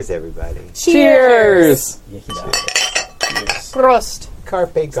Everybody. Cheers! Prost.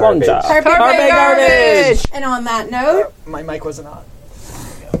 Carpe garbage. Carpe garbage! And on that note, My mic wasn't on.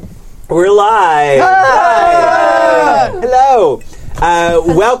 We're live. Hi. Hello.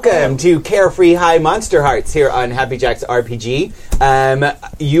 Welcome to Carefree High Monster Hearts here on Happy Jack's RPG.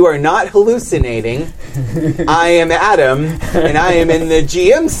 You are not hallucinating. I am Adam, and I am in the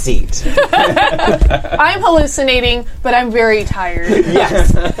GM seat. I'm hallucinating, but I'm very tired.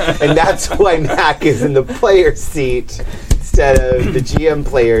 Yes, and that's why Mac is in the player seat instead of the GM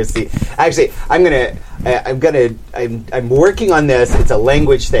player seat. Actually, I'm working on this. It's a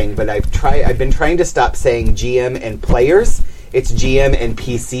language thing, but I've been trying to stop saying GM and players. It's GM and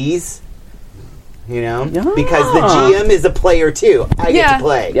PCs. You know? Because the GM is a player too. I get to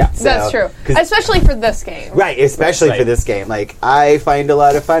play. Yeah. So, That's true. Especially for this game. Right, especially for this game. Like, I find a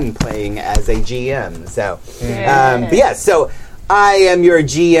lot of fun playing as a GM. So, but yeah, so I am your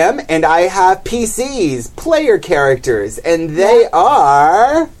GM, and I have PCs, player characters, and they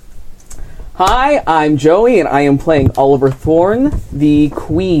are... Hi, I'm Joey, and I am playing Oliver Thorne, the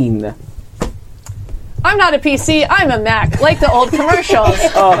Queen. I'm not a PC, I'm a Mac, like the old commercials.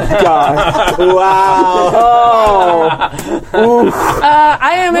 Oh, God. Wow.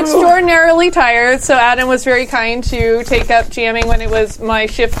 I am extraordinarily tired, so Adam was very kind to take up GMing when it was my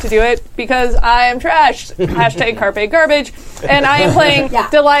shift to do it, because I am trash. Hashtag Carpe Garbage. And I am playing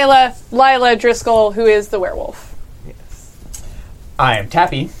Lila Driscoll, who is the werewolf. I am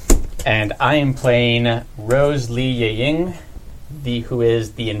Tappy, and I am playing Rose Lee Ye-ying, who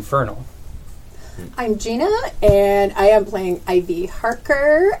is the Infernal. I'm Gina, and I am playing Ivy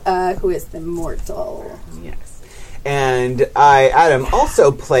Harker, who is the Mortal. Yes. And I, Adam,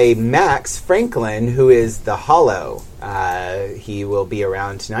 also play Max Franklin, who is the Hollow. He will be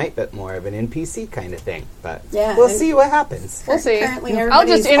around tonight, but more of an NPC kind of thing. But we'll see what happens. We'll see. Currently, I'll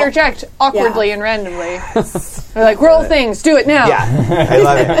just interject awkwardly and randomly. We're like, roll things, do it now. Yeah,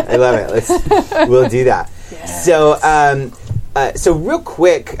 I love it. We'll do that. Yeah. So real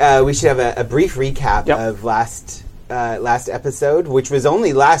quick, we should have a brief recap of last episode, which was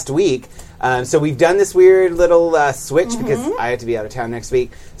only last week. So we've done this weird little switch because I have to be out of town next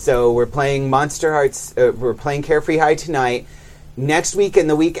week. So we're playing Monster Hearts. We're playing Carefree High tonight. Next week and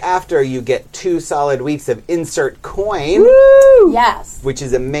the week after, you get 2 solid weeks of Insert Coin. Woo! Yes. Which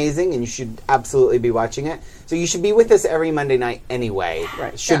is amazing, and you should absolutely be watching it. So you should be with us every Monday night anyway.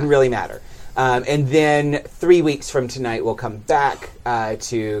 Right. Shouldn't really matter. And then 3 weeks from tonight, we'll come back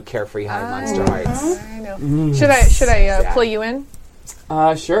to Carefree High Monster Hearts. I know. Should I play you in?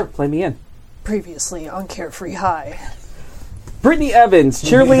 Sure, play me in. Previously on Carefree High. Brittany Evans,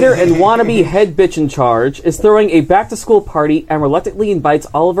 cheerleader and wannabe head bitch in charge, is throwing a back-to-school party and reluctantly invites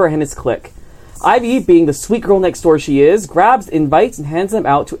Oliver and his clique. Ivy, being the sweet girl next door she is, grabs invites and hands them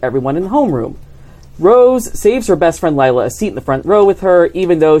out to everyone in the homeroom. Rose saves her best friend Lila a seat in the front row with her,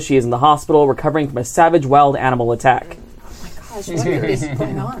 even though she is in the hospital recovering from a savage wild animal attack. Oh my gosh, what is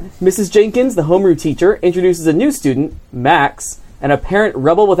going on? Mrs. Jenkins, the homeroom teacher, introduces a new student, Max, an apparent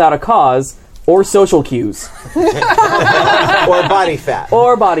rebel without a cause, or social cues. Or body fat.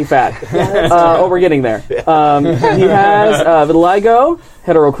 Or body fat. We're getting there. He has vitiligo,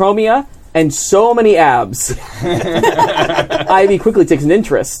 heterochromia, and so many abs. Ivy quickly takes an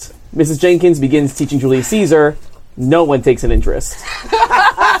interest. Mrs. Jenkins begins teaching Julius Caesar. No one takes an interest.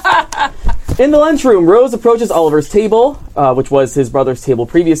 In the lunchroom, Rose approaches Oliver's table, which was his brother's table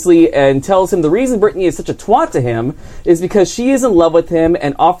previously, and tells him the reason Brittany is such a twat to him is because she is in love with him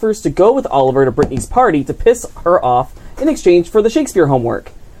and offers to go with Oliver to Brittany's party to piss her off in exchange for the Shakespeare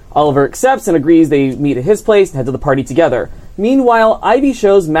homework. Oliver accepts and agrees they meet at his place and head to the party together. Meanwhile, Ivy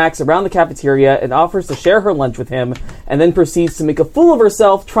shows Max around the cafeteria and offers to share her lunch with him, and then proceeds to make a fool of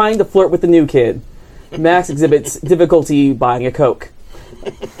herself trying to flirt with the new kid. Max exhibits difficulty buying a Coke.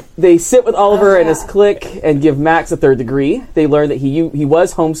 They sit with Oliver and his clique and give Max a 3rd degree. They learn that he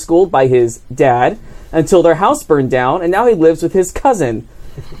was homeschooled by his dad until their house burned down, and now he lives with his cousin.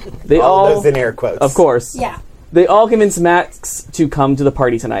 They all those in air quotes. Of course. Yeah. They all convince Max to come to the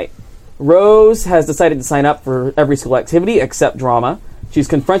party tonight. Rose has decided to sign up for every school activity except drama. She's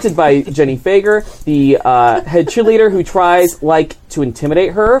confronted by Jenny Fager, the head cheerleader, who tries, to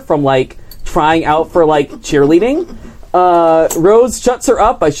intimidate her from, trying out for, cheerleading. Rose shuts her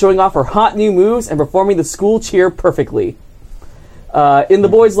up by showing off her hot new moves and performing the school cheer perfectly. In the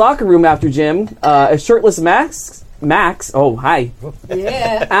boys' locker room after gym, a shirtless Max, oh, hi,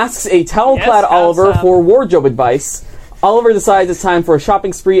 asks a towel-clad Oliver for wardrobe advice. Oliver decides it's time for a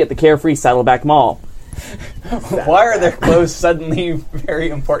shopping spree at the Carefree Saddleback Mall. Why are their clothes suddenly very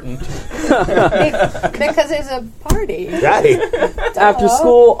important? Because there's a party. Right. After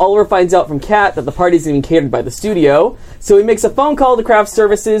school, Oliver finds out from Kat that the party's being catered by the studio, so he makes a phone call to craft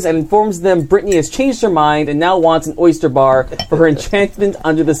services and informs them Brittany has changed her mind and now wants an oyster bar for her Enchantment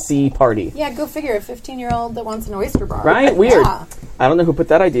Under the Sea party. Yeah, go figure. A 15-year-old that wants an oyster bar. Right? Weird. Yeah. I don't know who put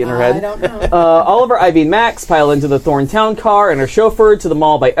that idea in her head. I don't know. Oliver, Ivy, and Max pile into the Thorn Town car and are chauffeured to the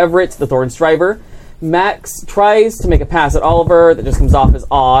mall by Everett, the Thorn's driver. Max tries to make a pass at Oliver that just comes off as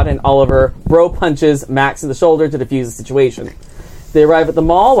odd, and Oliver bro punches Max in the shoulder to defuse the situation. They arrive at the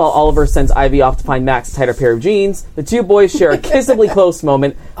mall while Oliver sends Ivy off to find Max a tighter pair of jeans. The two boys share a kissably close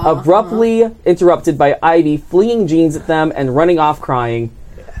moment, abruptly interrupted by Ivy flinging jeans at them and running off crying.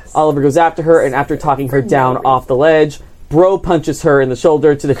 Oliver goes after her, and after talking her down off the ledge, bro punches her in the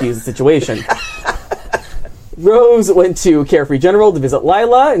shoulder to defuse the situation. Rose went to Carefree General to visit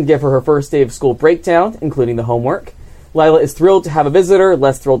Lila and give her first day of school breakdown, including the homework. Lila is thrilled to have a visitor,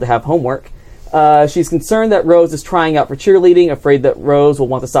 less thrilled to have homework. She's concerned that Rose is trying out for cheerleading, afraid that Rose will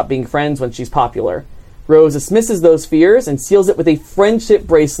want to stop being friends when she's popular. Rose dismisses those fears and seals it with a friendship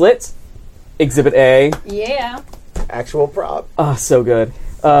bracelet. Exhibit A. Yeah. Actual prop. Oh, so good.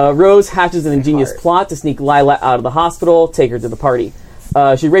 Rose hatches an ingenious plot to sneak Lila out of the hospital, take her to the party.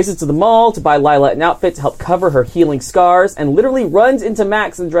 She races to the mall to buy Lila an outfit to help cover her healing scars and literally runs into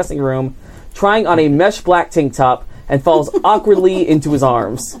Max in the dressing room, trying on a mesh black tank top, and falls awkwardly into his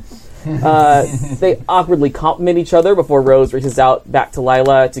arms. They awkwardly compliment each other before Rose races out back to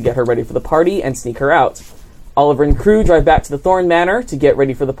Lila to get her ready for the party and sneak her out. Oliver and crew drive back to the Thorn Manor to get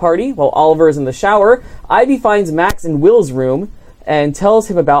ready for the party. While Oliver is in the shower, Ivy finds Max in Will's room and tells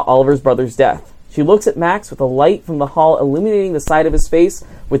him about Oliver's brother's death. She looks at Max with a light from the hall illuminating the side of his face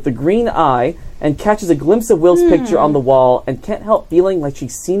with the green eye and catches a glimpse of Will's picture on the wall and can't help feeling like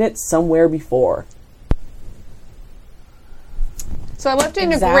she's seen it somewhere before. So I left it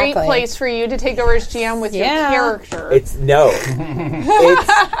in a Exactly. great place for you to take over as GM with your character. It's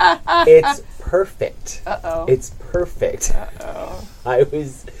it's perfect. It's perfect.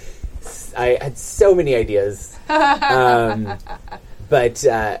 I had so many ideas. But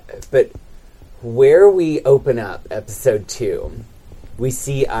where we open up episode 2, we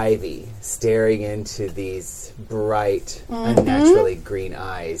see Ivy staring into these bright, unnaturally green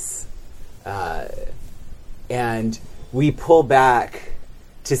eyes. And we pull back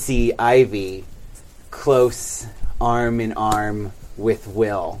to see Ivy close, arm in arm with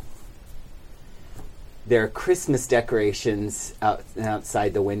Will. There are Christmas decorations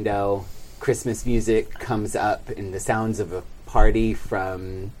outside the window. Christmas music comes up and the sounds of a party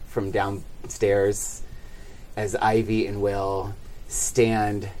from downstairs as Ivy and Will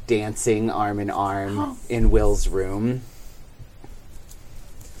stand dancing arm in arm in Will's room.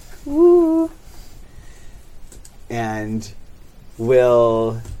 Woo. And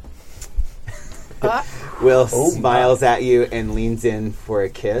Will smiles at you and leans in for a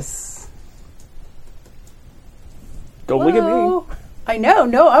kiss. Don't look at me. Whoa. I know.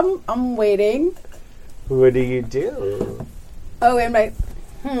 No, I'm waiting. What do you do? Oh, and my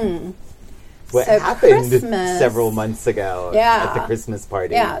What So happened Christmas. several months ago Yeah. at the Christmas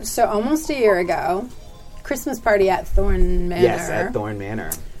party? Yeah, so almost a year ago, Christmas party at Thorn Manor. Yes, at Thorn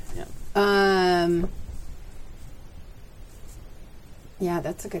Manor. Yeah. Yeah,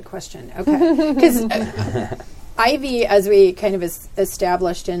 that's a good question. Okay, because Ivy, as we kind of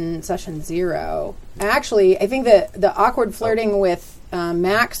established in session 0, actually, I think that the awkward flirting with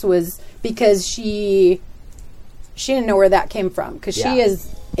Max was because she didn't know where that came from, because Yeah. she is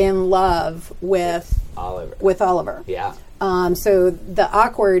in love with Oliver. Yeah. So the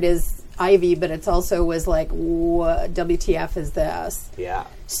awkward is Ivy, but it's also was like, what WTF is this? Yeah.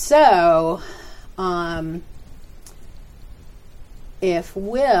 So, if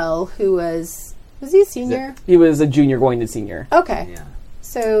Will, who was he a senior? He was a junior going to senior. Okay. Yeah.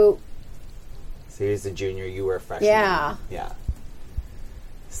 So, So he's a junior, you were a freshman. Yeah. Yeah.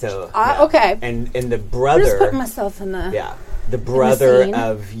 So yeah. okay. And the I'm just brother putting myself in the... Yeah. The brother scene.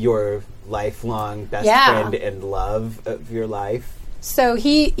 of your lifelong best Yeah. friend and love of your life. So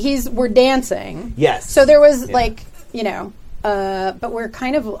we're dancing. Yes. So there was Yeah. but we're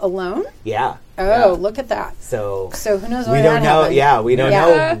kind of alone. Yeah. Oh, Yeah. look at that. So So who knows why we don't that know. happened. Yeah, we don't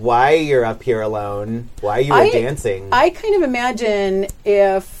Yeah. know why you're up here alone. Why you were dancing. I kind of imagine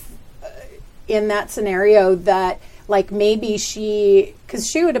if in that scenario that maybe because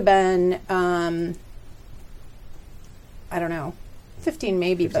she would have been I don't know, 15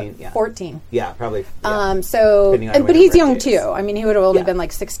 maybe, 15, but yeah. 14. Yeah, probably. Yeah. So, Depending on but when he's her young birthday is. too. I mean, he would have only Yeah. been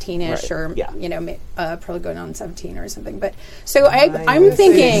like 16ish, Right. or Yeah. probably going on 17 or something. But so I'm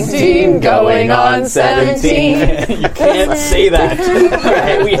thinking, 16 going on 17. You can't say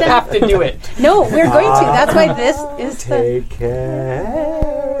that. We have to do it. no, we're going to. That's why this is the. Take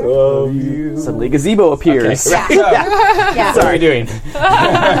care of you. Suddenly, gazebo appears. Yeah. Yeah. What are we doing?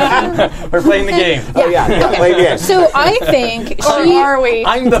 We're playing the game. Oh yeah, play again. So I think Or she. are we?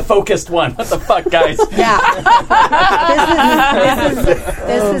 I'm the focused one. What the fuck, guys? Yeah.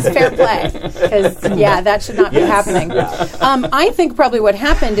 this is fair play. Because, that should not be happening. I think probably what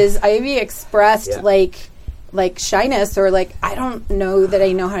happened is Ivy expressed, Yeah. like shyness, or like, I don't know that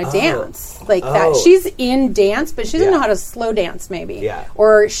I know how to dance. Like that. Oh. She's in dance, but she doesn't Yeah. know how to slow dance, maybe. Yeah.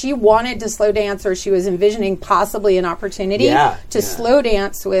 Or she wanted to slow dance, or she was envisioning possibly an opportunity Yeah. to Yeah. slow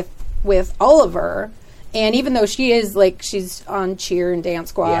dance with Oliver. And even though she is like, she's on cheer and dance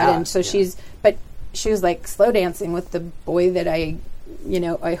squad, Yeah, and so yeah. but she was like slow dancing with the boy that I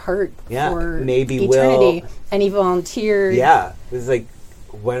hurt Yeah, for maybe eternity, Will. and he volunteered. Yeah, it was like,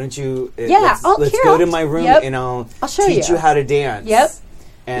 why don't you? Yeah, let's here, go to my room yep. and I'll show teach you. you how to dance. Yep.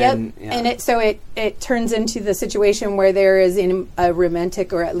 And, Yep. And it turns into the situation where there is a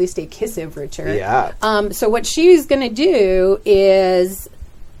romantic, or at least a kiss overture. Yeah. So what she's going to do is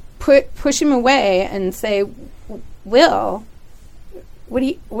push him away and say, "Will, what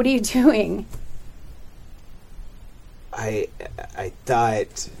are you doing?" I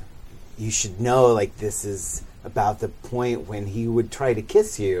thought you should know, like, this is about the point when he would try to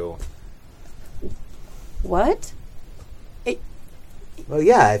kiss you. What? Well,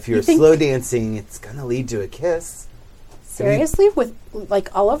 yeah, if you're You think- slow dancing, it's gonna lead to a kiss. Seriously? With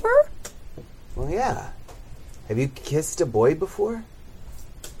like Oliver? Well, yeah. Have you kissed a boy before?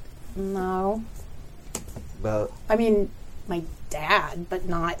 No. Well, I mean, my dad, but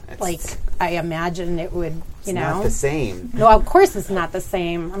not That's- like I imagine it would, it's not the same. No, of course it's not the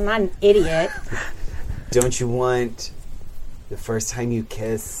same. I'm not an idiot. Don't you want the first time you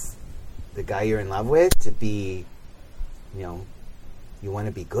kiss the guy you're in love with to be, you want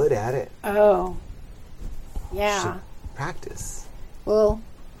to be good at it? Oh. Yeah. Should practice. Well,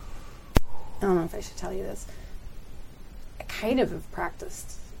 I don't know if I should tell you this. I kind of have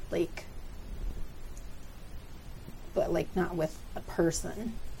practiced, but not with a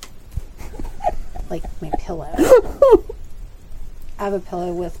person. Like my pillow. I have a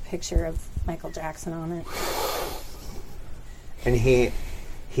pillow with a picture of Michael Jackson on it. And he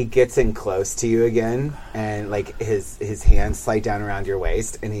gets in close to you again, and his hands slide down around your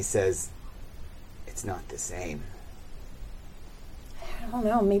waist, and he says, "It's not the same." I don't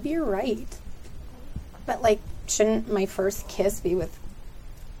know. Maybe you're right. But shouldn't my first kiss be with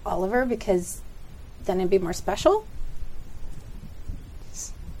Oliver, because then it'd be more special?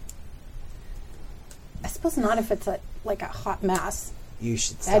 I suppose not if it's a hot mess. You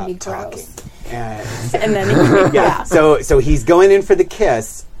should That'd stop be talking. gross. And And then yeah. So he's going in for the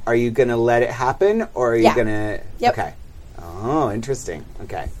kiss. Are you going to let it happen, or are you Yeah. going to? Yep. Okay. Oh, interesting.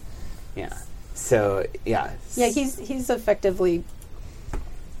 Okay. Yeah. So yeah. Yeah, he's effectively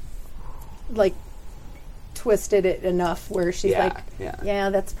twisted it enough where she's Yeah.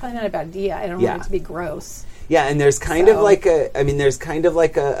 that's probably not a bad idea. I don't Yeah. want it to be gross. Yeah, and there's kind of So- there's kind of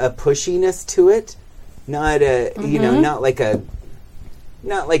like a pushiness to it, not a Mm-hmm. not like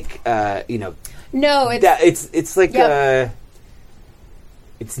No, it's that it's like Yep.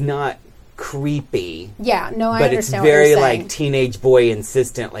 it's not creepy, yeah. No, I but it's understand very what you're saying. teenage boy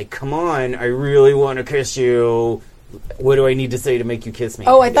insistent. Like, come on, I really want to kiss you. What do I need to say to make you kiss me?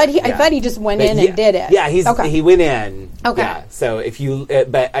 Oh, I thought he just went But in yeah, and did it. Yeah, okay. he went in. Okay. Yeah, so if you,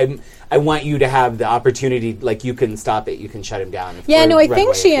 but I want you to have the opportunity. Like, you can stop it. You can shut him down. Yeah, or no, I run think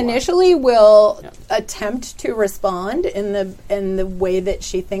away she if you want. initially will Yeah. attempt to respond in the way that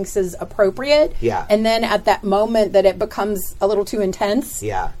she thinks is appropriate. Yeah. And then at that moment that it becomes a little too intense.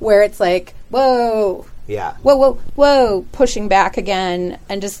 Yeah. Where it's like, whoa, Yeah. whoa, pushing back again,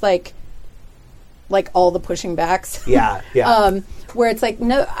 and just like all the pushing backs. Yeah. Yeah. Where it's like,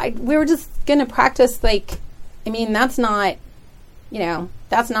 no, we were just gonna practice. That's not,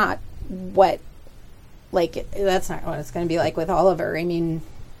 that's not what. That's not what it's going to be like with Oliver. I mean,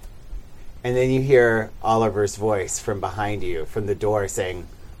 And then you hear Oliver's voice from behind you, from the door, saying,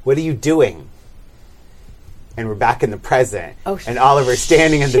 "What are you doing?" And we're back in the present. Oh, and Oliver's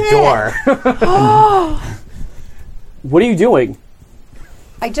standing in the door. What are you doing?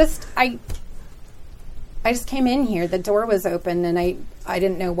 I just came in here. The door was open, and I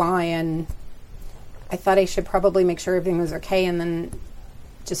didn't know why, and I thought I should probably make sure everything was okay, and then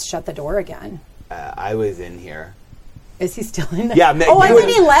just shut the door again. I was in here. Is he still in there? Yeah, I thought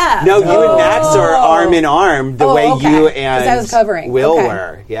he left. No, you and Max are arm in arm the way okay. you 'Cause and I was covering. Will Okay.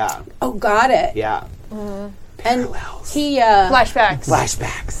 were. Yeah, Oh, got it. yeah. And Parallels. he, Flashbacks.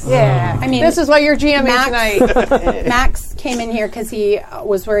 Flashbacks. Yeah. I mean, This is why you're GMing Max- tonight. Max came in here because he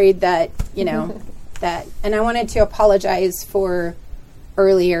was worried that, that, and I wanted to apologize for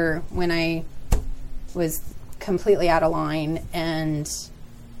earlier when I was completely out of line and,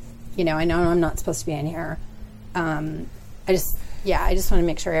 I know I'm not supposed to be in here. I just want to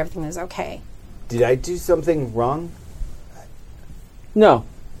make sure everything was okay. Did I do something wrong? No,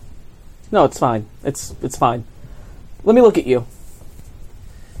 it's fine. It's fine. Let me look at you.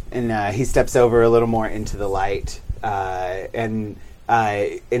 And he steps over a little more into the light, and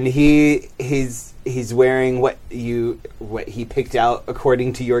he's wearing what he picked out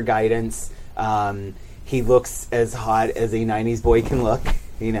according to your guidance. He looks as hot as a '90s boy can look.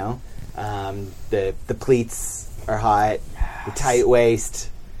 The pleats are hot, the tight waist.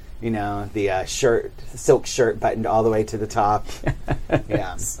 The shirt, silk shirt buttoned all the way to the top.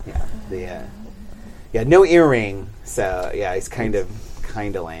 No earring. So he's kind of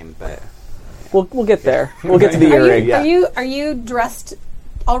lame, but We'll get there. We'll get to the earring. Are you dressed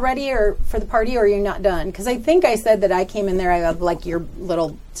already, or for the party, or are you not done? Because I think I said that I came in there. I had like your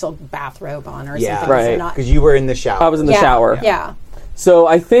little silk bathrobe on, or something. right. Because you were in the shower. I was in the shower. Yeah. So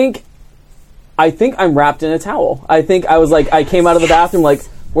I think I'm wrapped in a towel. I think I was like, I came out of the bathroom like,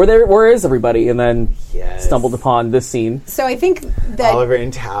 where is everybody? And then stumbled upon this scene. So I think that Oliver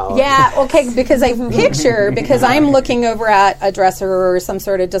in towel. Yeah, okay, because because I'm looking over at a dresser or some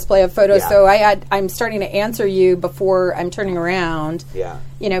sort of display of photos, so I'm starting to answer you before I'm turning around. Yeah.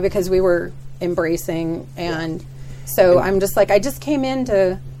 Because we were embracing, and so I'm just like, I just came in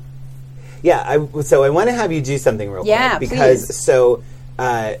to. Yeah, so I want to have you do something real quick because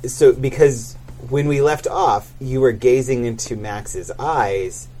please. Because when we left off, you were gazing into Max's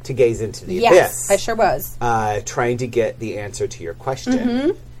eyes to gaze into the abyss. Yes, I sure was. Trying to get the answer to your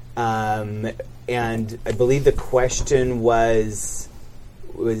question. Mm-hmm. And I believe the question was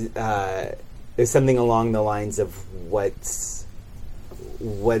something along the lines of what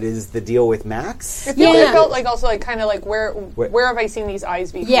is the deal with Max? It felt like also like kind of like where have I seen these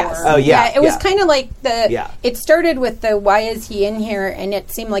eyes before? Yes. Oh yeah. It was kind of like it started with the why is he in here, and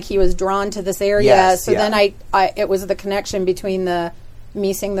it seemed like he was drawn to this area. Yes, so then it was the connection between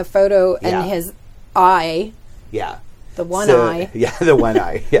me seeing the photo and his eye. Yeah. The one eye. Yeah, the one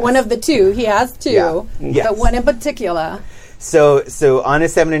eye. Yes. One of the two. He has two. Yeah. Yes. But one in particular. So on a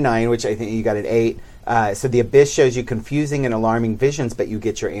 7 and 9, which I think you got an 8. So the abyss shows you confusing and alarming visions, but you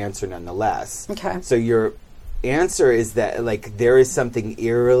get your answer nonetheless. Okay. So your answer is that like there is something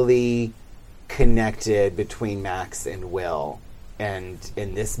eerily connected between Max and Will, and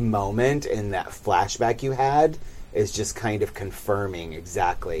in this moment, in that flashback you had, is just kind of confirming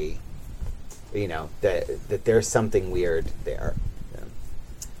exactly, that there's something weird there.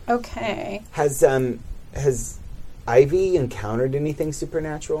 Yeah. Okay. Has Ivy encountered anything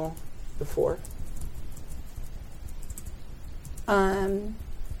supernatural before?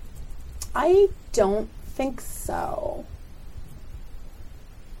 I don't think so.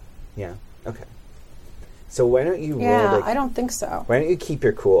 Yeah. Okay. So why don't you roll? Yeah, I don't think so. Why don't you keep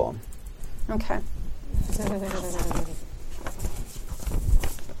your cool? Okay.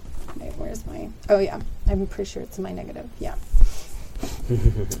 Wait, where's my... Oh, yeah. I'm pretty sure it's my negative. Yeah.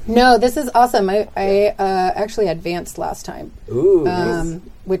 No, this is awesome. I actually advanced last time. Ooh. Nice.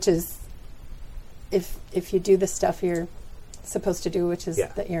 Which is... If you do the stuff you're supposed to do, which is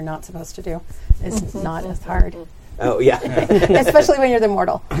that you're not supposed to do, is not as hard. Oh, yeah. Especially when you're the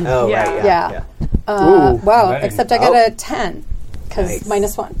mortal. Oh, Yeah. right. Yeah. Ooh. Wow, Exciting. except I got a 10. Because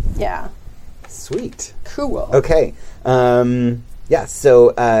Nice. -1. Yeah. Sweet. Cool. Okay. Yeah.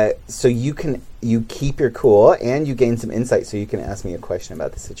 So you keep your cool and you gain some insight, so you can ask me a question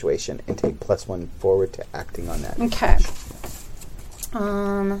about the situation and take +1 forward to acting on that. Okay.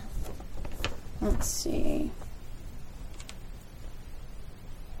 Let's see.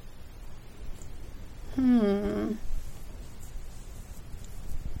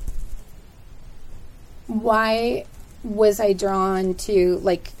 Why was I drawn to,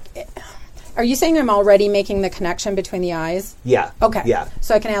 like, are you saying I'm already making the connection between the eyes? Yeah. Okay. Yeah.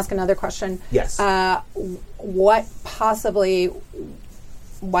 So I can ask another question. Yes. What possibly,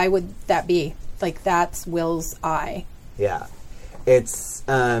 why would that be? Like, that's Will's eye. Yeah. It's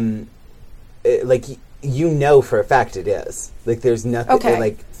like for a fact it is. Like there's nothing Okay.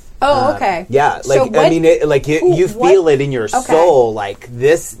 like Oh, okay. Yeah, like So I mean, you feel it in your soul. Like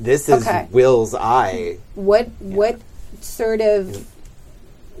this is Will's eye. What sort of,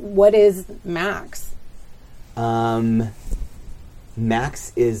 what is Max?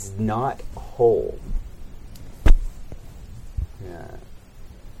 Max is not whole. Yeah.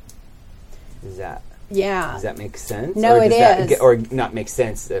 Does that make sense? No, or it does is. Or not make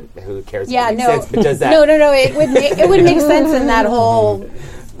sense? Who cares? Yeah, if it makes no. sense, but does that? No. It would make sense in that whole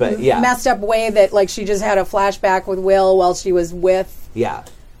But yeah, messed up way that like she just had a flashback with Will while she was with yeah,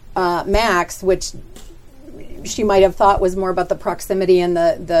 Max, which she might have thought was more about the proximity and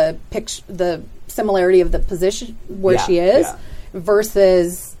the picture, the similarity of the position where Yeah, she is, yeah.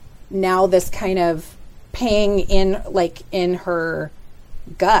 versus now this kind of pang in her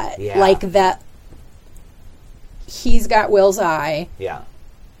gut, Yeah. like that. He's got Will's eye, yeah,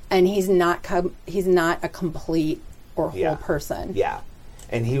 and he's not a complete or whole Yeah. person. yeah.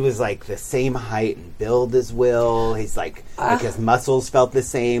 And he was like the same height and build as Will. He's like his muscles felt the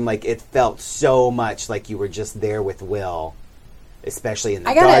same. Like it felt so much like you were just there with Will, especially in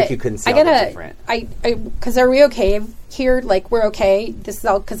the dark. You couldn't see all the different. Because are we okay here? Like we're okay. This is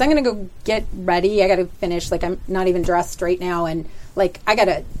all because I'm gonna go get ready. I gotta finish. Like I'm not even dressed straight now, and like I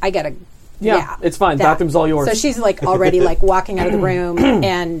gotta. Yeah, it's fine. that. Bathroom's all yours. So she's like already like walking out of the room,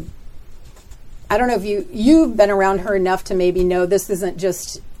 and I don't know if you've been around her enough to maybe know this isn't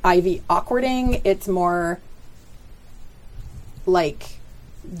just Ivy awkwarding. It's more like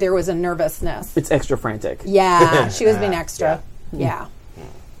there was a nervousness. It's extra frantic. Yeah, she was being extra. Yeah.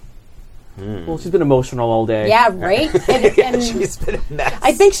 Well, she's been emotional all day. Yeah, right? And She's been a mess.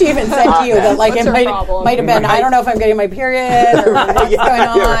 I think she even said to you that like What's it her problem? might have been, I don't know if I'm getting my period or what's going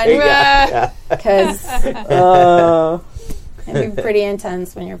on. right, yeah. Because Uh, it'd be pretty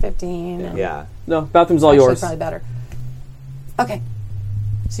intense when you're 15. And Yeah. no, bathroom's all actually yours. probably better. Okay.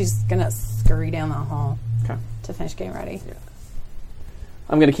 She's going to scurry down the hall Okay. to finish getting ready.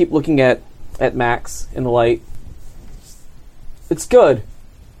 I'm going to keep looking at Max in the light. It's good,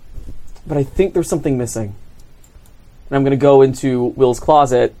 but I think there's something missing. And I'm going to go into Will's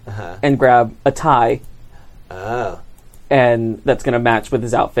closet and grab a tie, Oh. and that's going to match with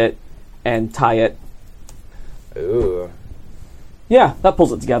his outfit, and tie it. Ooh. Yeah, that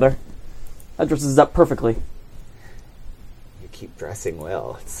pulls it together. That dresses up perfectly. You keep dressing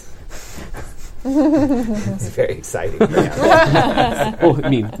well. It's very exciting. Yeah. Oh, I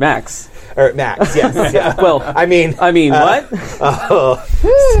mean, Max. Or Max, yes. Yeah. Well, I mean, what?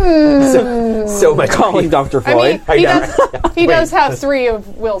 so much. Calling Dr. I Floyd. mean, know. he does have 3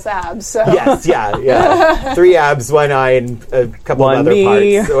 of Will's abs, so Yes, yeah. 3 abs, 1 eye, and a couple One of other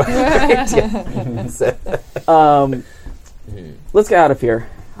knee. parts. So, yeah. So- Let's get out of here.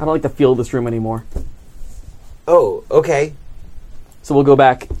 I don't like the feel of this room anymore. oh, okay. So we'll go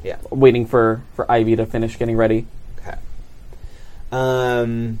back, Yeah. waiting for Ivy to finish getting ready. Okay.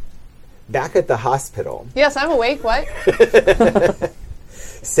 Back at the hospital. yes, I'm awake. What?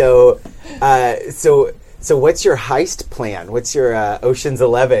 So what's your heist plan? What's your Ocean's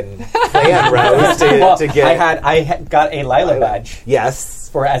 11 plan, Rose, to get? I had got a Lila badge Yes.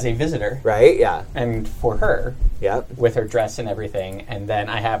 for as a visitor, Right. Yeah. and for her Yeah. with her dress and everything, and then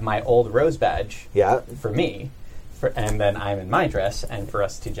I have my old Rose badge Yeah. for me, and then I'm in my dress, and for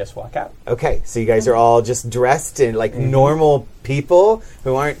us to just walk out. Okay. So you guys are all just dressed in like normal people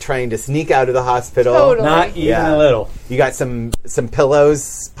who aren't trying to sneak out of the hospital. Totally. Not even Yeah. a little. You got some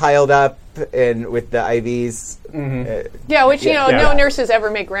pillows piled up and with the IVs. Yeah, which, you know, Yeah. no nurses ever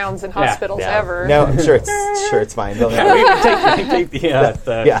make rounds in hospitals ever. No, I'm sure it's fine. They'll We never. take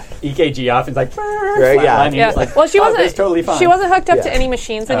the Yeah. EKG off and it's like, Right, yeah. flatlining. Yeah. It's like, Well, she wasn't. that's totally fine. She wasn't hooked up Yeah. to any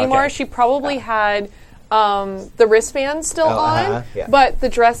machines Oh, anymore. okay. She probably had the wristband still on, yeah. but the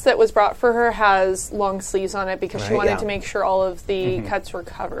dress that was brought for her has long sleeves on it because she Right, wanted yeah. to make sure all of the cuts were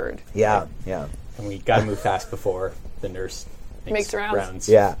covered. Yeah. Yeah. And we got to move fast before the nurse Makes rounds.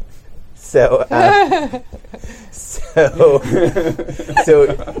 Yeah. So,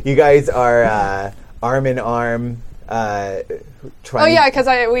 so you guys are arm in arm, trying. Oh yeah, because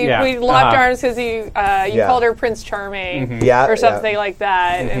we Yeah. locked Uh-huh. arms because you called her Prince Charming Yeah, or something like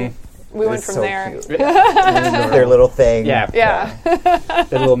that, and we went It's from so there. cute. Their little thing. Yeah. Yeah.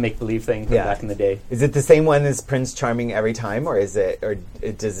 The little make-believe thing from Yeah. back in the day. Is it the same one as Prince Charming every time, or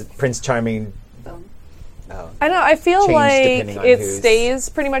does Prince Charming? I know. I feel Change like depending on it who's- stays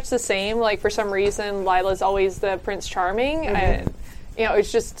pretty much the same. Like for some reason, Lila's always the Prince Charming, and you know,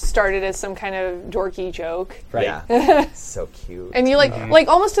 it's just started as some kind of dorky joke. Right. Yeah. So cute. And you like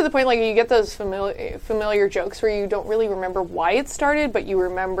almost to the point like you get those familiar jokes where you don't really remember why it started, but you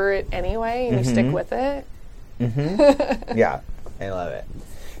remember it anyway, and you stick with it. Yeah, I love it.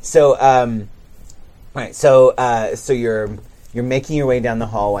 So, right. So you're making your way down the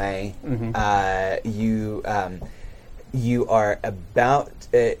hallway. You you are about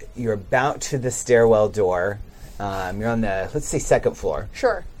to the stairwell door. You're on the, let's say, second floor.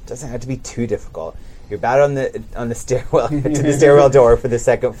 Sure. Doesn't have to be too difficult. You're about on the stairwell to the stairwell door for the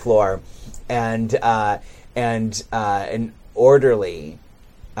second floor, and an orderly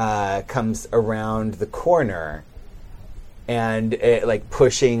comes around the corner, and like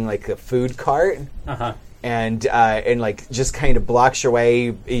pushing like a food cart. And like just kind of blocks your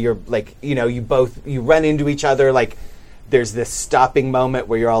way. You're like, you run into each other. Like there's this stopping moment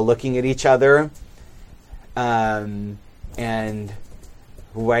where you're all looking at each other. And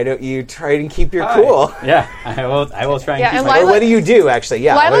why don't you try and keep your cool? Yeah, I will try and Yeah, keep and my Lila- Or what do you do, actually?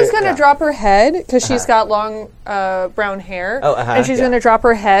 Yeah, Lila's going to drop her head because she's got long brown hair. And she's going to drop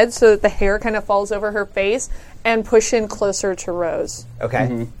her head so that the hair kind of falls over her face and push in closer to Rose.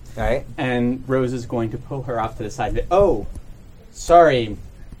 Okay. All right. And Rose is going to pull her off to the side. Oh, sorry,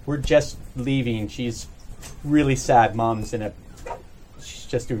 we're just leaving. She's really sad. She's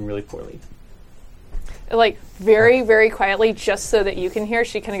just doing really poorly. Like, very, very quietly, just so that you can hear,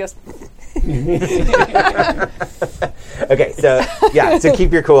 she kind of goes... Okay, so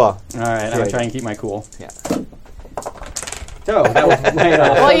keep your cool. All right, I'll try and keep my cool. Yeah. So that was right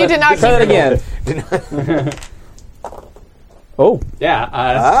off. Well, you did not keep Try that your again. Oh. Yeah.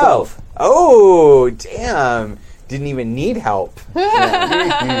 Oh, damn. Didn't even need help. You're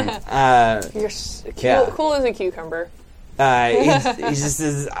cool as a cucumber. He just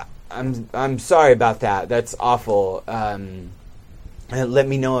says, I'm sorry about that. That's awful. Let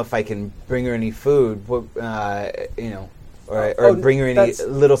me know if I can bring her any food. Or bring her any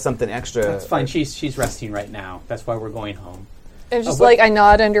little something extra. That's fine. She's resting right now. That's why we're going home. And just I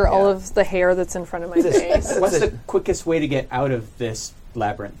nod under all of the hair that's in front of my face. What's the quickest way to get out of this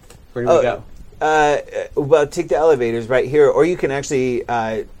labyrinth? Where do we go? Well, take the elevators right here, or you can actually,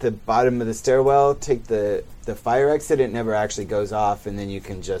 the bottom of the stairwell, take the fire exit. It never actually goes off, and then you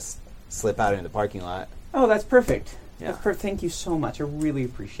can just slip out into the parking lot. Oh, that's perfect. Yeah. Thank you so much. I really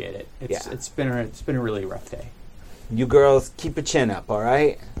appreciate it. It's been a really rough day. You girls, keep a chin up, all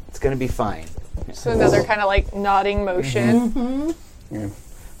right? It's going to be fine. So another kind of like nodding motion.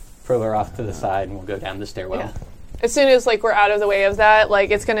 Further off to the side, and we'll go down the stairwell. Yeah. As soon as we're out of the way of that,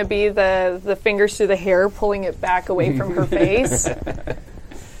 it's going to be the fingers through the hair pulling it back away from her face.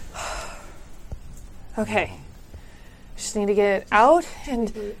 Okay. Just need to get out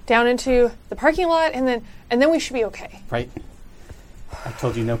and down into the parking lot, and then we should be okay. Right. I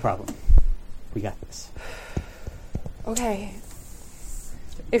told you, no problem. We got this. Okay.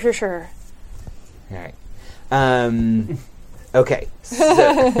 If you're sure. All right. Okay.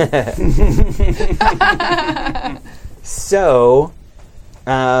 So,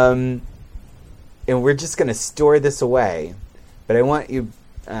 and we're just going to store this away, but I want you,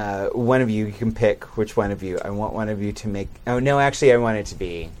 one of you can pick which one of you. I want one of you to make, oh no, actually I want it to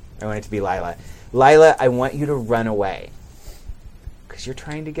be Lila. Lila, I want you to run away, because you're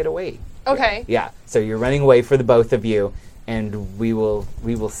trying to get away. Okay. Yeah, so you're running away for the both of you, and we will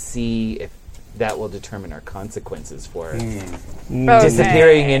see if that will determine our consequences for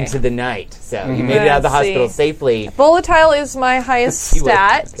disappearing into the night. So you made it out of the hospital safely. Volatile is my highest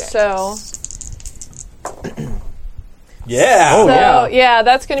stat, Okay. so... Yeah. Yeah,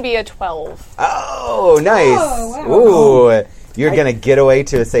 that's going to be a 12. Oh, nice. Oh, wow. Ooh, you're going to get away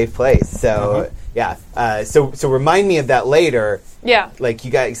to a safe place. So, yeah. So remind me of that later. Yeah. Like,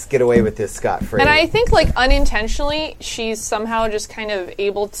 you guys get away with this scot-free. And I think, unintentionally, she's somehow just kind of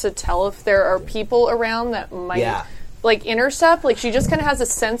able to tell if there are people around that might, intercept. She just kind of has a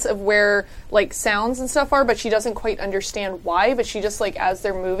sense of where, sounds and stuff are, but she doesn't quite understand why. But she just, as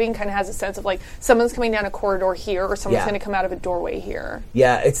they're moving, kind of has a sense of, someone's coming down a corridor here, or someone's going to come out of a doorway here.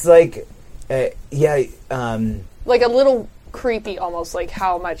 Yeah, it's a little creepy, almost,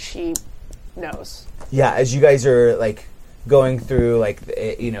 how much she knows. Yeah, as you guys are, going through,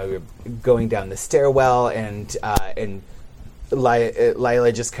 you're going down the stairwell, and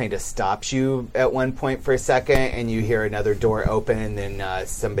Lila just kind of stops you at one point for a second, and you hear another door open, and then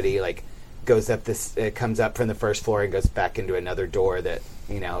somebody goes up comes up from the first floor and goes back into another door that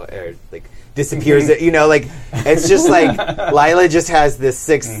disappears. It's just Lila just has this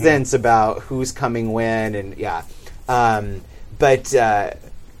sixth sense about who's coming when, and but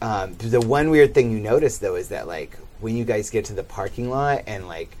the one weird thing you notice though is that when you guys get to the parking lot and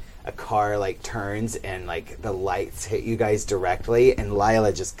a car turns and the lights hit you guys directly, and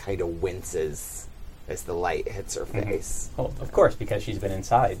Lila just kind of winces as the light hits her face. Well, of course, because she's been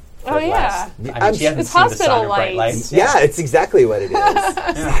inside. Oh, yeah. She hasn't It's seen hospital the sign of bright lights. Yeah, it's exactly what it is.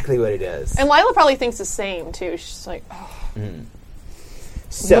 Exactly what it is. And Lila probably thinks the same, too. She's like, oh.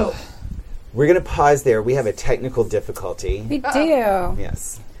 So, we're going to pause there. We have a technical difficulty. We do.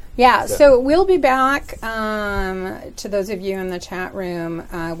 Yes. Yeah, so we'll be back. To those of you in the chat room,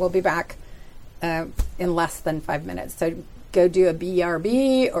 we'll be back in less than 5 minutes. So go do a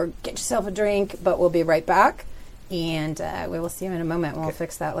BRB or get yourself a drink, but we'll be right back. And we will see you in a moment and we'll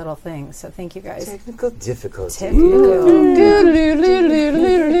fix that little thing. So thank you guys. Technical difficulty.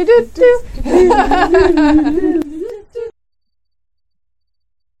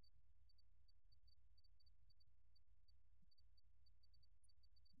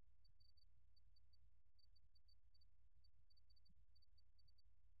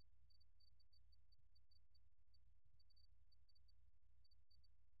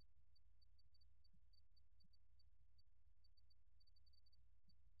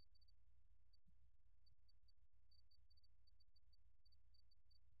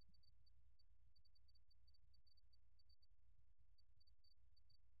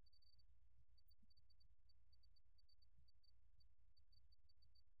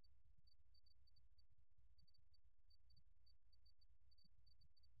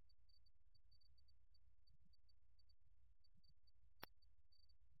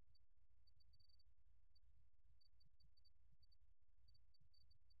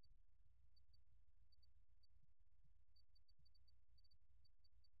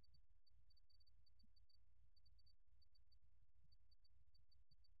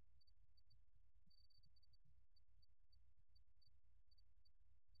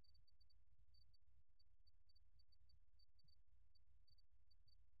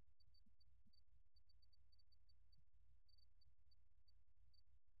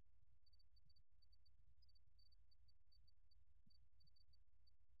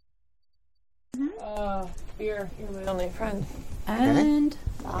 You're my only friend. And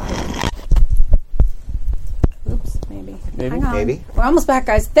oops, maybe. Hang on. Maybe. We're almost back,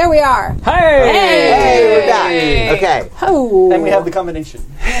 guys. There we are. Hey, we're back. Okay. Oh, Then we have the combination.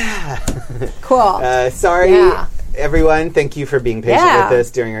 cool. Sorry, Yeah. everyone. Thank you for being patient Yeah. with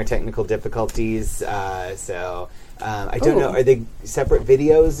us during our technical difficulties. I don't know. Are they separate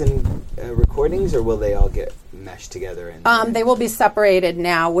videos and recordings, or will they all get meshed together? They will be separated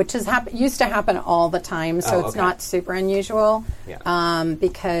now, which is used to happen all the time, so Oh, it's okay. not super unusual. Yeah.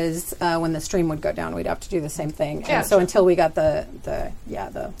 Because when the stream would go down, we'd have to do the same thing. Yeah, And so sure. until we got the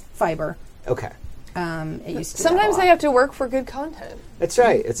fiber, Okay. it used to. Sometimes I I have to work for good content. That's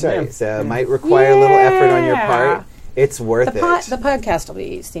right. That's right. Yeah. So it might require a little effort on your Yeah. part. It's worth the it. podcast will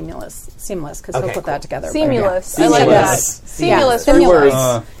be seamless because Okay, he'll put cool. that together. Seamless. Yeah. I like that. Seamless. Seamless. Yeah,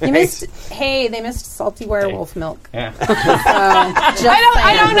 words. You missed. Hey, they missed salty werewolf milk. Yeah.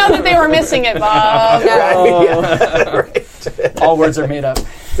 I don't know that they were missing it, Bob. All words are made up.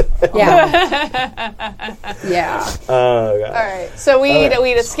 Yeah. Yeah. Oh god. All right. So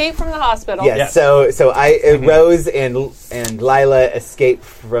we'd escaped from the hospital. Yes. Yeah. So Rose and Lila escaped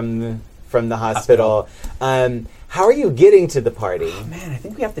from the hospital. How are you getting to the party? Man, I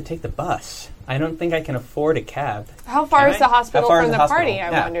think we have to take the bus. I don't think I can afford a cab. How far Can is I? the How hospital far from is the the hospital? party?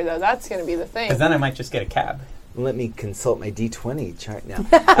 I Yeah. wonder though. That's going to be the thing. Because then I might just get a cab. Let me consult my D20 chart now.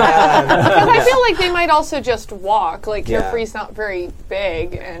 Because I feel like they might also just walk. Like Yeah. Carefree's not very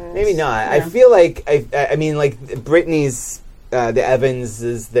big, and Maybe not. I feel like I mean, like Brittany's, the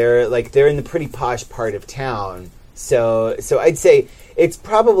Evanses. They're in the pretty posh part of town. So I'd say it's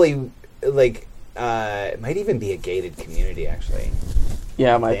probably like it might even be a gated community actually.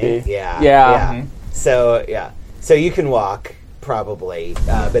 Yeah, it might be. Yeah. Yeah. Yeah. So you can walk probably,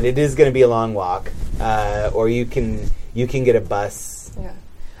 but it is going to be a long walk. Or you can get a bus. yeah.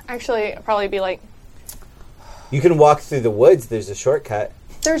 Actually, I'd probably be like, You can walk through the woods. There's a shortcut.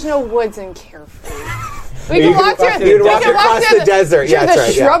 there's no woods in Carefree. We can walk through. You can we walk across through the desert. through Yeah, the that's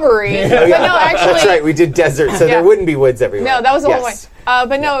right. Yeah. shrubbery. But no, actually, That's right. We did desert, so Yeah. there wouldn't be woods everywhere. no, that was the whole Yes. point.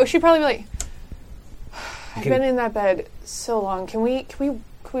 But no, she'd probably be like, I've can- been in that bed so long. Can we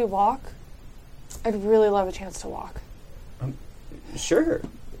walk? I'd really love a chance to walk. Sure.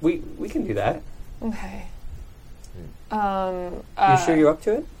 We can do that. Okay. You sure you're up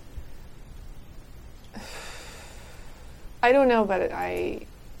to it? I don't know, but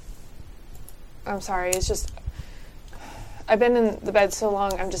I'm sorry. It's just I've been in the bed so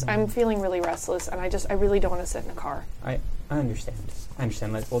long. I'm feeling really restless, and I really don't want to sit in a car. I understand.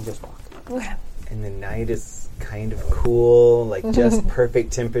 We'll just walk. Okay. And the night is kind of cool, like just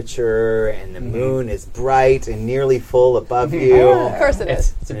perfect temperature, and the moon is bright and nearly full above you. Of course it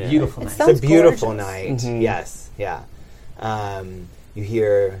is. It's a beautiful night. It's a beautiful gorgeous. night. Yes, yeah. You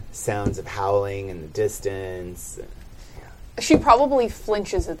hear sounds of howling in the distance. She probably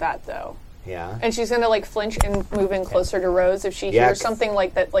flinches at that, though. Yeah. And she's gonna like flinch and move in closer to Rose if she Yeah. hears something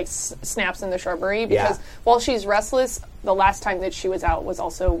like that, like snaps in the shrubbery. Because Yeah. while she's restless, the last time that she was out was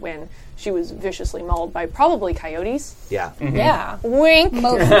also when she was viciously mauled by probably coyotes. Yeah. Yeah. Wink.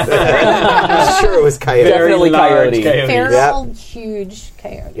 Most I'm sure it was coyote. Definitely coyote. feral, huge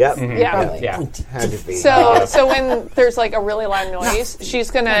coyotes. Yep. Yeah. Probably. Yeah. Had to be. So when there's like a really loud noise,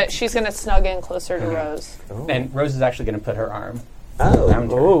 she's gonna snug in closer to Rose. And Rose is actually going to put her arm Oh. around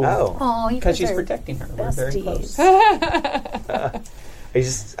her. Oh. Oh, you Because guys she's are protecting her. We're very close. besties.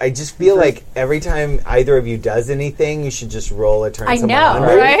 I just feel like every time either of you does anything, you should just roll or turn I someone know, on.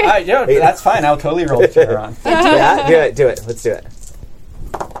 Maybe? right? That's fine. I'll totally roll to turn her on. Yeah, do it. Let's do it.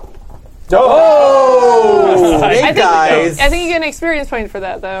 Oh! Hey guys. I think you get an experience point for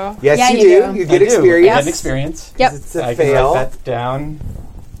that, though. Yes, Yeah, you you do. do. You get I do. experience. I get experience. Yep. It's a I can fail. write that down.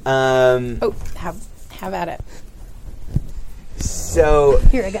 Oh, have at it. So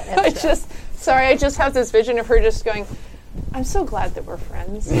Here, I got I extra. I just have this vision of her just going, I'm so glad that we're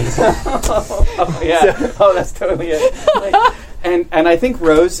friends. Oh, yeah. Oh, that's totally it. Like, and I think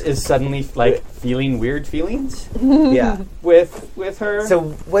Rose is suddenly like feeling weird feelings yeah. with her. So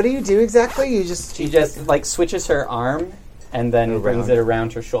what do you do exactly? You just she just like switches her arm and then brings it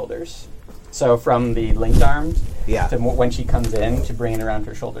around her shoulders. So from the linked arm yeah. to when she comes in to bring it around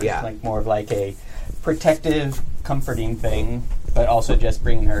her shoulders, Yeah. like more of like a protective, comforting thing, but also just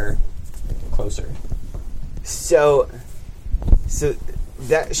bringing her closer. So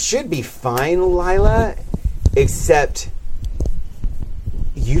that should be fine, Lila, except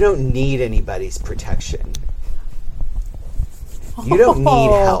you don't need anybody's protection. You don't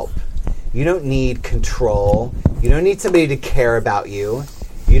need help. You don't need control. You don't need somebody to care about you.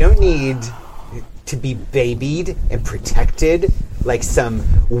 You don't need to be babied and protected like some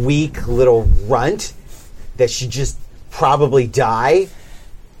weak little runt that should just probably die.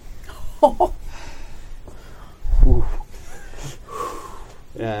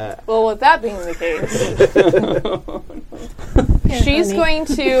 Well, with that being the case, she's going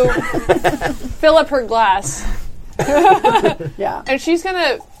to fill up her glass. Yeah. And she's going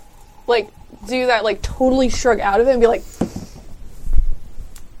to, like, do that, like, totally shrug out of it and be like,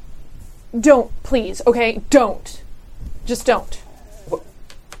 don't, please, okay? Don't. Just don't.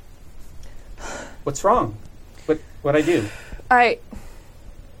 What's wrong? What I do? I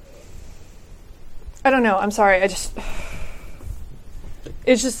don't know. I'm sorry. It's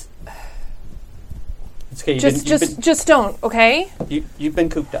just, It's okay. just don't, okay? You've been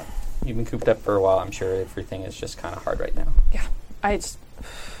cooped up. You've been cooped up for a while. I'm sure everything is just kind of hard right now. Yeah.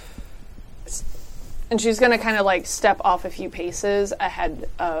 And she's going to kind of, like, step off a few paces ahead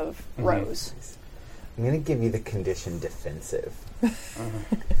of Rose. I'm going to give you the condition defensive.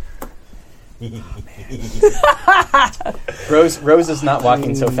 Rose is not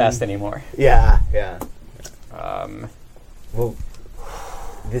walking so fast anymore. Yeah. Well,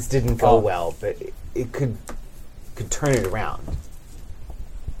 this didn't go well, but it could turn it around.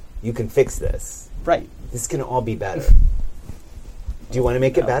 You can fix this. Right. This can all be better. Do you want to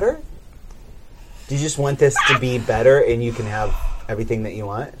make it better? Do you just want this to be better and you can have everything that you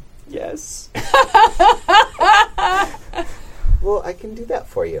want? Yes. Well, I can do that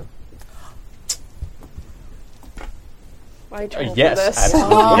for you. My turn for Yes, this.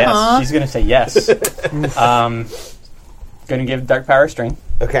 absolutely. Yes. She's going to say yes. Going to give Dark Power String,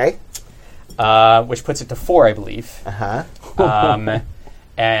 Okay. which puts it to 4, I believe. Uh-huh.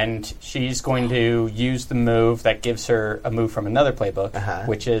 And she's going to use the move that gives her a move from another playbook, Uh-huh.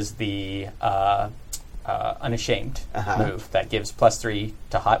 which is the Unashamed Uh-huh. move that gives +3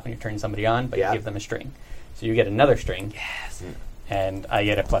 to hot when you're turning somebody on, but Yeah. you give them a string. So you get another string. Yes. And I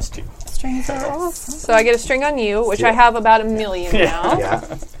get a +2. Strings are awesome. So I get a string on you, which I have about 1 million now. Yeah.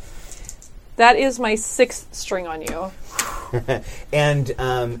 That is my 6th string on you. And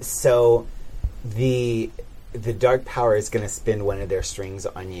so the Dark Power is going to spin one of their strings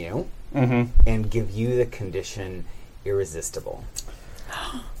on you and give you the condition Irresistible.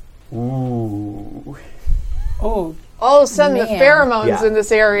 Ooh. Oh, All of a sudden, the Man. pheromones Yeah. in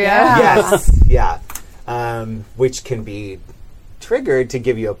this area. Yeah. Yes. Yeah. Which can be triggered to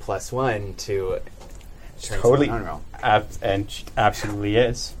give you a +1 to turn Totally. someone on roll. And she absolutely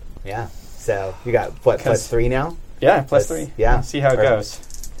is. Yeah. So you got what, +3 now? Yeah, +3. Yeah. Let's see how it Perfect. goes.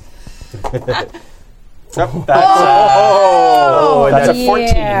 That's Oh, that's a that's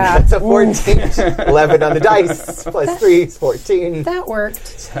 14. Yeah. a 14. 11 on the dice. +3 is 14. that worked.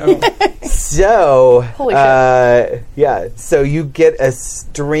 So, Holy shit. yeah. So you get a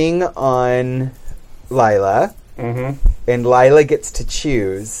string on Lila, and Lila gets to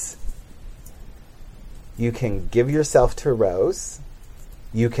choose. You can give yourself to Rose,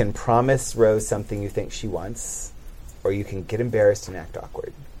 You can promise Rose something you think she wants, or you can get embarrassed and act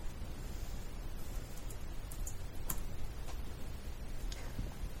awkward.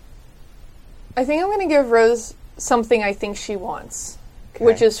 I think I'm going to give Rose something I think she wants,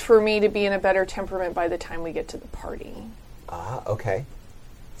 which is for me to be in a better temperament by the time we get to the party. Okay.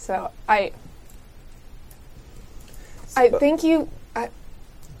 So I thank you.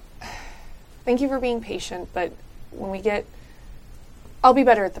 Thank you for being patient, but when we get, I'll be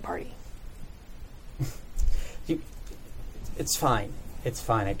better at the party. It's fine. It's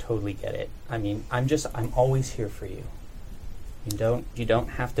fine. I totally get it. I mean, I'm always here for you. You don't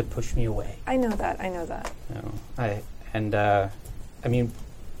have to push me away. I know that. No, I mean,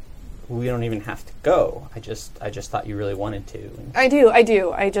 we don't even have to go. I just thought you really wanted to. I do. I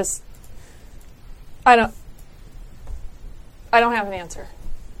don't have an answer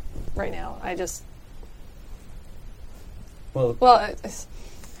right now.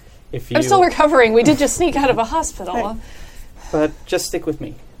 If you, I'm still recovering. We did just sneak out of a hospital. But just stick with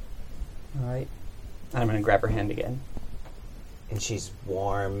me. All right. I'm going to grab her hand again. And she's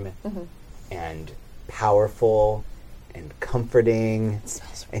warm and powerful and comforting.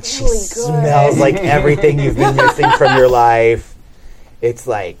 And she really good. smells like everything you've been missing from your life. It's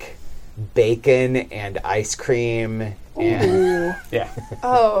like bacon and ice cream. And Yeah.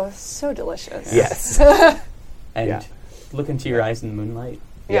 Oh, so delicious. yes. And Yeah. look into your eyes in the moonlight.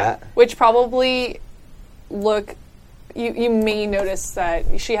 Yeah. Which probably look, you may notice that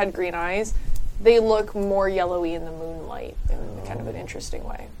she had green eyes. They look more yellowy in the moonlight in kind of an interesting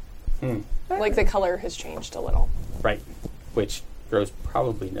way. Like the color has changed a little. Right. Which Rose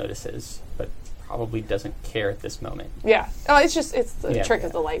probably notices, but probably doesn't care at this moment. Yeah. Oh, it's the trick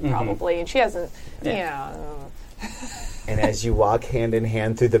of the light Mm-hmm. probably. And she hasn't, And as you walk hand in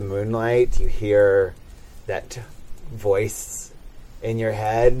hand through the moonlight, you hear that voice in your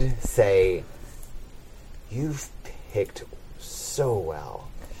head say, "You've picked so well.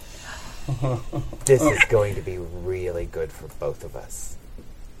 This is going to be really good for both of us.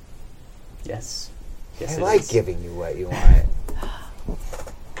 Yes. I Yes, it like is. giving you what you want."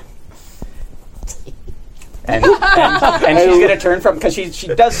 And she's going to turn from, because she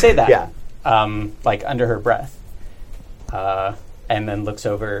does say that. Yeah. Like under her breath. And then looks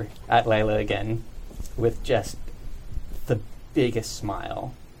over at Layla again with just the biggest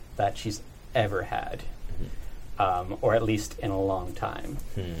smile that she's ever had. Or at least in a long time.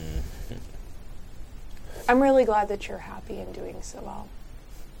 I'm really glad that you're happy and doing so well.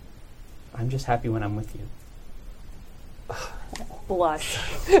 I'm just happy when I'm with you. Blush.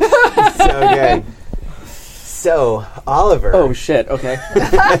 So good. So, Oliver. Oh shit. Okay.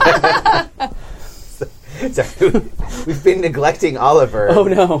 Sorry, we've been neglecting Oliver. Oh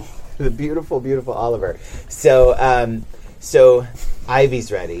no. The beautiful, beautiful Oliver. So, so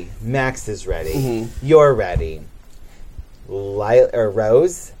Ivy's ready. Max is ready. You're ready.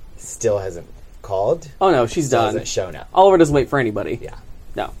 Rose still hasn't called. Oh no, she's Still done. hasn't shown up. Oliver doesn't wait for anybody. Yeah.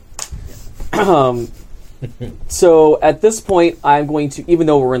 No. So at this point, I'm going to, even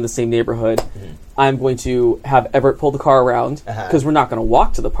though we're in the same neighborhood, I'm going to have Everett pull the car around because we're not going to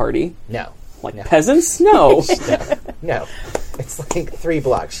walk to the party No. like peasants. No. No. It's like 3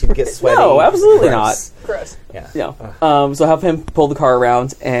 blocks. She'd get sweaty. No, absolutely Gross. Gross. Yeah. Yeah. So have him pull the car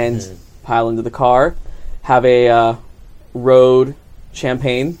around and pile into the car. Have a road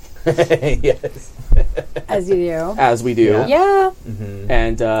champagne, Yes. As you do. as we do, Yeah.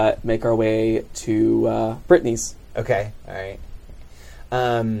 and make our way to Brittany's. Okay. All right.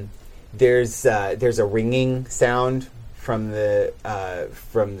 There's a ringing sound from the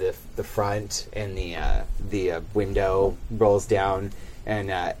front, and the window rolls down, and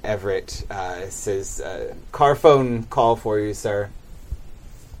Everett says, "Car phone call for you, sir."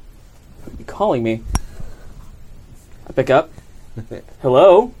 You calling me? I pick up.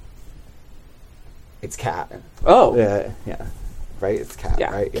 Hello. It's Cat. Oh. Yeah. Right. It's Cat.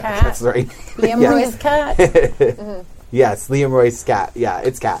 Yeah. Right. Yeah. Cat. That's right. Liam Yeah. Roy's cat. Yes, Liam Roy's Cat. Yeah,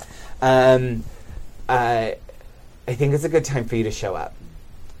 it's Cat. I think it's a good time for you to show up.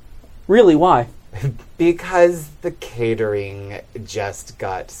 Really? Why? Because the catering just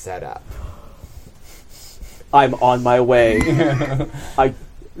got set up. I'm on my way.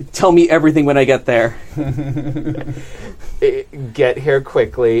 Tell me everything when I get there. Get here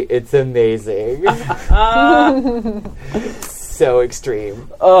quickly. It's amazing. So extreme.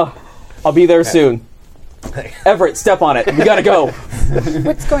 I'll be there soon. Everett, step on it. We gotta go.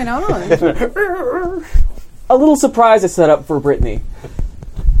 What's going on? A little surprise I set up for Brittany.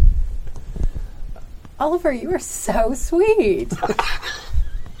 Oliver, you are so sweet.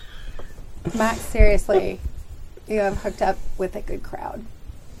 Max, seriously, you have hooked up with a good crowd.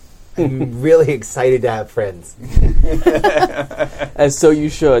 I'm really excited to have friends. As so you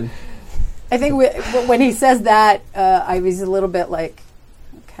should. I think when he says that, Ivy's a little bit like,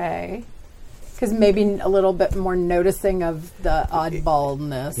 okay. Because maybe a little bit more noticing of the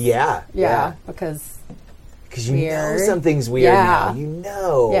oddballness. Yeah. Because you know weird. something's weird Yeah. now. You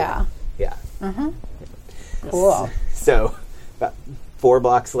know. Yeah. Yeah. Cool. So, about 4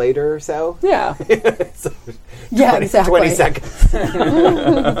 blocks later or so. Yeah. So, Yeah, exactly. 20 seconds.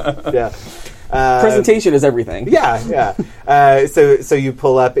 Yeah. Presentation is everything. Yeah. So you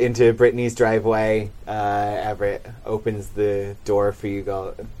pull up into Brittany's driveway. Everett opens the door for you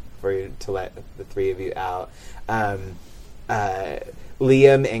to let the 3 of you out.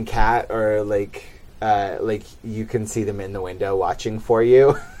 Liam and Kat are like you can see them in the window watching for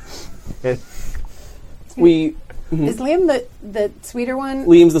you. And We Is Liam the sweeter one?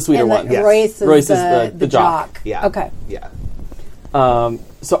 Liam's the sweeter And one. Yes. Royce is the jock. Yeah. Okay. Yeah.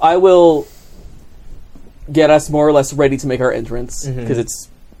 So I will get us more or less ready to make our entrance because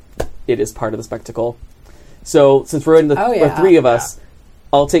it is part of the spectacle. So since we're in the Oh, yeah. 3 of us,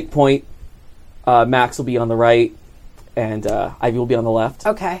 I'll take point. Max will be on the right, and Ivy will be on the left.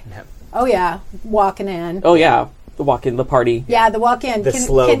 Okay. Yep. Oh yeah, walking in. Oh yeah, the walk-in, the party. Yeah, the walk-in. The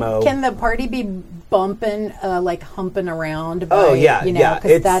slow-mo. Can the party be bumping, like humping around? Oh, yeah, you know, yeah,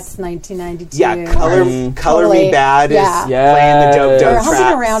 because it's- that's 1992. Yeah. Color Totally. Me Bad is Yeah. playing the dope Or dope humping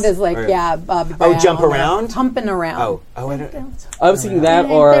tracks. around is like Or- Bobby Brown. Jump or around? Humping around. Oh, I don't. I was thinking that,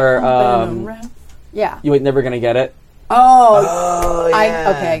 or Humping around. Yeah. you ain't never gonna get it. Oh. Oh, yeah.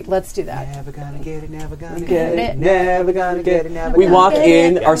 Okay, let's do that. Never gonna get it. Never gonna Get get it. it. Never gonna get it. Never We gonna walk get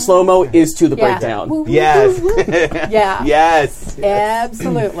in. it. Our slow mo is to the Yeah. breakdown. Woo, woo, Yes. woo, woo. Yeah. Yes.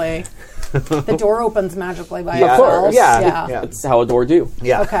 Absolutely. The door opens magically by Yeah. Of itself. course. Yeah. That's how a door do.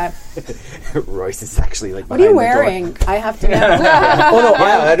 Yeah. Okay. Royce is actually like. What are you behind the door. wearing? I have to know. Oh no!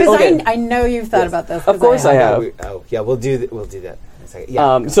 Yeah, that is Because okay. I know you've thought about this. Of course I have. Oh, yeah. We'll do that. We'll do that in a second.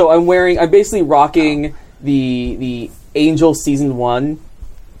 Yeah. So I'm basically rocking the Angel Season 1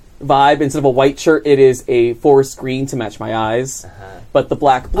 vibe. Instead of a white shirt, it is a forest green to match my eyes. But the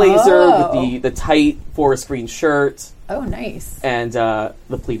black blazer Oh. with the tight forest green shirt Oh, nice. and the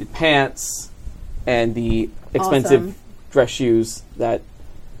pleated pants and the expensive Awesome. dress shoes that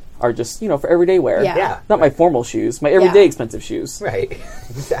are just, for everyday wear. Yeah. Yeah. Not my formal shoes, my everyday Yeah. expensive shoes. Right.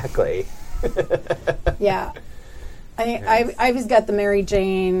 Exactly. Yeah. I think Ivy's got the Mary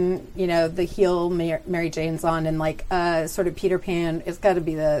Jane, the heel Mary Jane's on, and like sort of Peter Pan. It's got to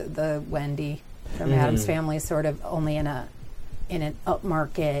be the Wendy from Addams Family, sort of only in an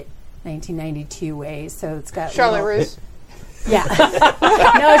upmarket 1992 way. So it's got Charlotte little- Russe. Yeah.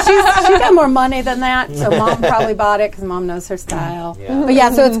 No, she got more money than that, so Mom probably bought it because Mom knows her style. Yeah. But yeah,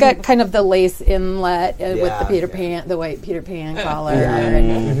 so it's got kind of the lace inlet with Yeah, the Peter yeah. Pan, the white Peter Pan collar,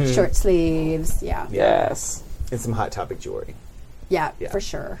 and short sleeves. Yeah. Yes. And some Hot Topic jewelry. Yeah, Yeah. for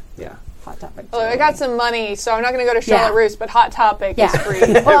sure. Yeah. Hot Topic. Well, I got some money, so I'm not going to go to Charlotte Yeah. Russe, but Hot Topic Yeah. is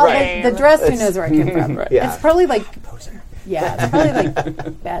free. Well, Right. the dress, who knows where it came from? Yeah. It's probably like, Poser. yeah, it's probably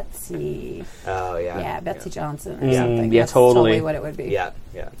like Betsy. Oh, yeah. Yeah, Betsy Johnson or Yeah. something. Yeah, That's totally. what it would be. Yeah.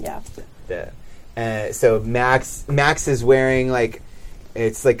 Yeah. Yeah. So Max is wearing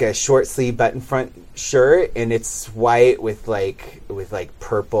it's like a short sleeve button front shirt, and it's white with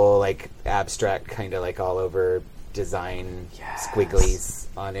purple abstract kind of all over design squigglies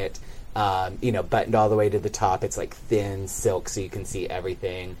on it. Buttoned all the way to the top. It's thin silk, so you can see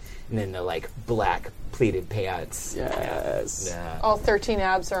everything, and then the black pleated pants. Yes. Yeah. All 13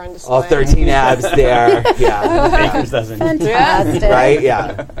 abs are on display. All 13 abs there. Yeah. Baker's dozen. Fantastic. Right?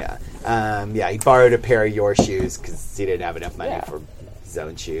 Yeah. He borrowed a pair of your shoes because he didn't have enough money Yeah. for his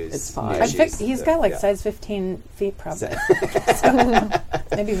own shoes. It's fine. New I think shoes. he's So, got yeah. size 15 feet probably.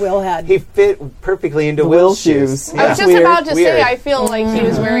 Maybe Will had. He fit perfectly into Will Will's shoes. shoes. I was just Weird. about to Weird. say, I feel like he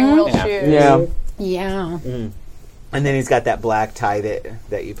was wearing Will's shoes. Yeah. Yeah. And then he's got that black tie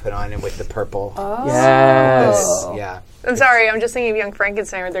that you put on him with the purple. Oh. Yes. This- yeah. I'm sorry, I'm just thinking of Young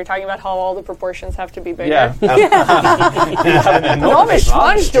Frankenstein where they're talking about how all the proportions have to be bigger. Yeah. Enormous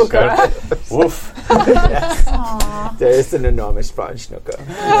Schwanzstücke. Woof. There is an enormous Franschnucker.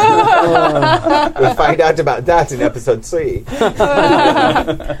 We'll find out about that in episode 3.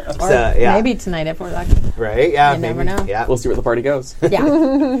 Or yeah. maybe tonight if we're lucky. Right? Yeah. You never maybe. know. Yeah. We'll see where the party goes.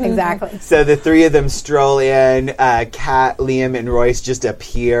 Yeah, exactly. So the 3 of them stroll in. Kat, Liam, and Royce just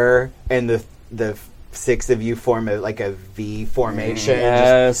appear, and the 6 of you form a V formation,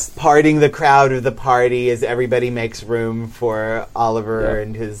 Yes. just parting the crowd of the party as everybody makes room for Oliver Yep.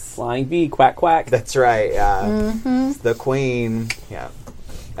 and his. Flying bee, quack quack. That's right. Yeah, It's the queen. Yeah,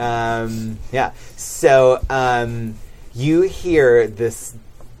 yeah. So you hear this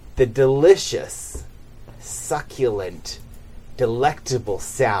the delicious, succulent, delectable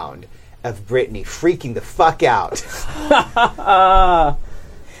sound of Brittany freaking the fuck out.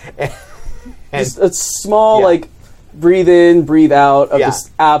 and Just a small, Yeah. like, breathe in, breathe out of Yeah. just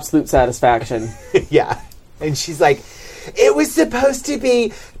absolute satisfaction. yeah. And she's like, it was supposed to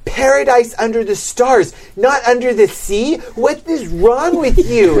be paradise under the stars, not under the sea. What is wrong with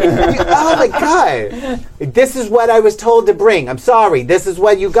you? Oh my God. This is what I was told to bring. I'm sorry. This is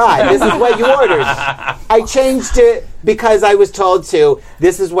what you got. This is what you ordered. I changed it because I was told to.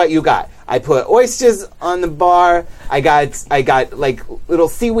 This is what you got. I put oysters on the bar. I got like little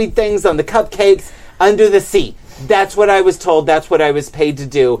seaweed things on the cupcakes under the sea. That's what I was told. That's what I was paid to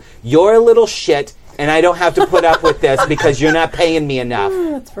do. You're a little shit. And I don't have to put up with this because you're not paying me enough.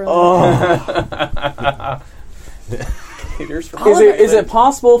 That's really Is it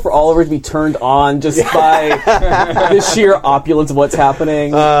possible for Oliver to be turned on just by the sheer opulence of what's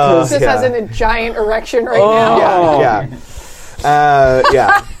happening? Just has a giant erection right now. Yeah.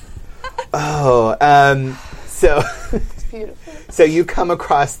 Yeah. So Beautiful. so you come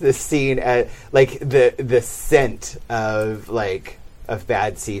across this scene at like the scent of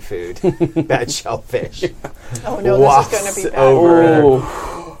bad seafood, bad shellfish. Oh no, wafts this is going to be bad. over,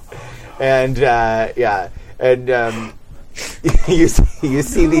 Oh. and you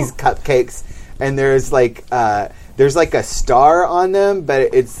see these cupcakes, and there's like a star on them,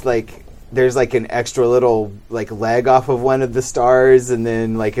 but it's like there's like an extra little like leg off of one of the stars, and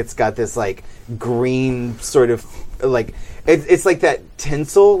then like it's got this like green sort of like it's like that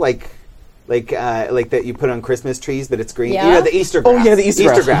tinsel like that you put on Christmas trees, but it's green. Yeah? You know, the Easter grass. Oh, yeah, the Easter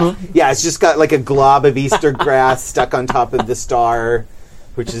grass. grass. Yeah, it's just got like a glob of Easter grass stuck on top of the star,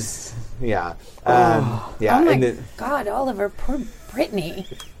 which is yeah. Oh And my then God, Oliver, poor Brittany.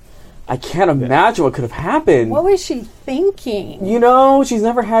 I can't imagine what could have happened. What was she thinking? You know, she's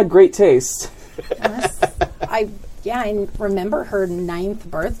never had great taste. I remember her 9th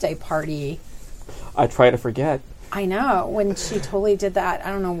birthday party. I try to forget. I know, when she totally did that.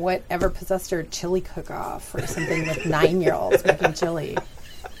 I don't know whatever possessed her chili cook-off or something with 9-year-olds making chili.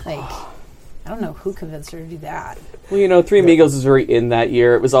 Like, I don't know who convinced her to do that. Well, you know, Three Amigos was very in that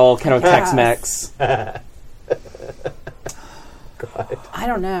year. It was all kind of Yes. Tex-Mex. I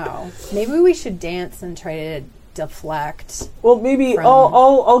don't know. Maybe we should dance and try to deflect. Well, maybe From-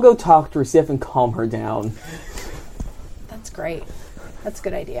 I'll go talk to her, see if I can calm her down. That's great. That's a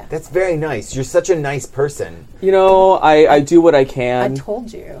good idea. that's very nice. You're such a nice person, You know, I do what I can. I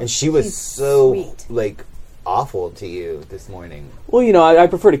told you. and she was She's so sweet. like awful to you this morning. Well, you know, I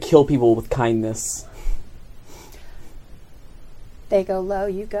prefer to kill people with kindness. They go low,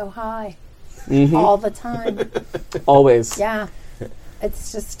 you go high. Mm-hmm. All the time. Always. Yeah.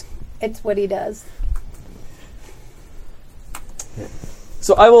 It's what he does.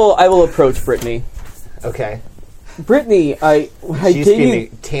 So I will approach Brittany. Okay. Brittany, I She's gave you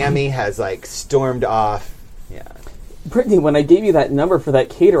feeling, Tammy has like stormed off. Yeah. Brittany, when I gave you that number for that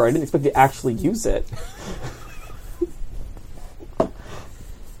caterer, I didn't expect you to actually use it.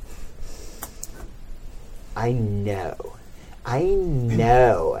 I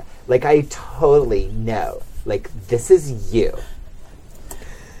know. Like, I totally know. Like, this is you.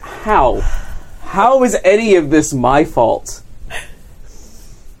 How? How is any of this my fault?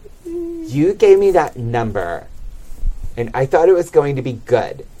 You gave me that number, and I thought it was going to be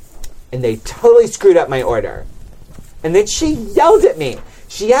good. And they totally screwed up my order. And then she yelled at me.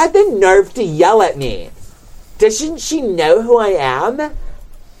 She had the nerve to yell at me. Doesn't she know who I am?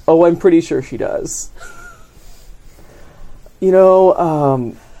 Oh, I'm pretty sure she does. You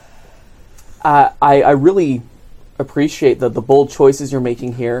know, I really appreciate the bold choices you're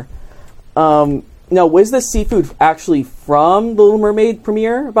making here. Now, was this seafood actually from The Little Mermaid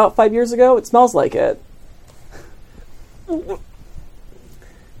premiere about 5 years ago? It smells like it.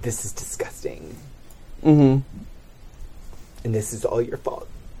 This is disgusting. Mm-hmm. And this is all your fault.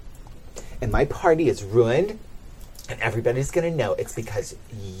 And my party is ruined, and everybody's going to know it's because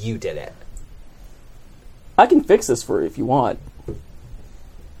you did it. I can fix this for you if you want.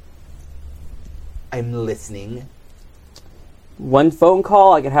 I'm listening. One phone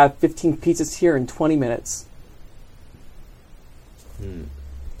call, I could have 15 pizzas here in 20 minutes.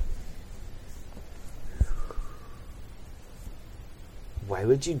 Why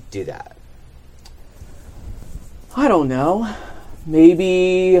would you do that? I don't know.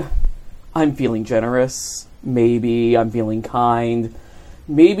 Maybe I'm feeling generous. Maybe I'm feeling kind.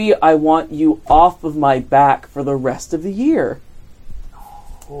 Maybe I want you off of my back for the rest of the year.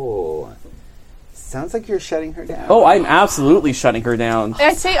 Oh, sounds like you're shutting her down. Oh, I'm absolutely shutting her down. I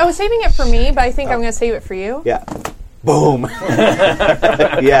was saving it for me, but I think I'm going to save it for you. Yeah. Boom.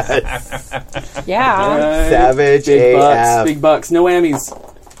 Yes. Yeah. Savage Big AF. bucks. Big bucks. No whammies.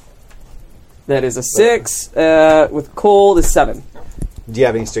 That is a 6. With cold is 7. Do you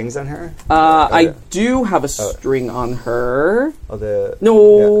have any strings on her? I do have a string on her. Oh, the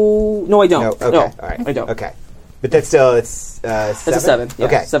No, I don't. No. Okay. No, All right. I don't. Okay. But that's still it's 7. That's a 7. Yeah,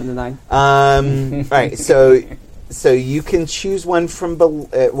 Okay. 7 to 9. All right. So you can choose one from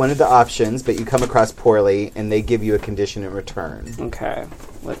one of the options, but you come across poorly, and they give you a condition in return. Okay.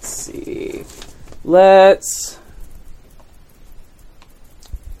 Let's see.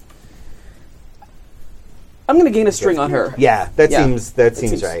 I'm going to gain a string on her. Yeah, that Yeah. seems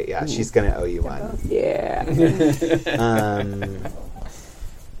seems- right. Yeah, she's gonna owe you one. Yeah.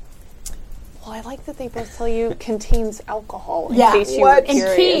 Well, I like that they both tell you contains alcohol in Yeah. case you What? were In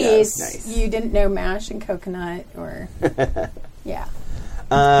curious. case Nice. you didn't know mash and coconut or yeah.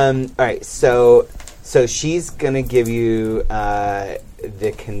 All right, so she's gonna give you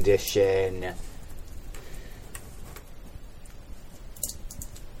the condition.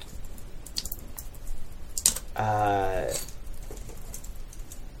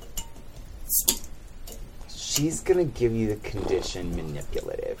 She's gonna give you the condition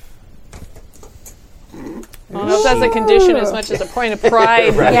manipulative. I don't know if that's a condition as much as a point of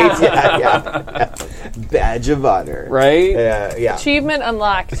pride. Right? Yeah. Yeah. Badge of honor. Right? Yeah. Achievement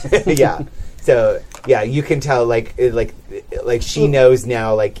unlocked. Yeah. So yeah, you can tell like she knows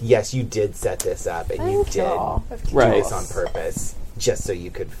now. Like, yes, you did set this up, and you did y'all. do Right. this on purpose, just so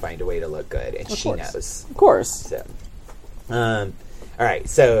you could find a way to look good, and she knows. Of course. So, all right.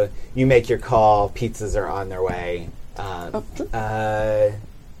 So you make your call. Pizzas are on their way. Yes.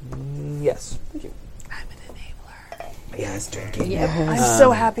 I'm an enabler. Yes, drinking. Yeah. I'm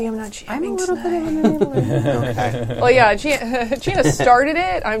so happy I'm not I'm a jamming little tonight. bit of an enabler. Okay. Well, yeah, Gina started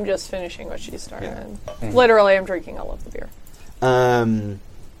it. I'm just finishing what she started. Literally, I'm drinking all of the beer.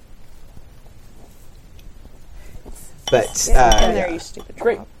 But In there, yeah. you stupid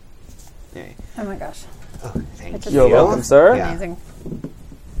Great. drop. Okay. Oh my gosh. Oh, thank It's you. a You're feel. welcome, sir. Yeah. Amazing.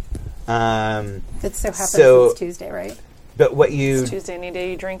 It so happens So- it's Tuesday, right? But what you It's Tuesday, any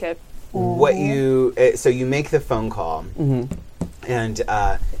day you drink it. so you make the phone call, and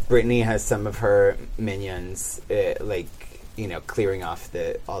Brittany has some of her minions clearing off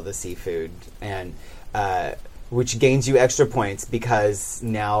all the seafood, and which gains you extra points because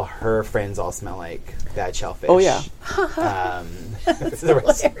now her friends all smell like bad shellfish. Oh, yeah. The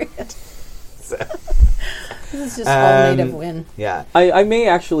rest- Hilarious. so, This is just all Um, native win. yeah. I may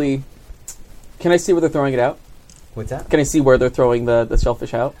actually... Can I see where they're throwing it out? What's that? Can I see where they're throwing the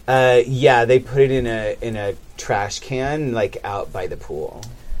shellfish out? Yeah, they put it in a trash can, like out by the pool.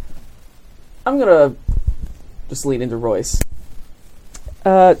 I'm going to just lean into Royce.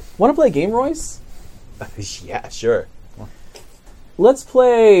 Want to play a game, Royce? Yeah, sure. Let's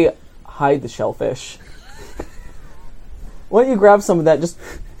play hide the shellfish. Why don't you grab some of that, just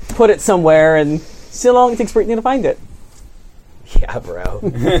put it somewhere, and see how long it takes Brittany to find it. Yeah, bro.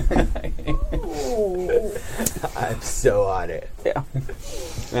 I'm so on it. Yeah.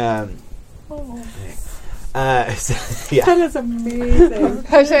 So, yeah. That is amazing.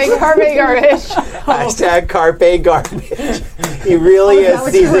 Hashtag carpe garbage. Hashtag carpe garbage. He really Is that is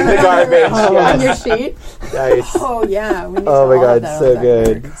what you seizing the wrote garbage. on your Yes. sheet? Nice. Oh yeah. We need Oh my all of god, that so on that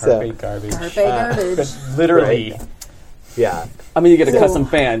good. card. So, Carpe garbage. Carpe garbage. Literally. Right. yeah. I mean, you get a custom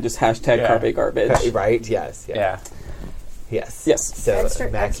fan, just hashtag Yeah. carpe garbage. Right? Yes. Yeah. Yeah. Yes. Yes. So, Extra-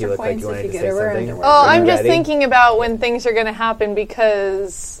 Mac, extra you look like points you if wanted you to get say over something. underwear. Oh, Are I'm you just ready? thinking about when things are going to happen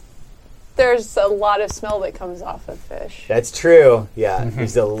because there's a lot of smell that comes off of fish, That's true. Yeah.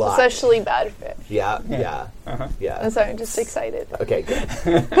 There's a lot. especially bad fish. Yeah. Yeah. Yeah. And so I'm just excited. Okay, good.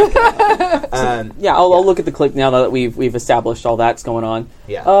 Yeah, I'll look at the click now that we've established all that's going on.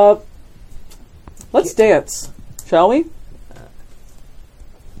 Yeah. Let's dance, shall we?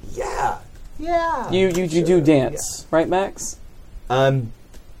 Yeah. Yeah. You do dance, right, Max?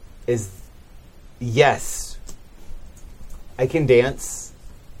 Yes. I can dance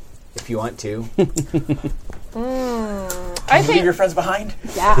if you want to. I Leave think your friends behind.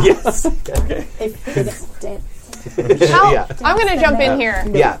 Yeah. Yes. If they don't dance. Yeah. I'm going to jump in here.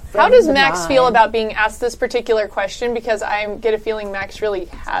 Yeah. How does Friends of Max feel mine. about being asked this particular question? Because I get a feeling Max really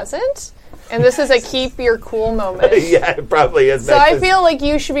hasn't. And this is a keep your cool moment. Yeah, it probably is. So I feel like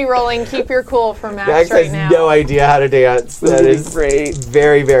you should be rolling keep your cool for Max, Max right has now. no idea how to dance. That is great.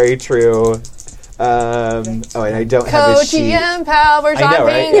 very, very true. and I don't have his Coachy sheet. and Powers, I know, I'm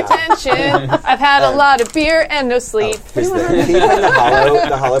right? paying Yeah. attention. I've had a lot of beer and no sleep. Here's can you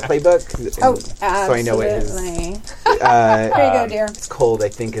find the hollow playbook? Oh, So I know what his absolutely. uh, There you go, dear. it's cold. I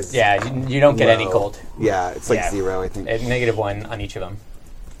think is Yeah, you don't get any low. cold. Yeah, it's like Yeah. 0. I think. -1 on each of them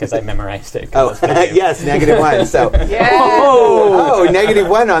because I memorized it. Oh, yes, -1. So, Yeah. oh,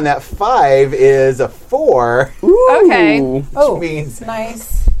 -1 on that 5 is a 4, Okay. Ooh. Oh, which means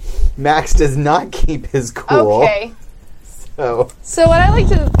nice. Max does not keep his cool. Okay. So, So what I like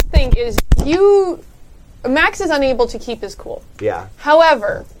to think is Max is unable to keep his cool. yeah.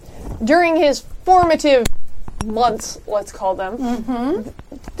 However, during his formative months, let's call them,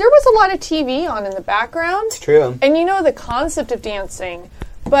 there was a lot of TV on in the background. It's true. And you know the concept of dancing,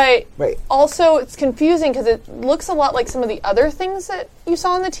 but Right. also it's confusing because it looks a lot like some of the other things that you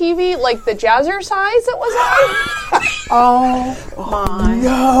saw on the TV, like the jazzercise that was on. Oh my.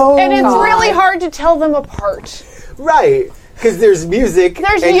 No. And it's God. really hard to tell them apart. Right. Because there's music,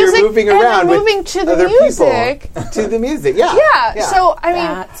 There's and music, you're moving and around they're with moving to the other music. people. To the music, yeah. Yeah, so I mean,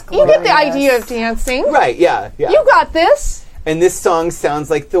 That's you get the glorious. idea of dancing. Right, yeah. You got this. And this song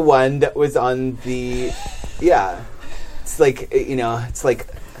sounds like the one that was on the, yeah. It's like, it's like,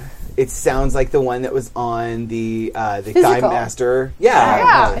 it sounds like the one that was on the Time Physical. Master.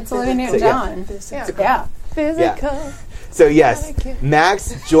 Yeah. It's Olivia So, Newton-John. Yeah. Yeah. Physical. So yes,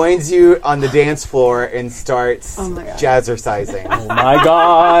 Max joins you on the dance floor and starts Oh my God. jazzercising. Oh my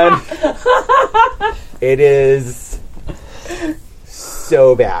god. It is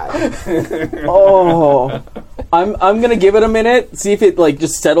so bad. Oh. I'm gonna give it a minute, see if it like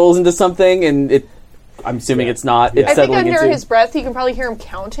just settles into something, and I'm assuming it's not. It's I think settling under into his breath, you can probably hear him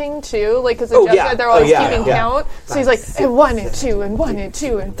counting too, like because Oh, Jeff yeah. said they're Oh, always yeah, keeping yeah. count. So he's like, and 1 and 2 and 1 and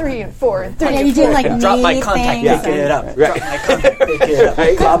 2 and 3 and 4 and 3 Yeah, and you 4. did like Drop my knee contact, things Yeah. pick it up. Right. Drop my contact, pick it up.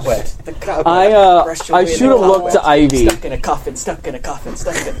 Right. Cobweb. The cobweb. I Brush should have away the looked to cobweb. Ivy. Stuck in a coffin, stuck in a coffin,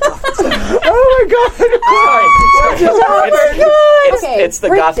 stuck in a coffin. Stuck in a Oh my god! It's the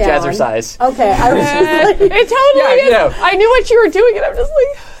goth breakdown. jazzercise. Okay, I was just like, It totally Yeah, is. you know. I knew what you were doing, and I'm just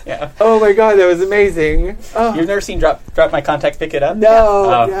like, Yeah. Oh my god, that was amazing. Oh. You've never seen Drop My Contact, Pick It Up? No,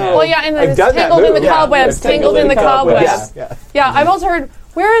 Oh, no. yeah. well, yeah, and then I've it's done that tangled in the move. Yeah. cobwebs, It's tangled in the cobwebs. Yeah, Yeah, I've also heard,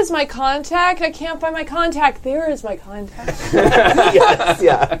 where is my contact? I can't find my contact. There is my contact. yes,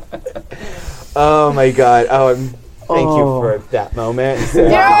 yeah. Oh my god. Thank you for that moment. You're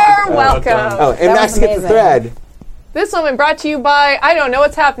welcome. Oh, and That Max was gets the amazing. thread. This moment brought to you by, I don't know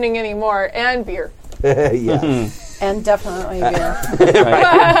what's happening anymore, and beer. Yeah, and definitely beer.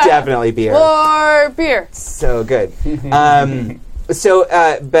 definitely beer. Or beer. So good.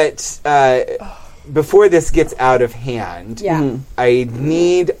 Before this gets out of hand, Yeah. I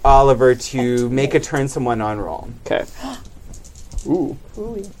need Oliver to make a turn someone on roll. Okay. Ooh.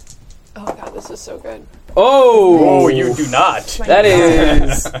 Oh, God, this is so good. Oh. Oh, you do not. That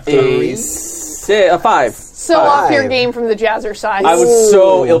is a 5. So off your Five. game from the jazzercise. I was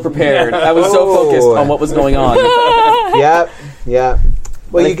so ill prepared. I was so focused on what was going on. Yep.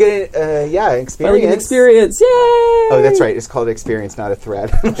 Well, you get experience. Finally get an experience. Yay! Oh, that's right. It's called experience, not a thread.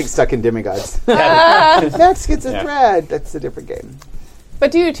 Like stuck in Demigods. Max gets a Yeah. thread. That's a different game.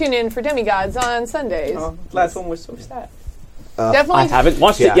 But do tune in for Demigods on Sundays. Last one was so sad. Definitely. I haven't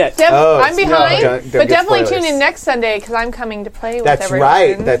watched Yeah. it yet. I'm no, behind, don't but get definitely spoilers. tune in next Sunday because I'm coming to play with That's everyone.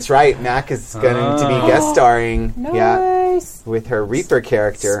 right. That's right. Mac is going to be guest starring. Yeah, Nice. with her Reaper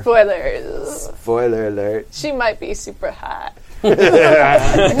character. Spoilers. Spoiler alert. She might be super hot. It's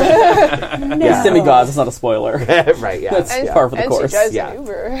Demigods. It's not a spoiler. Right. Yeah. That's yeah. par for the And course. she drives Yeah. an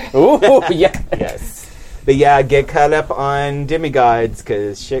Uber. Ooh, yeah. Yes. But yeah, get caught up on Demigods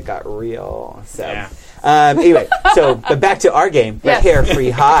because shit got real. So. Yeah. Anyway, but back to our game. Yes. Hair Free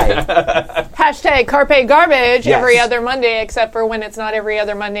High. Hashtag Carpe Garbage Yes. every other Monday, except for when it's not every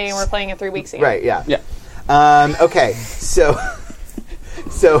other Monday and we're playing in 3 weeks again. Right. Yeah. Yeah. Okay. So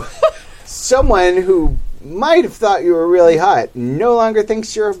someone who might have thought you were really hot no longer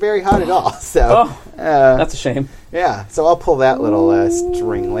thinks you're very hot at all. So That's a shame. yeah. So I'll pull that little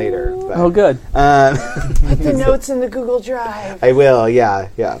string later. But, Oh, good. Put the notes in the Google Drive. I will. Yeah.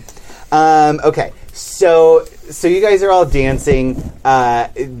 Yeah. Okay. So you guys are all dancing.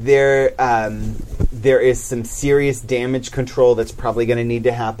 There is some serious damage control that's probably going to need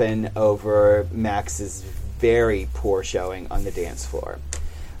to happen over Max's very poor showing on the dance floor.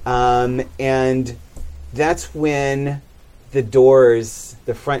 And that's when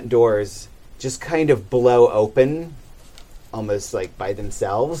the front doors, just kind of blow open, almost like by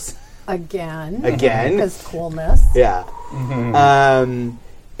themselves. Again. Again. Coolness. Yeah.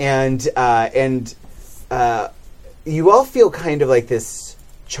 And you all feel kind of like this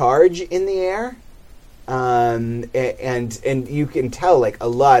charge in the air, and you can tell like a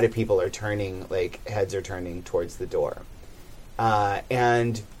lot of people are turning, like heads are turning towards the door,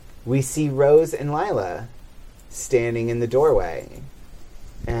 and we see Rose and Lila standing in the doorway,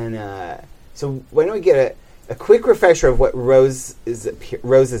 and so why don't we get a quick refresher of what Rose's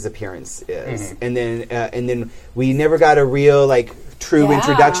appearance is, and then we never got a real like true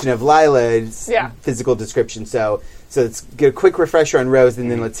introduction of Lila's physical description. So let's get a quick refresher on Rose,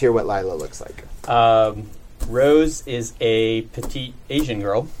 and then let's hear what Lila looks like. Rose is a petite Asian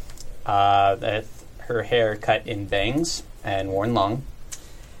girl with her hair cut in bangs and worn long.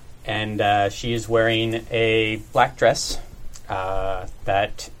 And she is wearing a black dress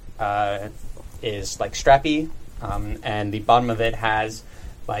that is like strappy, and the bottom of it has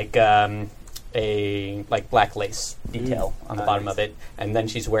like a like black lace detail on the bottom of it. And then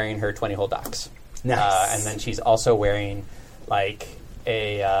she's wearing her 20-hole docks. Nice. And then she's also wearing like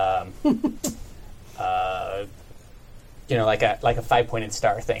a like a 5-pointed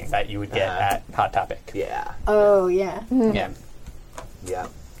star thing that you would get at Hot Topic. Yeah. Oh, yeah. Yeah. Yeah.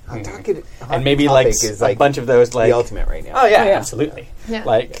 And maybe like is a bunch of those like the ultimate right now. Oh yeah, absolutely. Yeah.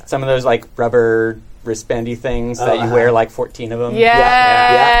 Like some of those like rubber wristbandy things that you wear like 14 of them.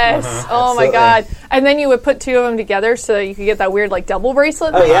 Yes. Yeah. Oh my God. And then you would put 2 of them together so that you could get that weird like double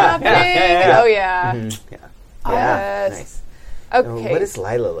bracelet thing happening. Yeah. Oh yeah. Mm-hmm. Yeah. Yes. Nice. Okay. What does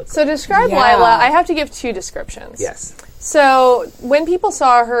Lila look like? So describe Yeah. Lila. I have to give 2 descriptions. Yes. So when people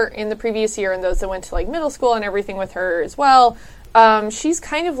saw her in the previous year, and those that went to like middle school and everything with her as well, she's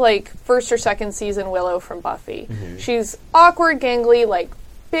kind of like first or second season Willow from Buffy. She's awkward, gangly, like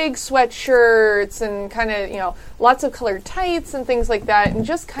big sweatshirts and kind of, lots of colored tights and things like that, and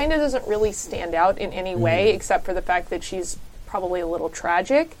just kind of doesn't really stand out in any way except for the fact that she's probably a little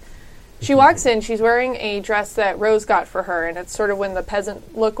tragic. She walks in, she's wearing a dress that Rose got for her, and it's sort of when the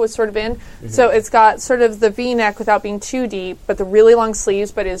peasant look was sort of in. So it's got sort of the V-neck without being too deep, but the really long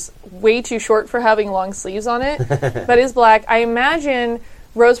sleeves, but is way too short for having long sleeves on it, but is black. I imagine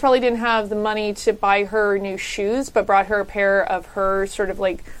Rose probably didn't have the money to buy her new shoes, but brought her a pair of her sort of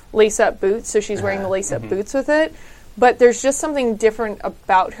like lace-up boots, so she's wearing the lace-up boots with it. But there's just something different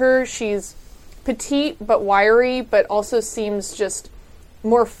about her. She's petite but wiry, but also seems just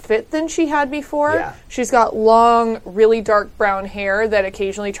more fit than she had before. Yeah. She's got long, really dark brown hair that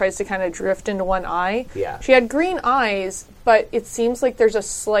occasionally tries to kind of drift into one eye. Yeah. She had green eyes, but it seems like there's a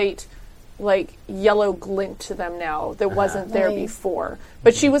slight like yellow glint to them now that wasn't there before.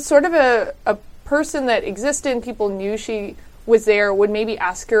 But she was sort of a person that existed and people knew she was there, would maybe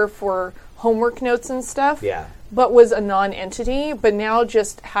ask her for homework notes and stuff. Yeah. But was a non-entity, but now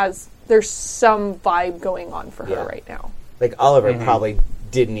just there's some vibe going on for her right now. Like Oliver probably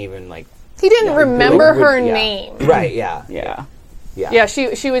didn't even like. He didn't remember her yeah. name. Right. Yeah. Yeah. Yeah. Yeah,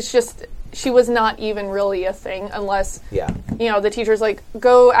 she was not even really a thing unless the teacher's like,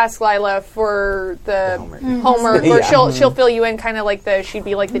 go ask Lila for the homework or Yeah. she'll fill you in, kind of like she'd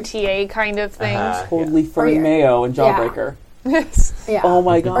be like the TA kind of thing. Totally Fernie Mayo and Jawbreaker. Yes. Yeah. Oh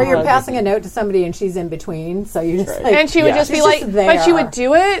my God. Or you're passing a note to somebody and she's in between, so you just like, And she would Yeah. just be She's like, just but she there. would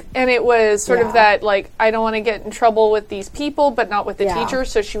do it, and it was sort Yeah. of that, like, I don't want to get in trouble with these people, but not with the Yeah. teacher,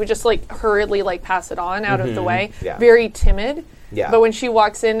 so she would just, like, hurriedly, like, pass it on out of the way. Yeah. Very timid. Yeah. But when she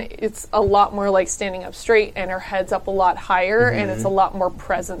walks in, it's a lot more like standing up straight, and her head's up a lot higher, and it's a lot more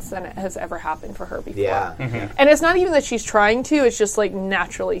presence than it has ever happened for her before. Yeah. And it's not even that she's trying to, it's just, like,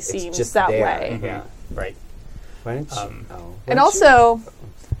 naturally seems just that there. way. Yeah. Right. Why don't you? And also,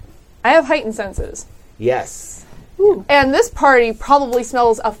 I have heightened senses. Yes, And this party probably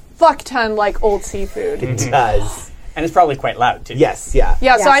smells a fuck ton like old seafood. it does. And it's probably quite loud too. Yes. Yeah.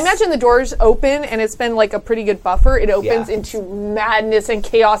 Yeah, so I Yes. imagine the doors open and it's been like a pretty good buffer. It opens Yeah. into madness and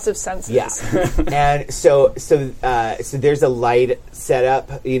chaos of senses. Yeah, and so there's a light set up,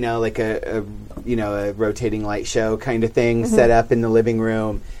 like a rotating light show kind of thing set up in the living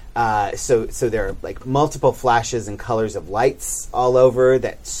room. So there are like multiple flashes and colors of lights all over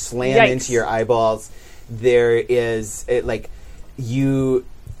that slam Yikes. into your eyeballs. There is you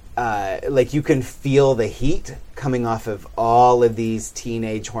can feel the heat coming off of all of these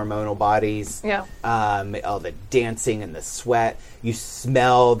teenage hormonal bodies. Yeah. All the dancing and the sweat. You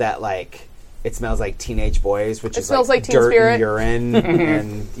smell that it smells like teenage boys, which is smells like Teen dirt Spirit. and urine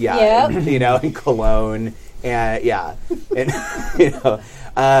and Yep. and cologne and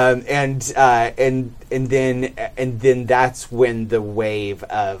and then that's when the wave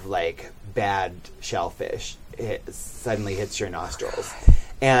of bad shellfish suddenly hits your nostrils,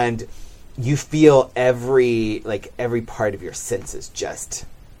 and you feel every part of your senses just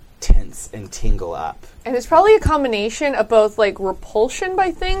tense and tingle up. And it's probably a combination of both like repulsion by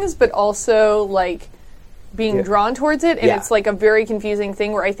things, but also like being Yeah. drawn towards it, and Yeah. it's like a very confusing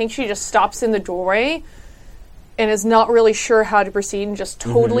thing where I think she just stops in the doorway and is not really sure how to proceed and just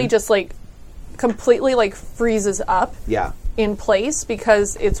totally just like completely like freezes up Yeah. in place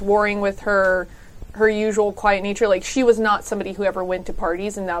because it's warring with her usual quiet nature. Like, she was not somebody who ever went to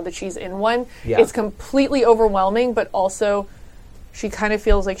parties, and now that she's in one, Yeah. it's completely overwhelming, but also she kind of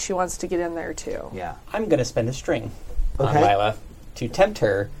feels like she wants to get in there too. Yeah. I'm going to spend a string on Okay. Lila to tempt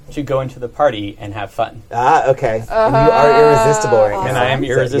her to go into the party and have fun. Ah, okay. And you are irresistible right now. And I am So,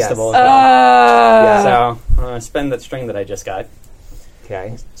 irresistible yes. as well. Yeah. So I'm going to spend that string that I just got.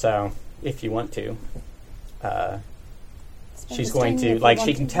 Okay. So if you want to, she's the going string to, if you like, want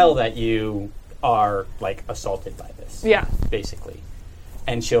she to. can tell that you are, like, assaulted by this. Yeah. Basically.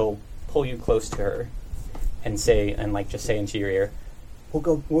 And she'll pull you close to her and say, and like just say into your ear,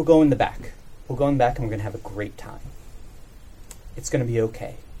 we'll go in the back. We'll go in the back and we're going to have a great time. It's going to be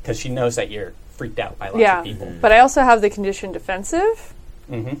okay. Because she knows that you're freaked out by lots of people. But I also have the condition defensive.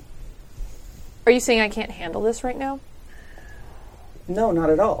 Mm-hmm. Are you saying I can't handle this right now? No, not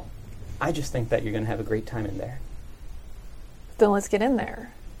at all. I just think that you're going to have a great time in there. Then let's get in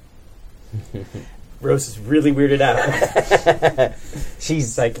there. Rose is really weirded out.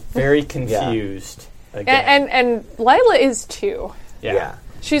 She's like very confused. Again. And Lila is too. yeah.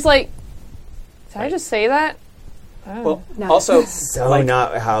 She's like, did I just say that? Well, No. also, So like,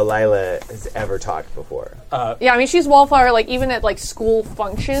 not how Lila has ever talked before. Yeah, I mean, she's Wallflower. Like, even at like school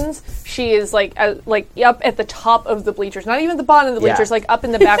functions, she is like up at the top of the bleachers, not even the bottom of the Yeah. bleachers, like up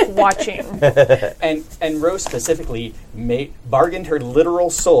in the back watching. and Rose specifically bargained her literal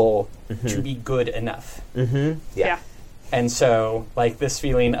soul to be good enough. Yeah. And so, like, this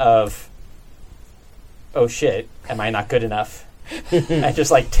feeling of, oh shit, am I not good enough? And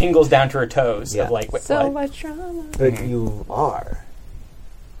just like tingles down to her toes. Yeah. Of like, what? So what? much drama. But you are.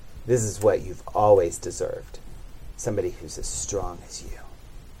 This is what you've always deserved. Somebody who's as strong as you.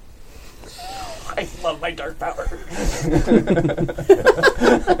 I love my dark power.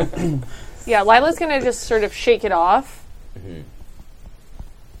 Yeah, Lila's gonna just sort of shake it off.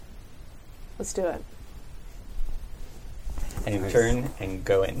 Let's do it. And you turn and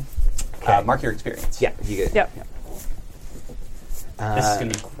go in. Okay. Mark your experience. Yeah, you get. Yep. This is going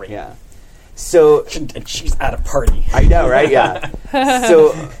to be great. Yeah. So And she's at a party. I know, right? Yeah.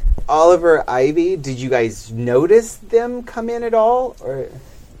 So Oliver, Ivy, did you guys notice them come in at all, or?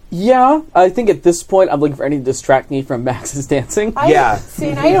 Yeah, I think at this point I'm looking for anything to distract me from Max's dancing. Yeah. See,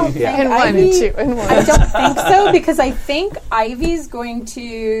 and I don't think Yeah. And one Ivy, and two and one. I don't think so, because I think Ivy's going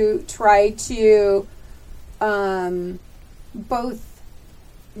to try to both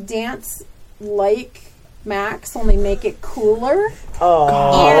dance like Max, only make it cooler,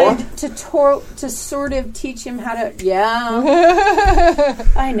 Oh. and to sort of teach him how to. Yeah,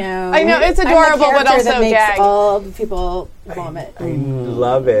 I know. I know, it's I'm the adorable, but character also that makes gag. all the people vomit.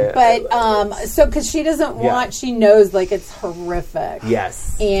 Love it. But so because she doesn't Yeah. want, she knows like it's horrific.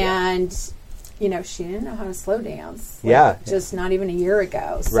 Yes. And you know, she didn't know how to slow dance. Yeah. Just not even a year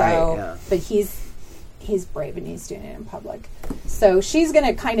ago. So, Right, yeah. but he's brave and he's doing it in public. So she's going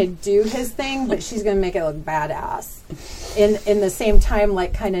to kind of do his thing, but she's going to make it look badass. In the same time,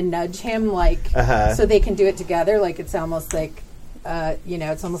 like kind of nudge him, like so they can do it together. Like it's almost like,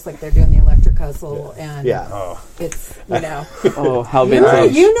 it's almost like they're doing the electric hustle, and Yeah. it's you Oh, how you know,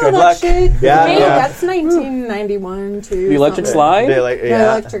 vintage. you know Good that luck. shit. Yeah, Hey, yeah. that's 1991 too. The electric something. slide? They like, The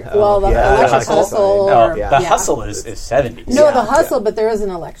yeah. electric, well, the yeah. electric Hustle hustle. slide. Or, yeah. The yeah. hustle is 70s. No, Yeah. the hustle, but there is an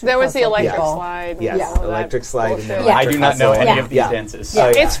electric. There was the hustle, electric people. slide. Yes, and all that electric slide and bullshit. then Yeah. I do not know hustle. any Yeah. of these Yeah. dances.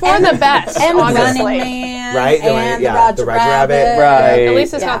 Yeah. It's for the best, And honestly. Running Man, Right, the and yeah, the the Roger Rabbit. Right. At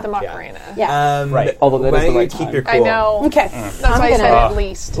least it's Yeah. not the Macarena. Yeah. Right. Although that why is the don't right you keep time. your cool? I know. Okay, That's I'm why I said gonna. at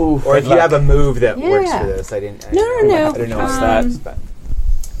least. Ooh. Or if you have a move that works Yeah. for this, I didn't. No. I don't know What's what that? is, but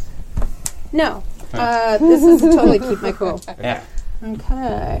No, this is totally keep my cool. Yeah.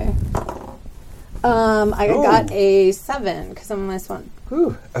 Okay. I got a 7 because I'm a nice one.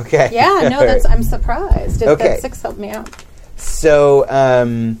 whew, okay. Yeah, no, I'm surprised. Okay. That 6 helped me out. So.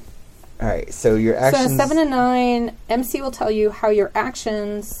 All right. So your actions. So 7 and 9, MC will tell you how your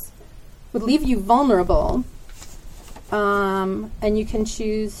actions would leave you vulnerable, and you can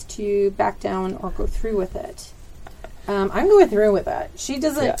choose to back down or go through with it. I'm going through with it. She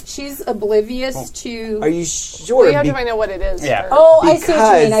doesn't. Yeah. She's oblivious to. Are you sure? We have to find out what it is. Yeah. first. Oh, I see what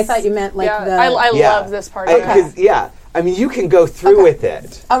you mean. Because- I thought you meant like yeah. the. I Yeah. love this part of it. 'Cause, yeah. I mean, you can go through Okay. with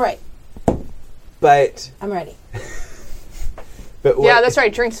it, All right, but I'm ready. what, Yeah, that's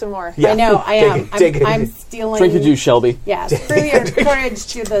right. Drink some more. Yeah. I know. I am. Take it. I'm stealing. Drink your juice, Shelby. Yeah, screw your courage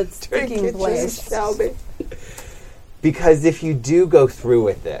to the Drink freaking your place. juice, Shelby. Because if you do go through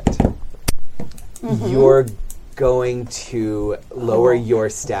with it, you're going to lower your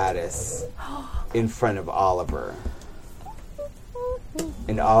status in front of Oliver.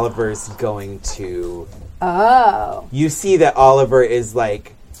 And Oliver's going to... Oh. You see that Oliver is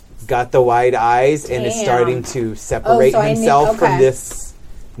like got the wide eyes and is Damn. starting to separate so I need- himself from okay. this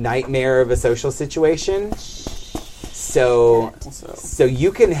nightmare of a social situation. So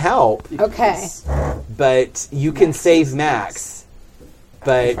you can help, Okay. but you can save Max.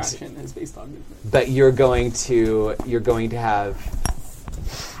 But Attraction is based on movement. but you're going to have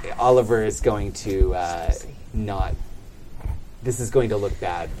Oliver is going to not. This is going to look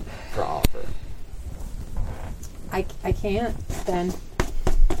bad for Oliver. I can't then.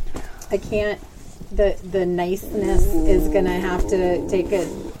 I can't. The niceness is gonna have to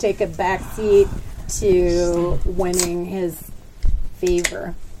take a back seat to winning his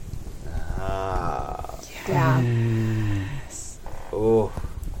favor. Yeah. Oh,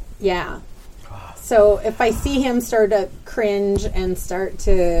 Yeah. So if I see him start to cringe and start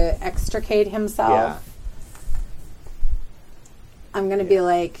to extricate himself, yeah. I'm gonna be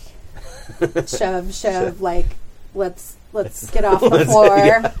like, shove, like, let's get off the floor.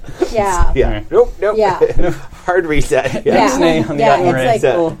 Yeah. Yeah. Nope. Yeah. Hard reset. Yeah. Ixnay on the Yeah, button, it's right? like,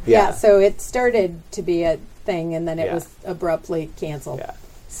 So, yeah. So it started to be a thing, and then it Yeah. was abruptly canceled. Yeah.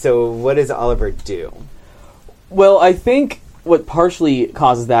 So what does Oliver do? Well, I think what partially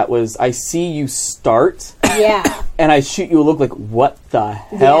causes that was I see you start, Yeah. and I shoot you a look like, what the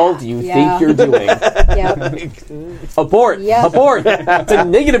hell Yeah, do you yeah. think you're doing? Yep. Abort! Yep. Abort! It's a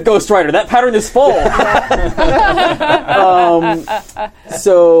negative Ghost Rider. That pattern is full.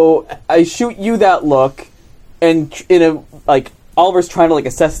 So I shoot you that look, and in a like Oliver's trying to like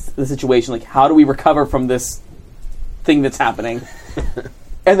assess the situation, like how do we recover from this thing that's happening?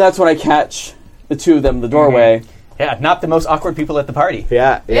 And that's when I catch the two of them in the doorway. Yeah, not the most awkward people at the party.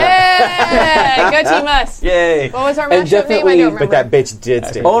 Yeah. Yay! Go Team Us. Yay! What was our And mashup name? I definitely- don't remember. But that bitch did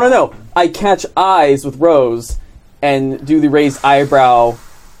stay. Oh no! I catch eyes with Rose and do the raised eyebrow.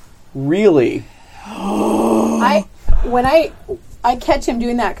 Really? When I catch him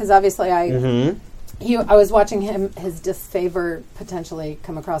doing that, because obviously I was watching his disfavor potentially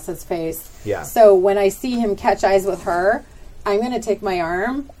come across his face. Yeah. So when I see him catch eyes with her, I'm going to take my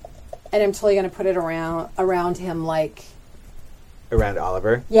arm and I'm totally going to put it around him, like, Around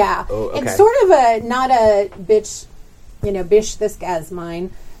Oliver. yeah. Oh, okay. It's sort of not a bitch, bish, this guy's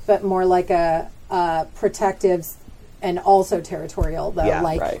mine, but more like a protective and also territorial, though. Yeah,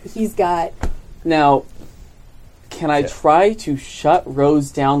 like, right. he's got... Now, can I try to shut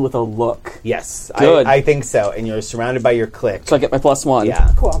Rose down with a look? Yes. Good. I think so. And you're surrounded by your clique. So I get my +1.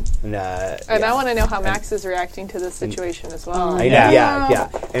 Yeah. Cool. And, And yeah. I want to know how Max is reacting to this situation as well. I know. Yeah.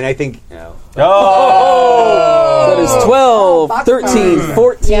 And I think... No. That is 12, box 13, car.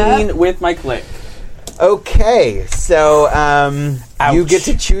 14 Yeah. with my click. Okay, so you Ouch. get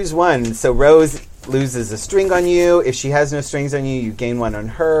to choose one. So Rose loses a string on you. If she has no strings on you, you gain one on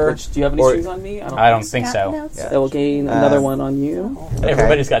her. Which, do you have any Or- strings on me? I don't think so. No, I will gain another one on you.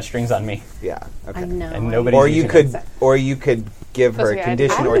 Everybody's got strings on me, Yeah. Okay. I know. and nobody's Or you using could, or you could give her That's a okay, I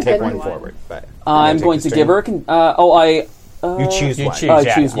condition didn't- or I take didn't one want. forward. But I'm take going a to string. give her a... You choose You one. choose. I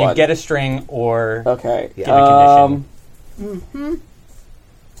yeah. choose You one. get a string or Okay. give a condition.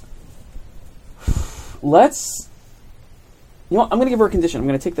 Let's... You know what? I'm going to give her a condition. I'm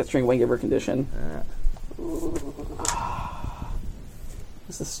going to take that string away and give her a condition.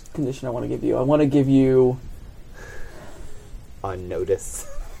 What's this condition I want to give you? I want to give you... On notice.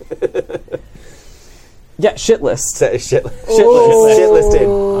 Yeah, shit list. Shit listed.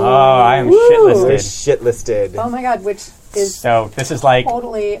 Oh, I am shit We're listed. shit listed. Oh my God, which is So this is like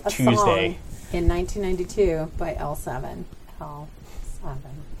totally a Tuesday. song in 1992 by L7. L7.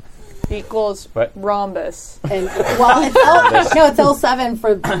 Equals What? rhombus. And well, it's L7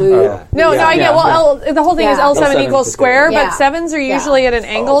 for blue. Yeah. No, Yeah. I get. Well, the whole thing is Yeah. L7 L7 equals is square, Yeah. but sevens are Yeah. usually at an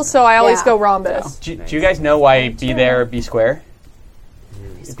angle, so I always Yeah. go rhombus. Do you guys know why be there, be square?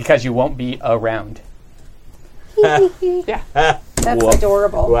 It's because you won't be around. Yeah. That's Whoa.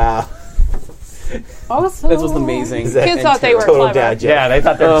 adorable. Wow. Awesome. This was amazing. Kids thought they were total clever. dad joke. Yeah, they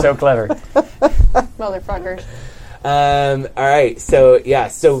thought they were so clever. Motherfuckers. All right. So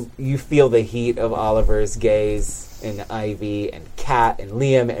you feel the heat of Oliver's gaze, and Ivy and Kat and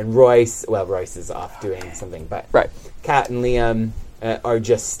Liam and Royce. Well, Royce is off doing something, but Right. Kat and Liam are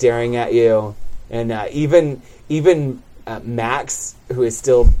just staring at you, and even Max, who is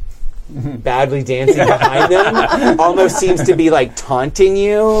still badly dancing behind them, almost seems to be like taunting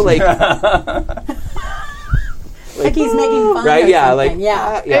you, like Like he's making fun right? or Yeah, something.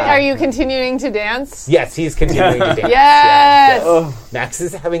 like yeah. Are you continuing to dance? Yes, he's continuing to dance. Yes. Yes. Max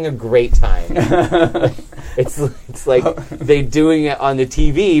is having a great time. It's like they're doing it on the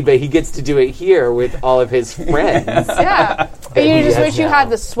TV, but he gets to do it here with all of his friends. Yeah. But you he just has wish you now. had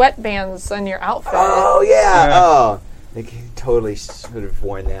the sweatbands on your outfit. Oh yeah. Oh, like he totally should have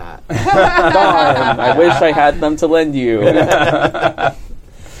worn that. Darn, I wish I had them to lend you.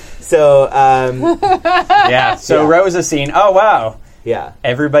 So Yeah. So Yeah. Rose is seen. Oh wow, yeah.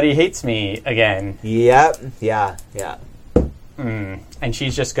 everybody hates me again, Yep. Yeah. Yeah. and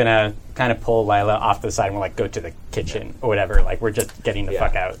she's just gonna kind of pull Lila off to the side and we'll like go to the kitchen or whatever. Like we're just getting the Yeah.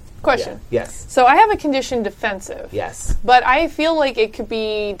 fuck out. Question. Yes. So I have a condition defensive. Yes. But I feel like it could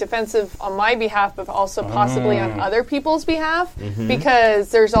be defensive on my behalf, but also possibly on other people's behalf, because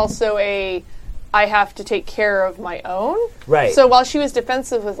there's also I have to take care of my own. Right. So while she was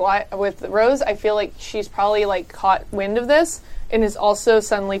defensive with Rose, I feel like she's probably like caught wind of this and is also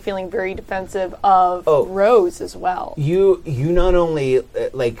suddenly feeling very defensive of Rose as well. You not only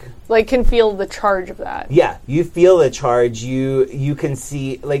like Can feel the charge of that. yeah, you feel the charge. You can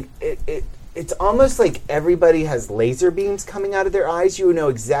see like it's almost like everybody has laser beams coming out of their eyes. You know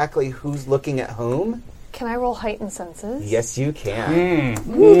exactly who's looking at whom. Can I roll heightened senses? Yes, you can.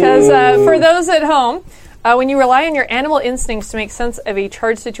 Because for those at home, when you rely on your animal instincts to make sense of a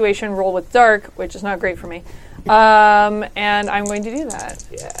charged situation, roll with dark, which is not great for me. And I'm going to do that.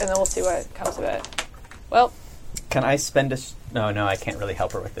 Yeah. And then we'll see what comes of it. Well, Can I spend a? No, I can't really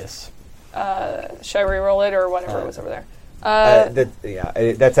help her with this. should I re-roll it or whatever was over there?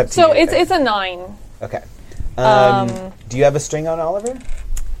 That's up to So you. it's a 9. Okay. Do you have a string on Oliver?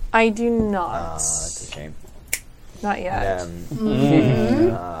 I do not. That's a shame. Not yet.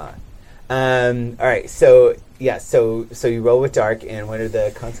 All right. So yeah. So you roll with dark, and what are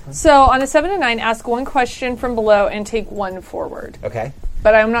the consequences? So on a 7 to 9, ask one question from below and take one forward. Okay.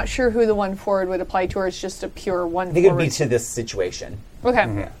 But I'm not sure who the one forward would apply to, or it's just a pure one I think it'd forward. be to this situation.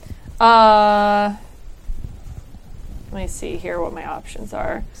 Okay. Let me see here what my options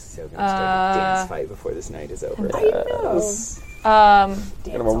are. So gonna start a dance fight before this night is over. I'm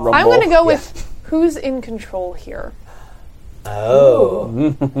Kind of a rumble. going to go with who's in control here. Oh.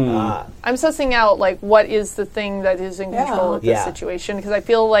 I'm sussing out like what is the thing that is in control of this Yeah. situation, because I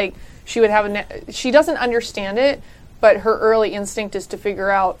feel like she would have she doesn't understand it, but her early instinct is to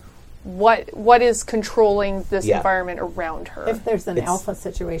figure out what is controlling this Yeah. environment around her. If there's an alpha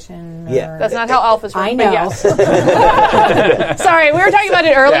situation. Yeah. Or That's not how alphas work. I but know. yes. Sorry, we were talking about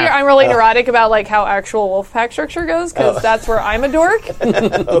it earlier. Yeah. I'm really neurotic about like how actual wolf pack structure goes, because that's where I'm a dork.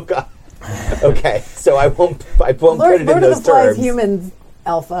 Oh God. Okay. So I won't put it in Lord of those the Flies terms. humans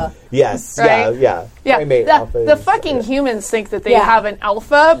alpha. Yes. Right? Yeah. Yeah, Primate the alphas. fucking humans think that they Yeah. have an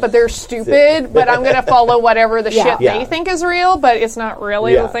alpha, but they're stupid. But I'm going to follow whatever the shit Yeah. they think is real, but it's not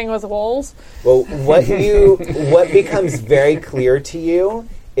really Yeah. the thing with wolves. Well, what becomes very clear to you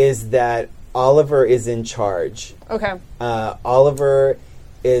is that Oliver is in charge. Okay. Oliver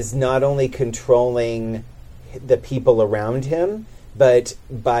is not only controlling the people around him, but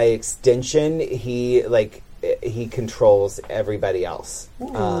by extension, he controls everybody else.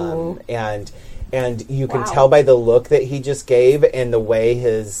 And you can tell by the look that he just gave and the way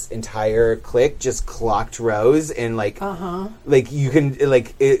his entire clique just clocked Rose, and like you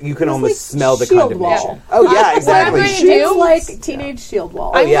can almost smell the shield condemnation. wall. Oh yeah, exactly. going to do- It's like teenage shield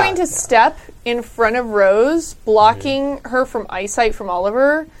wall. I'm yeah. going to step in front of Rose, blocking her from eyesight from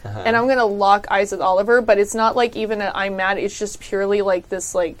Oliver, and I'm going to lock eyes with Oliver, but it's not like even an I'm mad, it's just purely like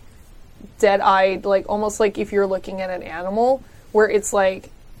this like dead-eyed, like almost like if you're looking at an animal, where it's like,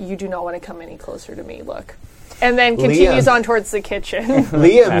 you do not want to come any closer to me, look. And then continues on towards the kitchen.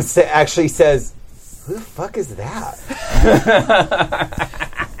 Liam actually says, "Who the fuck is that?"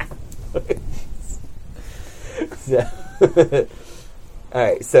 All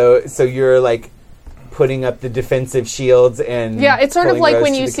right, so you're like putting up the defensive shields and Yeah, it's sort of pulling like Rose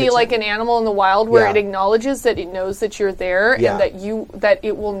when to you the see kitchen? like an animal in the wild where Yeah. it acknowledges that it knows that you're there, Yeah. and that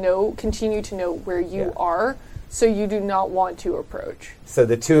it will continue to know where you are, so you do not want to approach. So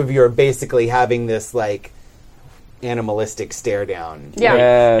the two of you are basically having this like animalistic stare down. Yeah.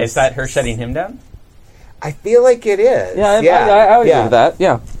 Yes. Is that her shutting him down? I feel like it is. Yeah, I would agree with that.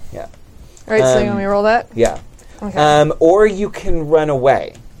 Yeah. Yeah. All right, so you want me to roll that? Yeah. Okay. Or you can run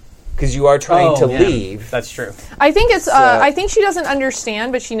away because you are trying to leave. That's true. I think it's. I think she doesn't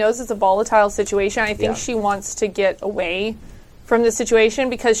understand, but she knows it's a volatile situation. I think Yeah. she wants to get away from this situation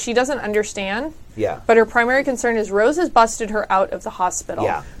because she doesn't understand. Yeah. But her primary concern is Rose has busted her out of the hospital.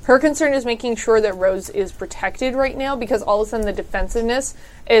 Yeah. Her concern is making sure that Rose is protected right now because all of a sudden the defensiveness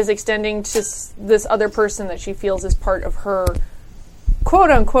is extending to this other person that she feels is part of her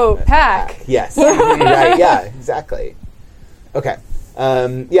quote-unquote pack. Yes. Right. Yeah. Exactly. Okay.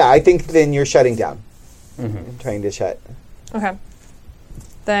 Yeah. I think then you're shutting down. I'm trying to shut. Okay.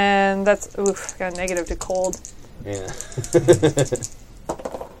 Then that's got a negative to cold. Yeah.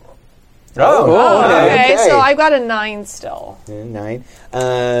 Okay, so I've got a 9 still. 9.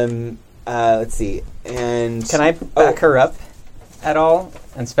 Let's see. And Can I back her up at all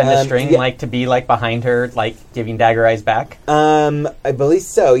and spend a string yeah. like to be like behind her, like giving Dagger Eyes back? I believe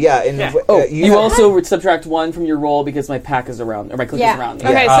so. Yeah. And You also would subtract 1 from your roll because my pack is around, or my click is around me.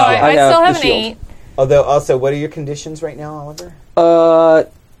 Okay, so I still have an 8. Although, also, what are your conditions right now, Oliver?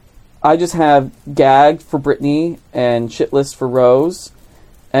 I just have gagged for Brittany and shitless for Rose,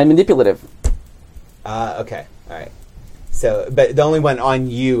 and manipulative Okay. All right. So, but the only one on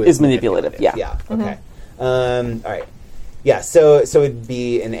you is manipulative. Yeah. Yeah. Okay. All right. Yeah. So it'd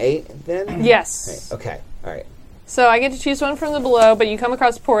be an 8 then. Yes. Okay. All right. So I get to choose one from the below, but you come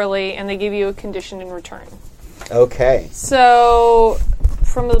across poorly, and they give you a condition in return. Okay. So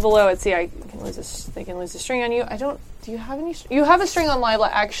from the below, let's see. They can lose a string on you. Do you have any? You have a string on Lila,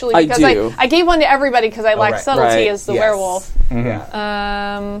 actually, because I do. I gave one to everybody because I lack right. subtlety Right. as the Yes. werewolf.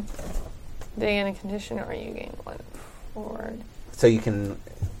 Yeah. They gain a condition, or you gain 1 forward. So you can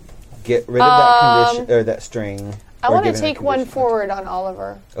get rid of that condition or that string. I or want to give it a take 1 condition. forward on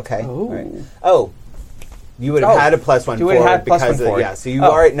Oliver. Okay. Oh. All right. Oh. You would have had a +1 You would forward have had because +1 forward. yeah. So you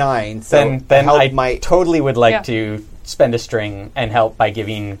are at 9. So then help I might totally would like Yeah. to spend a string and help by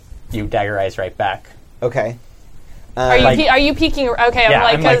giving you Dagger Eyes right back. Okay. Are you peeking? Okay, Yeah,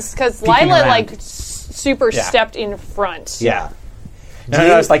 I'm I'm, like like, because peeking Lila around. like super Yeah. stepped in front. Yeah.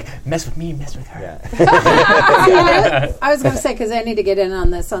 No, it's like mess with me, mess with her. Yeah. I was going to say, because I need to get in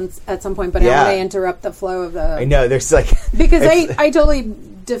on this at some point, but Yeah. I want to interrupt the flow of the... I know. There's like Because I totally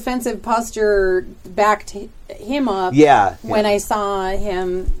defensive posture backed him up yeah. when I saw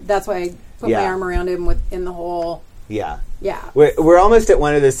him. That's why I put my Yeah. arm around him in the hole. Yeah. Yeah. We're almost at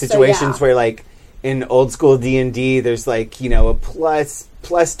one of those situations yeah. where like in old school D&D there's like, a plus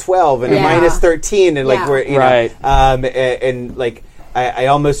 12 and a Yeah. minus 13 and like Yeah. we're Right. and like I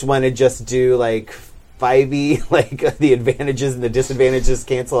almost want to just do like 5e like the advantages and the disadvantages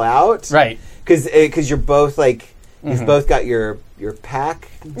cancel out. Right. Cuz you're both like you've both got your pack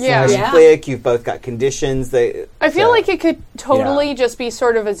Yeah. slash Yeah. click, you've both got conditions that I feel so- like it could totally just be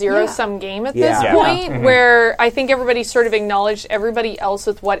sort of a zero-sum game at this Yeah. point, where I think everybody sort of acknowledged everybody else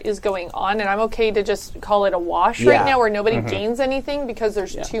with what is going on, and I'm okay to just call it a wash Yeah. right now, where nobody gains anything because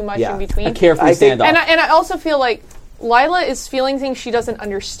there's too much Yeah. in between. A carefree I think- standoff. And I also feel like Lila is feeling things she doesn't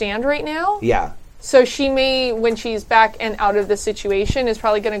understand right now. Yeah. So she may, when she's back and out of the situation, is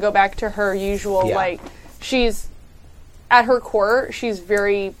probably going to go back to her usual, Yeah. like, she's, at her core, she's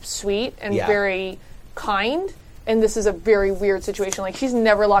very sweet and Yeah. very kind. And this is a very weird situation. Like, she's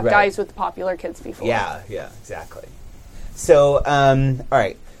never locked Right. eyes with the popular kids before. Yeah, exactly. So, all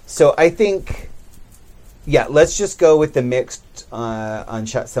right. So I think, let's just go with the mixed on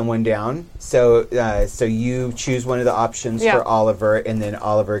shut someone down. So, so you choose one of the options Yeah. for Oliver, and then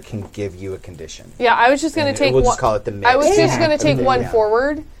Oliver can give you a condition. Yeah, I was just going to And take we'll one. just call it the mix. I was just going to take Yeah. one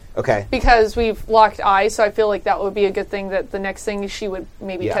forward Okay. because we've locked eyes. So I feel like that would be a good thing. That the next thing is she would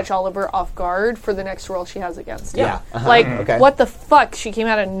maybe Yeah. catch Oliver off guard for the next roll she has against him. Yeah. Uh-huh. Like, Okay. what the fuck? She came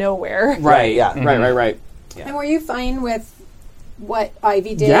out of nowhere. Right. Yeah. Right. And were you fine with what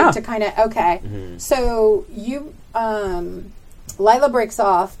Ivy did Yeah. to kind of... Okay. So you... Lila breaks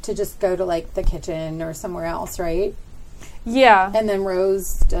off to just go to, like, the kitchen or somewhere else, right? Yeah. And then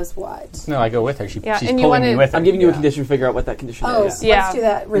Rose does what? No, I go with her. She's Yeah, and pulling you wanna- me with her. I'm giving you a Yeah. condition to figure out what that condition Oh, is. Yeah. let's do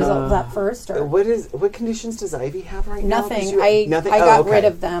that. Resolve that first. Or What conditions does Ivy have right now? 'Cause nothing. you- I got rid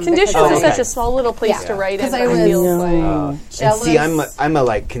of them. Conditions because is okay. such a small little place Yeah. to write in. 'Cause I I was- feel like. And jealous. see, I'm a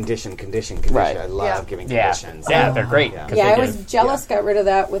like condition. Right. I love Yeah. giving Yeah, conditions. yeah, they're great. Yeah. 'cause Yeah, they I give- was jealous. Got rid of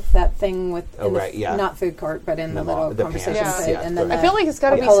that with that thing with in right, yeah. not food court, but in the The little conversation pants, pit, yeah, and then I I feel like it's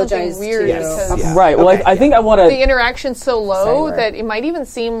got to be apologize something weird to- because Yeah. Right. Well, Okay, I think I want the to. interaction's so low Cyber. that it might even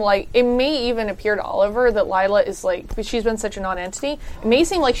seem like it may even appear to Oliver that Lila is like, because she's been such a non-entity. It may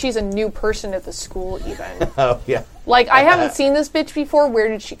seem like she's a new person at the school, even. Oh yeah. Like, I haven't seen this bitch before. Where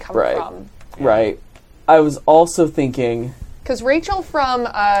did she come Right. from? Right. I was also thinking. Because Rachel from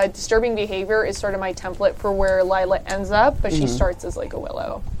Disturbing Behavior is sort of my template for where Lila ends up, but she starts as like a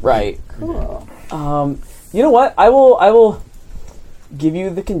willow. Right. Cool. You know what? I will give you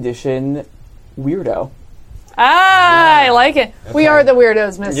the condition weirdo. I like it. We are the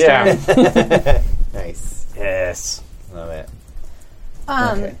weirdos, mister. Yeah. Nice. Yes. Love it.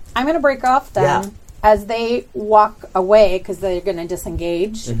 I'm going to break off then Yeah. as they walk away because they're going to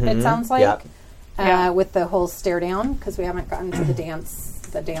disengage. It sounds like Yep. Yeah. with the whole stare down because we haven't gotten to the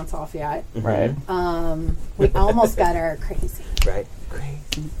dance off yet. Right. We almost got our crazy. Right.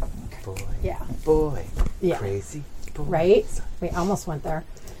 Crazy boy. Yeah. Boy. Yeah. Crazy boy. Right? We almost went there.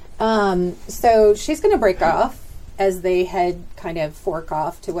 So she's going to break off as they head kind of fork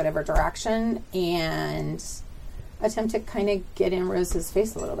off to whatever direction and attempt to kind of get in Rose's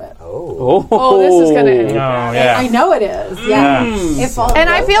face a little bit. Oh. Oh, this is gonna end. Oh, yeah. I know it is. Yeah. If all- And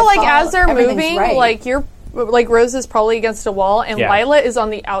I feel if like all- as they're everything's moving, right. like Rose is probably against a wall, and Yeah. Lila is on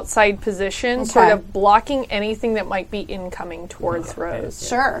the outside position, sort Okay. of blocking anything that might be incoming towards Rose.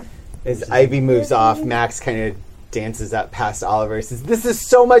 Sure. As Ivy moves off, Max kind of dances up past Oliver and says, "This is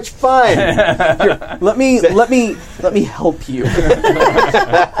so much fun." Let me help you. And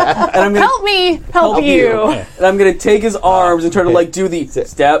I'm gonna Help me, help you. And I'm gonna take his arms and try to like do the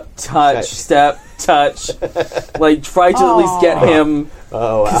step, touch, like try to at least get him.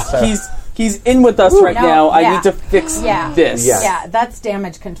 Oh, wow. He's in with us right no, now. I yeah. need to fix Yeah. this. Yeah. Yeah, that's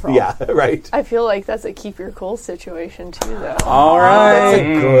damage control. Yeah, right. I feel like that's a keep your cool situation too, though. All That's right.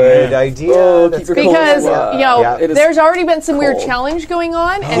 a good idea. Oh, That's keep your good. Because cool. Yeah. It is there's already been some weird cool. challenge going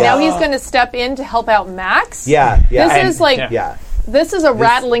on, and now he's going to step in to help out Max. Yeah, yeah. This And- is like yeah. this is a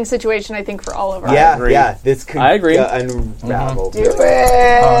rattling situation, I think, for all of us. Yeah, agree. yeah. This could I agree. unravel. Do it.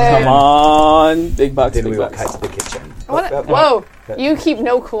 Come on, big bucks, Then big we will bucks. cut to the kitchen. Whoa! You keep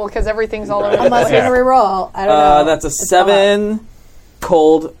no cool because everything's all over the Unless place. we reroll. I don't know. That's a It's 7.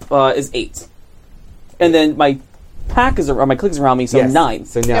 Cold is 8, and then my pack is around. My click is around me, so Yes. 9.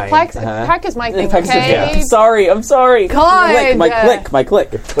 So 9. Pack is my thing, Pack is- okay? I'm sorry. I'm sorry. God. My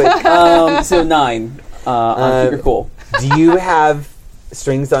click. So 9. On keep your cool. Do you have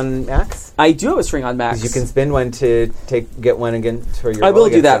strings on Max? I do have a string on Max. 'Cause you can spend one to get one again for your I roll will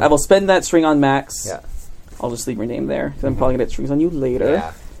do against that. him. I will spend that string on Max. Yeah. I'll just leave your name there. 'Cause I'm probably gonna get strings on you later.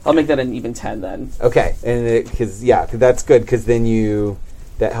 Yeah. I'll make that an even 10 then. Okay, and because that's good because then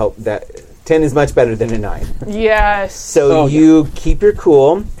that 10 is much better than a 9. Yes. So you keep your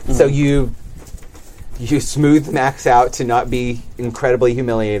cool. So you smooth Max out to not be incredibly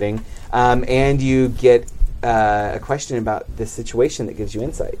humiliating, and you get a question about this situation that gives you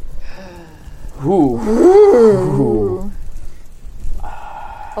insight. Ooh.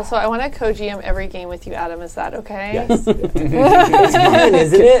 Also, I want to co-GM every game with you, Adam. Is that okay? Yes, it's fun,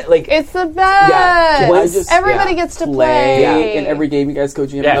 isn't it? Like It's the best. Yeah. Can I just- Everybody yeah. gets to Play play. in every game you guys go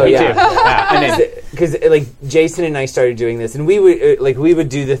GM. Yeah, Oh, me yeah. too. Yeah, I'm in. because like Jason and I started doing this, and we would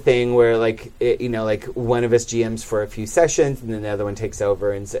do the thing where like one of us GMs for a few sessions, and then the other one takes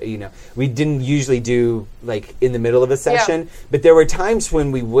over, and so we didn't usually do like in the middle of a session, but there were times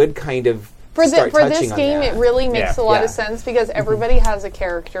when we would kind of For start this touching on game, that. it really makes Yeah. a lot Yeah. of sense because everybody has a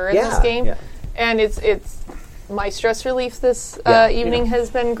character in this game, yeah. and it's my stress relief this Yeah. evening has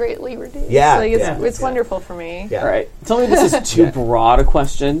been greatly reduced. Yeah, Like, it's, yeah, it's yeah. wonderful for me. Yeah. All right. Tell me if this is too broad a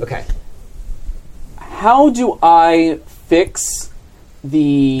question. Okay. How do I fix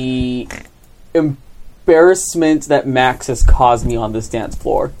the embarrassment that Max has caused me on this dance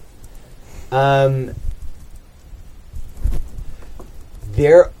floor?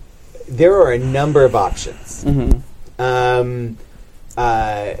 There are a number of options.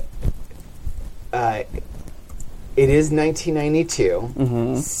 It is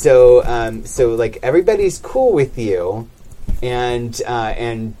 1992, so like everybody's cool with you, and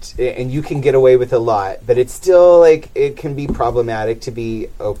you can get away with a lot, but it's still like it can be problematic to be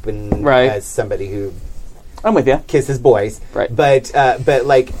open Right. as somebody who I'm with you. kisses boys, Right. But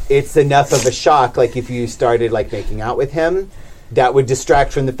like it's enough of a shock. Like if you started like making out with him, that would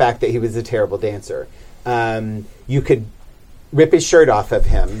distract from the fact that he was a terrible dancer. You could rip his shirt off of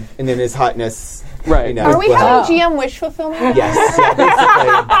him, and then his hotness. Right. Are we will help. having GM wish fulfillment? Yes. Yeah.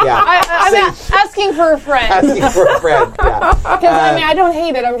 Basically. Yeah. I'm asking for a friend. Asking for a friend. Yeah. Because I don't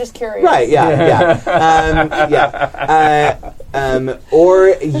hate it. I'm just curious. Right. Yeah. Yeah. Or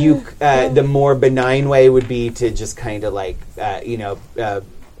you, the more benign way would be to just kind of like,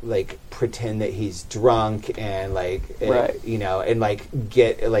 like pretend that he's drunk and like, Right. and like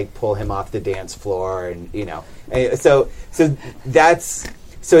get like pull him off the dance floor, and so that's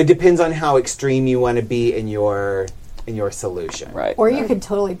so it depends on how extreme you want to be in your solution. Right. Or you could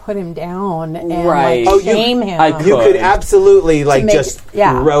totally put him down and Right. like, Oh, shame him. I You could Could. absolutely like make just it-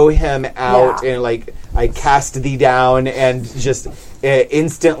 yeah. throw him out Yeah. and like I cast thee down and just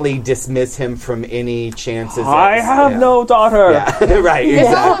instantly dismiss him from any chances. I have no daughter. Yeah, right. It's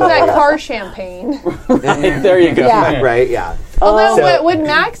all Exactly. that car champagne. There you go. Yeah. Right. Yeah. Although, So- would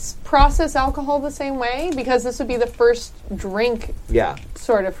Max process alcohol the same way? Because this would be the first drink, Yeah.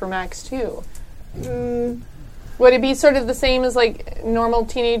 sort of, for Max too. Would it be sort of the same as like normal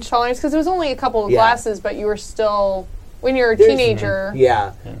teenage tolerance? Because it was only a couple of Yeah. glasses, but you were still, when you're a There's- teenager,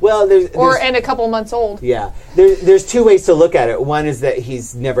 Yeah. Well, and a couple months old. yeah. There's two ways to look at it. One is that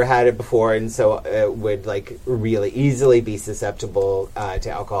he's never had it before, and so would like really easily be susceptible to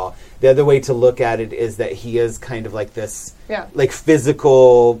alcohol. The other way to look at it is that he is kind of like this, Yeah. like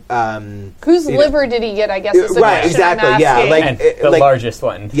physical. Whose you know- liver did he get? I guess is the Right, question I'm exactly, yeah, asking. like- And it- the like- largest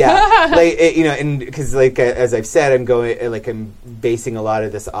one. Yeah, like and because like as I've said, I'm basing a lot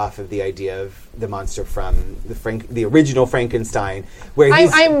of this off of the idea of the monster from the original Frankenstein, where he's,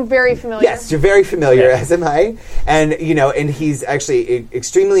 I'm very familiar. yes, you're very familiar, Yeah. as am I, and and he's actually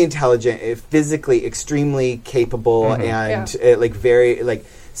extremely intelligent, physically extremely capable, and like very like.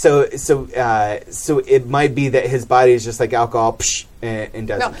 So it might be that his body is just like alcohol, and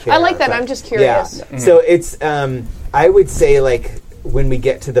doesn't No, care. I like that. but- I'm just curious. Yeah. So it's I would say like when we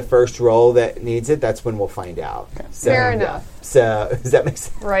get to the first roll that needs it, that's when we'll find out. So, Fair yeah. enough. So does that make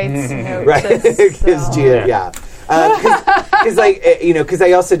sense? Writes note Right? to Because self. yeah. Because like because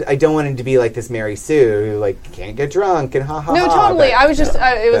I don't want him to be like this Mary Sue who like can't get drunk and ha ha. No, ha, totally. but- I was just,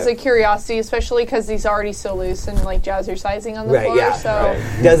 it was But- a curiosity, especially because he's already so loose and like jazzercising on the right. floor. Yeah. So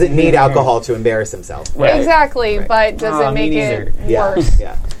Right. Doesn't need alcohol to embarrass himself. Right. exactly, Right. but does Aw, it me make it neither. Yeah. worse?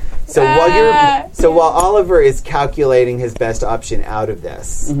 Yeah. So while Oliver is calculating his best option out of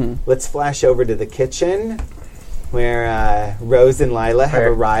this, let's flash over to the kitchen where Rose and Lila have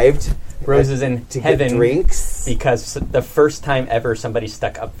Where arrived. Rose is in to heaven get drinks. because the first time ever somebody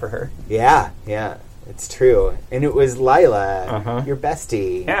stuck up for her. Yeah, it's true. And it was Lila, Uh-huh. your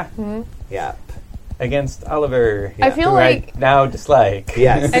bestie. Yeah. Yeah. Against Oliver. I feel who like, I now dislike.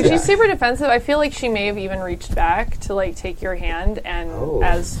 Yes. and yeah. she's super defensive. I feel like she may have even reached back to like take your hand, and Oh.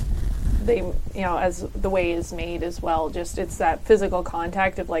 as they, as the way is made as well. Just it's that physical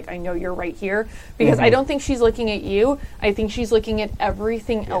contact of like, I know you're right here, because I don't think she's looking at you. I think she's looking at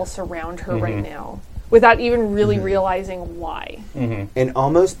everything else around her right now, without even really realizing why. And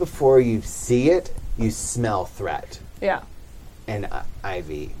almost before you see it, you smell threat. Yeah, And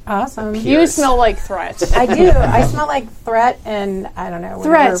Ivy. Awesome. Appears. you smell like threat. I do. I smell like threat and I don't know.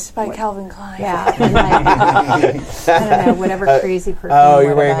 whatever- Threat by Calvin Klein. Yeah. And like, I don't know, whatever crazy perfume. Oh,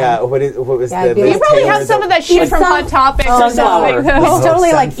 you're whatever. wearing what was Yeah, the you Liz You probably Taylor, have some the- of that shit Yves from Saint- Hot Topics Oh, or something. no. though. It's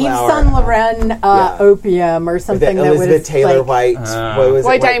totally like Yves Sunflower. Saint Laurent opium or the something that Elizabeth was Taylor like, White. What was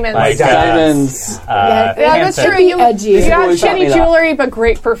White it? diamonds. White Diamonds. Yeah, that's Hanson. true. Be You, edgy. you got always taught me shitty that. jewelry, but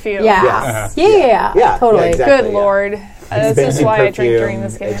great perfume. Yeah. Yes. Yeah. Yeah, Totally. yeah, exactly. Good Lord. This is Expensive why I drink perfume, during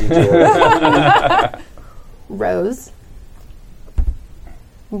this game. edgy jewelry. Rose.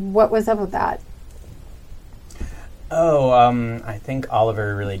 What was up with that? Oh, I think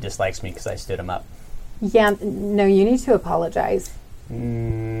Oliver really dislikes me because I stood him up. Yeah. No, you need to apologize.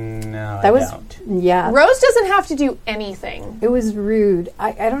 No, That I was. don't. Yeah. Rose doesn't have to do anything. It was rude.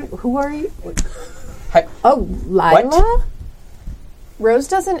 I don't. Who are you? Hi. Oh, Lila. What? Rose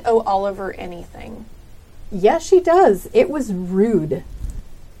doesn't owe Oliver anything. Yes, she does. It was rude.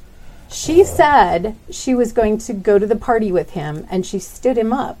 She said she was going to go to the party with him, and she stood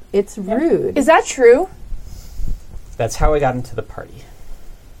him up. It's rude. Is that true? That's how I got into the party.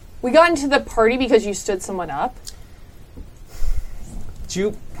 We got into the party because you stood someone up? Do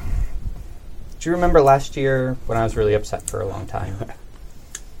you remember last year when I was really upset for a long time?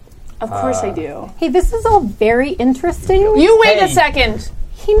 Of course I do. Hey, this is all very interesting. You wait a Hey. second.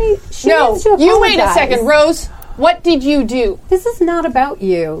 She needs to You wait a apologize. second. Rose, what did you do? This is not about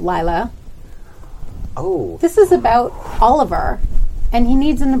you, Lila. Oh, This is about Oliver, and he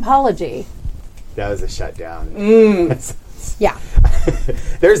needs an apology. that was a shutdown. Yeah.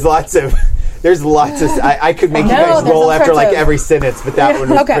 There's lots of. I could make you No, guys there's roll all after sorts like of- every sentence, but that one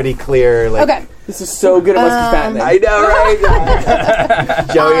was Okay. pretty clear. Like, Okay. This is so good. It must be fattening. I know, right?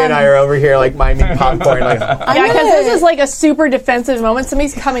 Joey and I are over here like miming popcorn. Like, Yeah, because this is like a super defensive moment.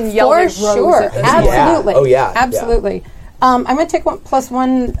 Somebody's come and yelled For at Rose sure. at this Absolutely. Yeah. Oh, yeah. Absolutely. I'm going to take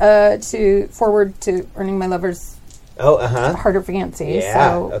 +1 to forward to earning my lover's oh, harder fancy. Yeah.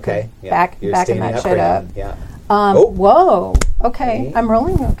 So Okay. Yeah. backing You're standing that up shit right up. now. Yeah. Oh. Whoa. Okay. Okay. I'm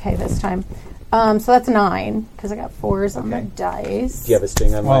rolling okay this time. So that's 9 because I got 4s on the Okay. dice. Do you have a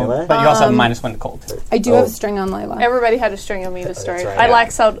string on Lila? But you also have -1 to cold. I do Oh. have a string on Lila. Everybody had a string on me to start. right. I Yeah.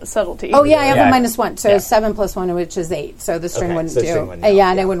 lack subtlety. Oh yeah, I have Yeah. a -1, so Yeah. 7 + 1, which is 8. So the string Okay, wouldn't so do. string wouldn't help,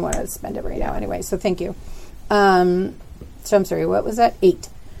 yeah, and I yeah. wouldn't want to spend it right now anyway. So thank you. So I'm sorry, what was that? 8.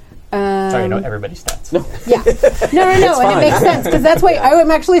 Sorry, no, everybody's stats. Yeah. No, and it makes sense because that's why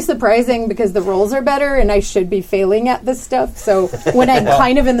I'm actually surprising because the rolls are better and I should be failing at this stuff. So when I'm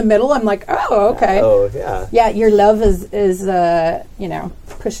kind of in the middle, I'm like, oh, okay. Oh, yeah. Yeah, your love is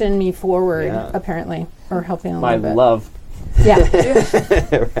pushing me forward apparently, or helping a My little bit. love.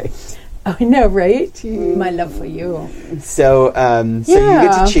 Yeah. Right. Oh, I know, right? My love for you. So, so you get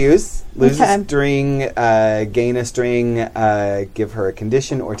Yeah. to choose: lose Okay. a string, gain a string, give her a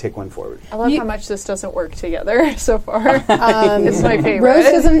condition, or take one forward. I love how much this doesn't work together so far. It's my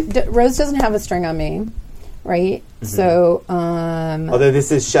favorite. Rose doesn't have a string on me, right? So, Although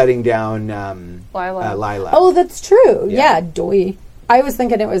this is shutting down Lila. Lila. oh, that's true. Yeah. Yeah, doy. I was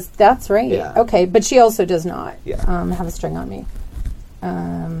thinking that's right. Yeah. Okay, but she also does not Yeah. have a string on me.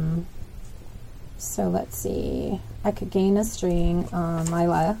 So let's see. I could gain a string on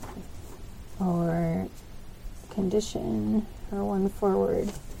Lila, or condition her one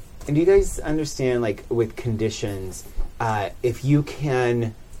forward. And do you guys understand, like, with conditions, if you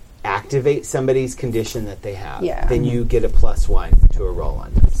can activate somebody's condition that they have, Yeah. then you get a +1 to a roll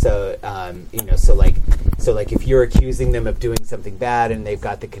on them. So, so like if you're accusing them of doing something bad and they've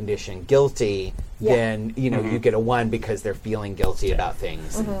got the condition guilty, Yeah. then, you get a 1 because they're feeling guilty about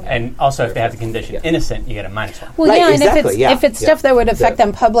things. And also, if they have the condition innocent, you get a -1. Well, Right, yeah, and exactly, if it's stuff that would affect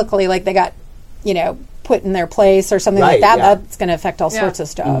them publicly, like they got, put in their place or something Right, like that, yeah. that's going to affect all Yeah. sorts of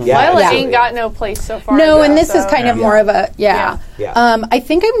stuff. Yeah. Lila Yeah. ain't got no place so far. No, in and this, this is kind of more of a Yeah. I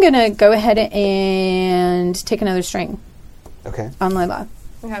think I'm going to go ahead and take another string Okay. on Lila.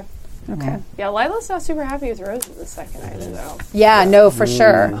 Okay. Okay. Yeah, Lila's not super happy with Rose at the second item, though. Yeah, no, for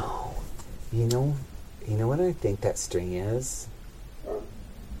sure. You know what I think that string is?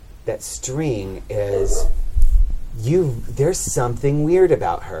 That string is there's something weird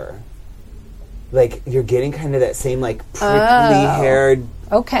about her. Like, you're getting kind of that same, like, prickly-haired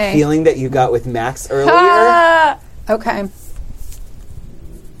Okay. feeling that you got with Max earlier. Ah! Okay. I'm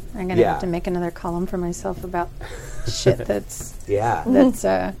going to Yeah. have to make another column for myself about shit that's Yeah.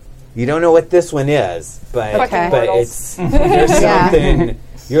 Mm-hmm. You don't know what this one is, but Fucking but mortals. it's there's Yeah. something.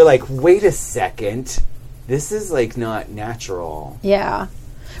 You're like, wait a second, this is like not natural. yeah.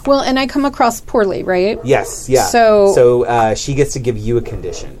 Well, and I come across poorly, right? Yes, yeah. So- she gets to give you a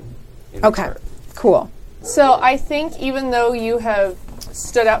condition. in Okay. return. Cool. So I think even though you have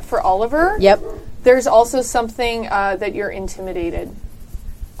stood up for Oliver, Yep. there's also something that you're intimidated.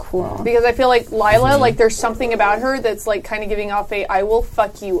 Cool. Because I feel like Lila, like there's something about her that's like kind of giving off a "I will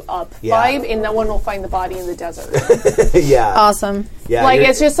fuck you up" Yeah. vibe, and no one will find the body in the desert. Yeah. Awesome. Yeah. Like you're-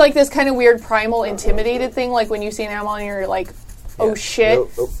 it's just like this kind of weird primal intimidated thing. Like when you see an animal and you're like, "Oh Yeah. shit,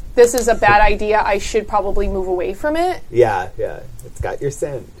 Oh. this is a bad idea. I should probably move away from it." Yeah. It's got your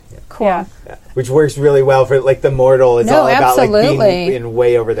scent. Yeah. Cool. Yeah. Yeah. Which works really well for like the mortal. It's No, all about like absolutely. being in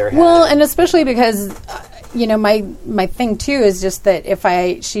way over their head. Well, and especially because my thing too is just that if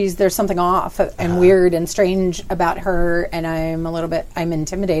there's something off and weird and strange about her, and I'm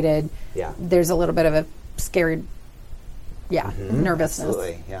intimidated. Yeah. There's a little bit of a scared, nervousness,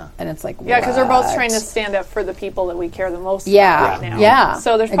 Absolutely. Yeah. and it's like Yeah, because we're both what? trying to stand up for the people that we care the most Yeah. about right now. Yeah.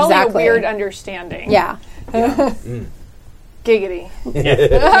 So there's probably Exactly. a weird understanding. Yeah. Giggity.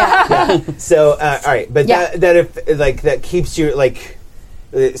 So, all right, but Yeah. that if like that keeps you like,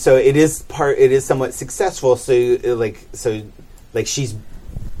 so it is somewhat successful. So she's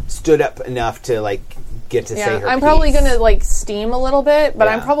stood up enough to like get to say Yeah, her. I'm probably piece. gonna like steam a little bit, but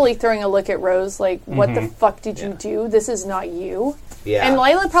I'm Yeah. probably throwing a look at Rose like, what the fuck did you do? This is not you. Yeah. And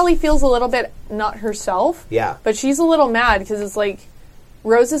Lila probably feels a little bit not herself. Yeah. But she's a little mad because it's like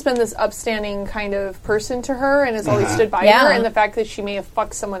Rose has been this upstanding kind of person to her and has always stood by Yeah. her, and the fact that she may have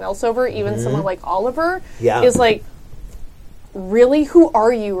fucked someone else over, even someone like Oliver, Yeah. is like, really, who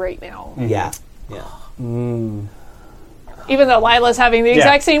are you right now? Yeah. Yeah. Even though Lila's having the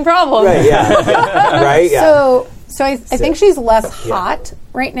exact same problem. Right. Yeah. Right. Yeah. So I think she's less hot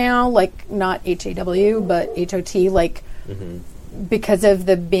right now, like not HAW, but HOT, like because of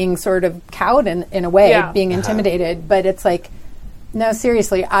the being sort of cowed in a way, Yeah. being intimidated. But it's like, no,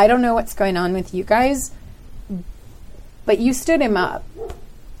 seriously, I don't know what's going on with you guys, but you stood him up.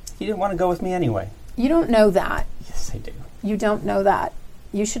 He didn't want to go with me anyway. You don't know that. Yes, I do. You don't know that.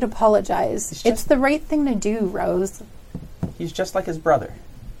 You should apologize. It's the right thing to do, Rose. He's just like his brother.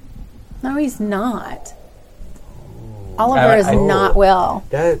 No, he's not. Oliver is I- not well.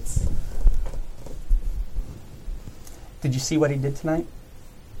 That's Did you see what he did tonight?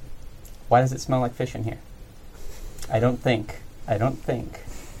 Why does it smell like fish in here? I don't think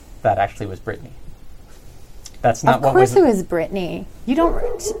that actually was Brittany. That's not Of what course was. it was Brittany. You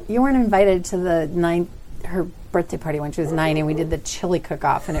weren't invited to the 9th her birthday party when she was 9, and we did the chili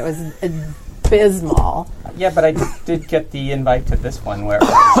cook-off, and it was abysmal. Yeah, but I did get the invite to this one where it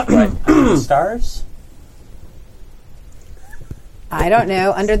was, what, Under the Stars? I don't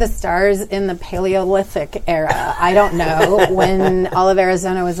know. Under the Stars in the Paleolithic era. I don't know. When all of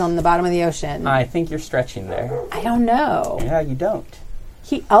Arizona was on the bottom of the ocean. I think you're stretching there. I don't know. Yeah, you don't.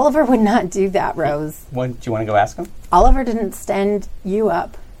 Oliver would not do that, Rose. Do you want to go ask him? Oliver didn't stand you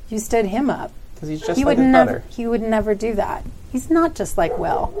up. You stood him up. Because he's just He like would his never. brother. He would never do that. He's not just like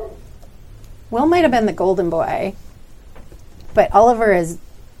Will. Will might have been the golden boy, but Oliver is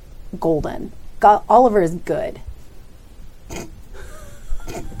golden. Oliver is good.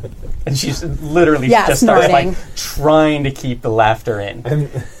 And she's literally Yeah, just started snorting. like trying to keep the laughter in.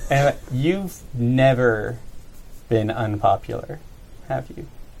 And you've never been unpopular, have you?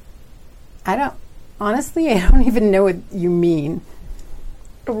 Honestly, I don't even know what you mean.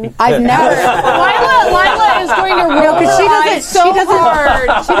 I've never. Lila is going to roll because she her doesn't- eyes so she doesn't- hard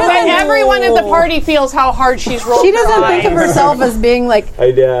that everyone at the party feels how hard she's rolled. She doesn't her think of eyes. herself as being like.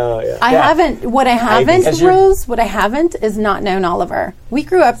 I know. Yeah. I haven't. What I haven't, As you're- Rose. What I haven't is not known Oliver. We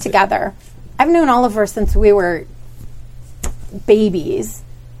grew up together. I've known Oliver since we were babies.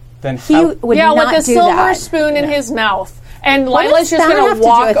 Then He how, would Yeah, not with a do silver that. spoon in his mouth. And What Lila's does just that going have to to do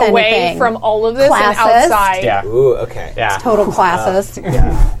walk with away anything? from all of this Classist. and outside. yeah. Ooh. Okay. Yeah. Total classist.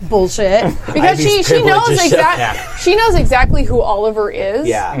 bullshit. Because Ivy's she knows privilege is she knows exactly who Oliver is.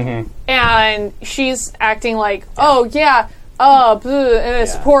 Yeah. And she's acting like, oh yeah, bleh, and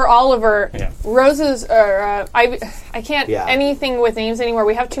it's Yeah. poor Oliver. Yeah. Rose's, I can't Yeah. anything with names anymore.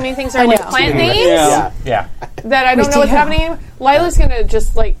 We have too many things that are I like know. plant names Yeah. Yeah. that I don't know what's do. happening anymore. Lila's gonna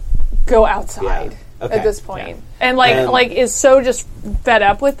just like go outside Yeah. Okay. at this point. Yeah. And like is so just fed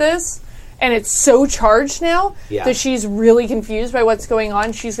up with this. And it's so charged now Yeah. that she's really confused by what's going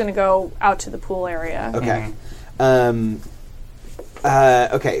on. She's going to go out to the pool area. Okay.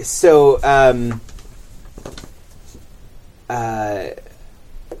 Okay. So.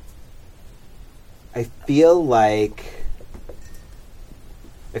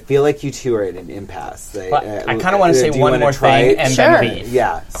 I feel like you two are at an impasse. But I kind of want to say do you one wanna more try thing it? and Sure. then leave.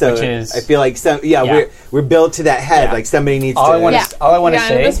 Yeah. So Which is- I feel like Yeah. we're built to that head. Yeah. Like somebody needs All to. I want Yeah. to all I want to Yeah,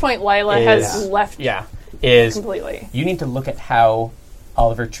 say and at this point, Lila has is- left is completely. you need to look at how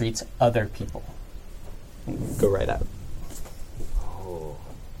Oliver treats other people. Go right up.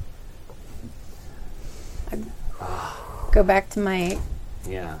 Go back to my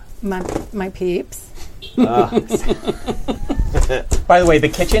Yeah. my peeps. By the way, the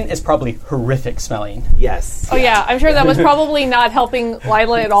kitchen is probably horrific smelling. Yes. Oh yeah, I'm sure that was probably not helping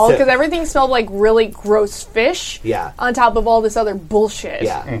Lila at all So- because everything smelled like really gross fish. Yeah. On top of all this other bullshit.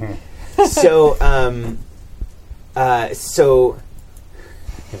 Yeah. Mm-hmm. So,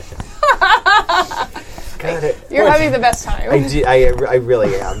 God, You're having the best time. I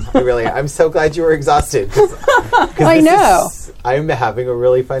really am. I really am. I'm so glad you were exhausted. I know. I'm having a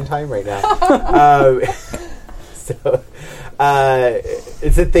really fun time right now.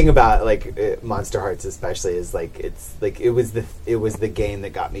 It's the thing about like Monster Hearts, especially, is like it was the game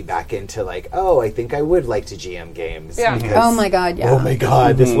that got me back into like, oh, I think I would like to GM games. Yeah. because- Oh my god, yeah. Oh my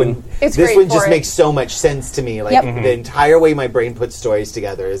god, this one It's this great one for just it. makes so much sense to me. Like Yep. the entire way my brain puts stories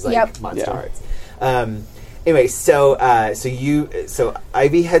together is like Yep. Monster Hearts. Anyway, so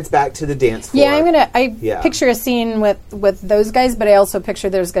Ivy heads back to the dance floor. Yeah, I Yeah. picture a scene with those guys, but I also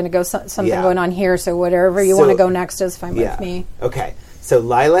picture there's going to go something Yeah. going on here. So whatever you So- want to go next is fine Yeah. with me. Okay. So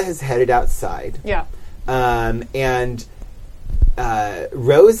Lila has headed outside. Yeah. And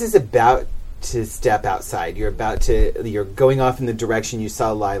Rose is about to step outside. You're going off in the direction you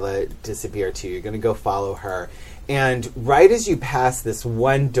saw Lila disappear to. You're going to go follow her. And right as you pass this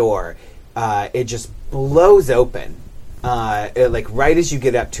one door, it just blows open. Like right as you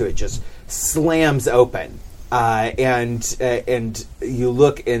get up to it, just slams open. And you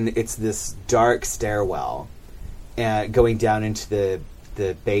look, and it's this dark stairwell going down into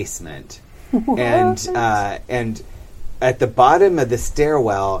the basement. And at the bottom of the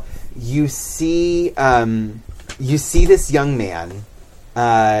stairwell, you see this young man,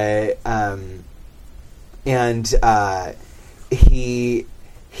 and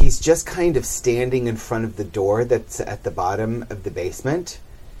he's just kind of standing in front of the door that's at the bottom of the basement,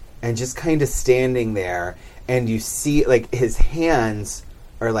 and just kind of standing there. And you see, like, his hands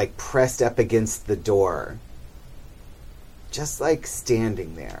are like pressed up against the door, just like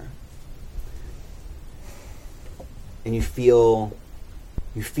standing there. And you feel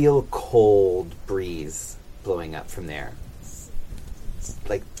a cold breeze blowing up from there. It's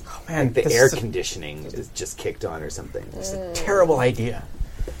like, Man, the this air is a conditioning is just kicked on or something. It's a terrible idea.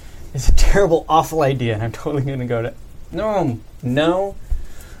 it's a terrible, awful idea, and I'm totally going to go to... No.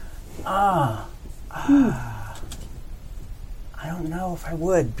 I don't know if I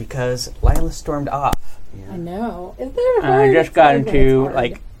would, because Lila stormed off. I know. Is there And I just got into,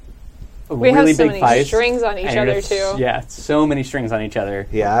 like, a We really have so big many fight. strings on each and other, just- too. Yeah, so many strings on each other.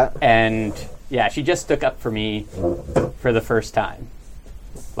 Yeah. And, yeah, she just stuck up for me for the first time.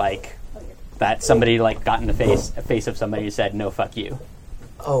 Like, that somebody, like, got in the face of somebody who said, no, fuck you.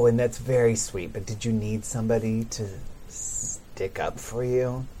 Oh, and that's very sweet. But did you need somebody to stick up for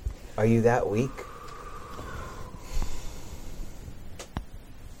you? Are you that weak?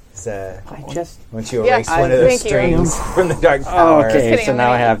 I just... Once you Yeah, erase one of those thank you. strings from the Dark Oh, Tower. okay, kidding, so I'm now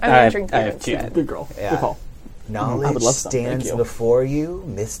gonna- I have, I'm gonna I have, drink I beer have two. instead. Good girl. Yeah. Good call. Knowledge I would love some, thank stands you. before you,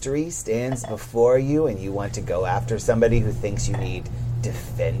 mystery stands before you, and you want to go after somebody who thinks you need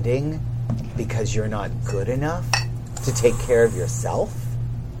defending because you're not good enough to take care of yourself?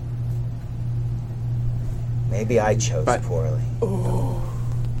 Maybe I chose But- poorly.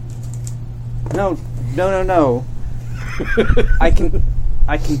 No.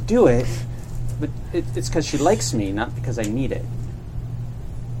 I can do it, but it's because she likes me, not because I need it.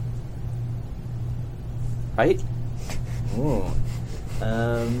 Right? Ooh.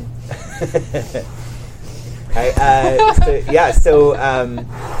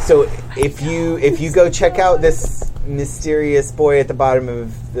 So if you go check out this mysterious boy at the bottom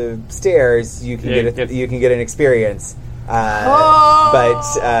of the stairs, you can get an experience. But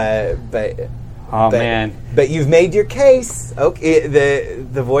Man. But you've made your case. Okay,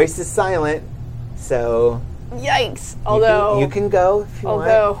 the voice is silent, so Yikes. Although... you can go if you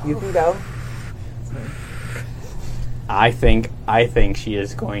although- want. You can go. I think she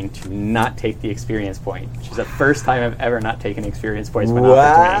is going to not take the experience point. She's the first time I've ever not taken experience points when What?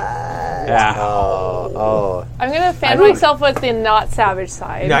 offered to me. Yeah. Oh. I'm going to fan I think- myself with the not savage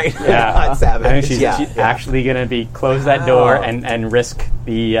side. No, Yeah. not savage. I think she's yeah. actually going to be close that door Wow. and risk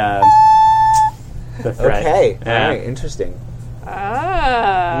the threat. Okay. Yeah. All right. Interesting.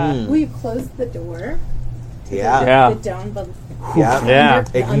 Ah. Will you close the door? Yeah. Yeah. Sit down, but Yeah. Yeah.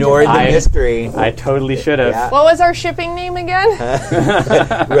 Ignore the I- mystery. I totally should have. Yeah. What was our shipping name again?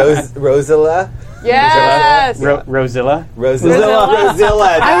 Rosilla. Yes. Rosilla. Rosilla.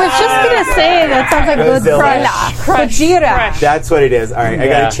 I was just going to say that sounds like good Rosilla. crush. Gojira. That's what it is. All right. I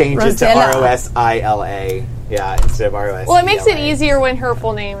Yeah. got to change it to Rosilla. Rosila. Yeah, instead of ROS. Well, it makes it easier when her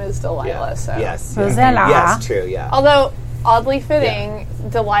full name is Delilah. So. Yes. Rosella. Yes, true, yeah. Although, oddly fitting,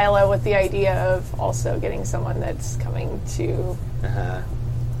 Delilah with the idea of also getting someone that's coming to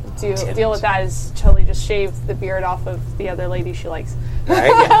deal with that is totally just shave the beard off of the other lady she likes. Right?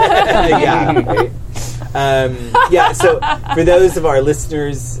 Yeah. Right. So for those of our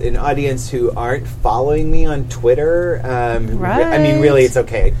listeners and audience who aren't following me on Twitter, I mean, really, it's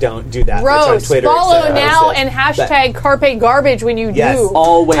okay. Don't do that. much on Rose, Twitter. follow so- now so- and but- hashtag Carpe Garbage when you Yes. do.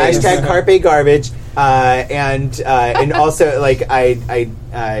 Always. Hashtag Carpe Garbage. And also, like, I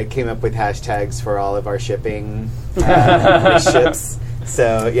came up with hashtags for all of our shipping ships.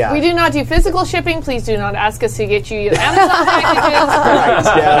 So, yeah. We do not do physical shipping. Please do not ask us to get you Amazon packages.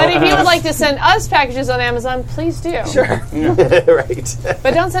 Right, yeah. But if you would like to send us packages on Amazon, please do. Sure. Right.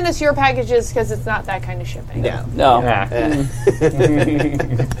 But don't send us your packages because it's not that kind of shipping. Yeah. No. Yeah.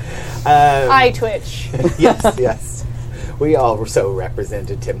 I twitch. Yes. We all so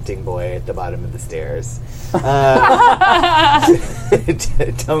represent a tempting boy at the bottom of the stairs.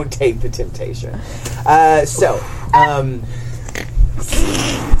 Don't take the temptation.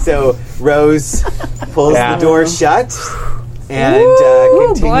 So Rose pulls Yeah. the door shut and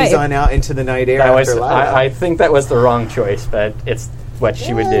continues boy. on out into the night air That was, after Lila. I think that was the wrong choice, but it's what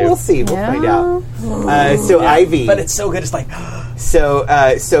she would do. We'll see. We'll find out. Ivy. But it's so good. It's like,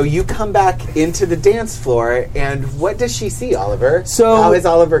 So you come back into the dance floor, and what does she see, Oliver? So- how has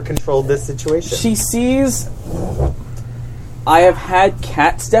Oliver controlled this situation? She sees I have had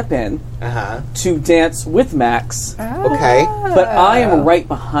Kat step in to dance with Max, Okay. but I am right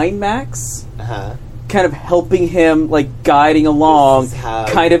behind Max, Uh-huh. kind of helping him, like guiding along, This is how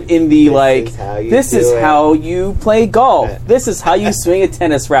kind of in this the like, is how you this do is it." how you play golf. This is how you swing a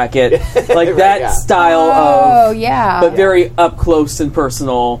tennis racket. Like Right, that yeah. style Oh, of, yeah. but very up close and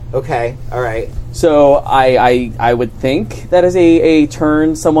personal. Okay. All right. So I would think that is a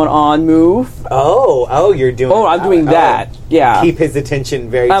turn someone on move. Oh, you're doing. Oh, I'm doing that. Yeah. Keep his attention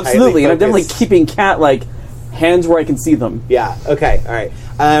very Absolutely, and I'm tightly definitely focused. keeping Kat like hands where I can see them. Yeah. Okay. All right.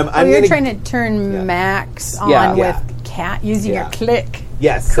 I'm you're gonna, trying to turn Max on Yeah. Yeah. with Cat using Yeah. your click.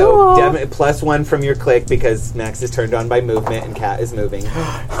 Yes. Cool. So +1 from your click because Max is turned on by movement and Kat is moving.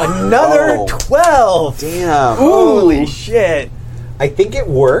 Another 12. Damn. Holy shit. I think it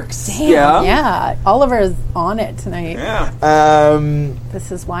works. Yeah. Yeah, Oliver is on it tonight. Yeah.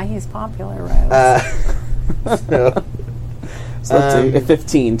 This is why he's popular, Rose. So, So let's do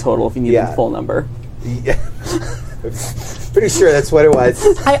 15 total if you need yeah. the full number. yeah. Pretty sure that's what it was.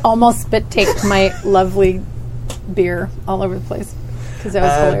 I almost spit taped my lovely beer all over the place because that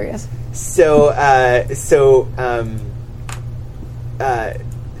was hilarious. So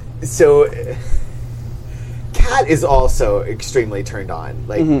Kat is also extremely turned on.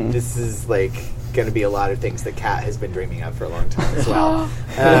 Like this is like going to be a lot of things that Kat has been dreaming of for a long time as well.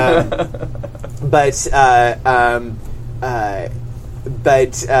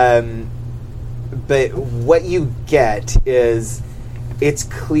 But what you get is it's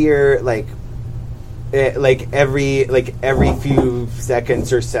clear like every few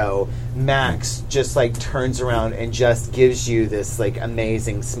seconds or so, Max just like turns around and just gives you this like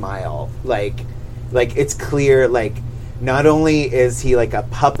amazing smile. Like it's clear like not only is he like a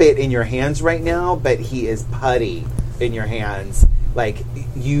puppet in your hands right now, but he is putty in your hands. Like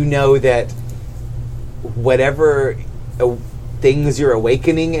you know that whatever things you're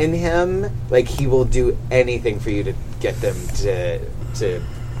awakening in him, like he will do anything for you to get them to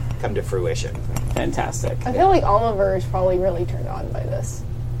come to fruition. Fantastic. I feel like Oliver is probably really turned on by this.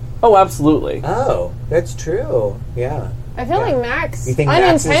 Oh, absolutely. Oh, that's true. Yeah. I feel like Max You think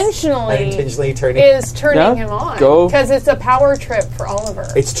Max is unintentionally turning? is turning Yeah, him on go. because it's a power trip for Oliver.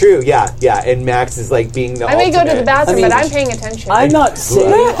 It's true. Yeah, yeah. And Max is like being the. I may go to the bathroom, I mean, but I'm paying attention. I'm not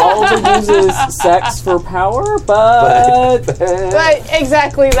saying Oliver uses sex for power, but but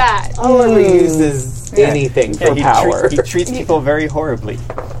exactly that. Oliver uses anything for he power. He treats people very horribly.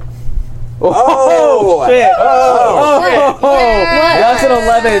 Oh, shit. that's an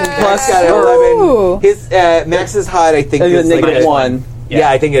 11 plus. Got an Ooh. 11. His Max is hot. I think And is then like negative 1. Yeah,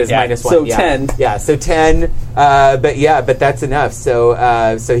 I think it is Yeah. -1. So yeah. 10. Yeah, so 10. But that's enough.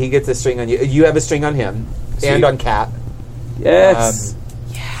 So so he gets a string on you. You have a string on him and on Kat. Yes.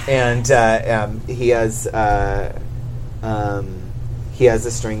 And he has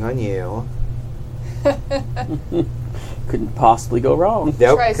a string on you. Couldn't possibly go wrong.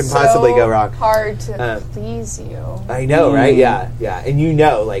 Nope, Try can so possibly go wrong. hard to Um, please you. I know, right? Yeah, yeah. And you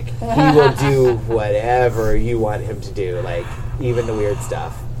know, like, he will do whatever you want him to do, like, even the weird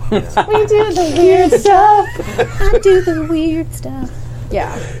stuff. You know? We do the weird stuff. I do the weird stuff.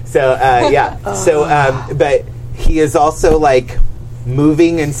 Yeah. So, yeah. So, but he is also, like,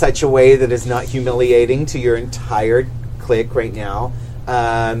 moving in such a way that is not humiliating to your entire clique right now.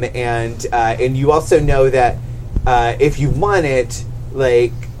 And you also know that if you want it,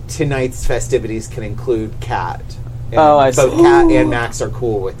 like, tonight's festivities can include Kat. And Oh, I see. both Kat and Max are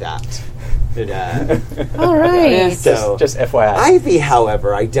cool with that. But, All right. so Just FYI. Ivy,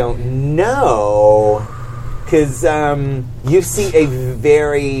 however, I don't know, because you see a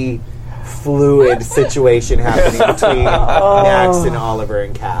very fluid situation happening between Max and Oliver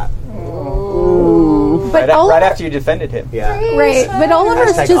and Kat. But right after you defended him. Yeah. right, but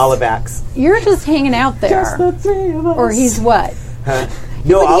Oliver's Hashtag just Olivax. you're just hanging out there, or he's what? No, but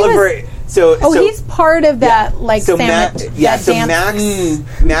he Oliver. was- so he's part of that like so family. so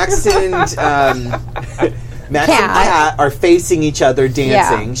Max and Max and Cat. Kat are facing each other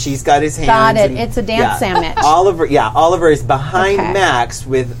dancing. Yeah. She's got his hands. Got it. and- It's a dance sandwich. Oliver is behind Okay. Max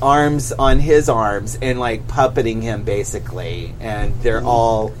with arms on his arms and like puppeting him basically, and they're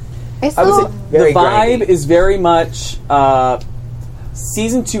all I I would saw, say Very the vibe grindy. is very much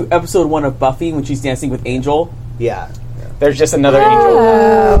season 2, episode 1 of Buffy when she's dancing with Angel. yeah. There's just another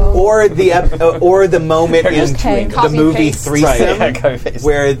angel. Or the moment in just Okay. the Copy movie paste. Threesome Right, yeah, copy paste.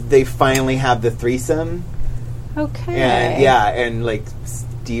 where they finally have the threesome. okay. And and like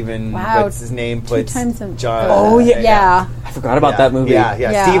Steven, Wow, what's his name, puts times in- John. Oh, yeah. yeah. I forgot about yeah, that movie. Yeah.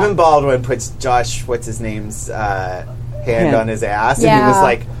 Yeah. Stephen Baldwin puts Josh, what's his name's, hand on his ass, and he Yeah. was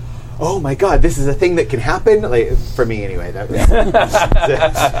like, "Oh my God, this is a thing that can happen." Like for me, anyway. That was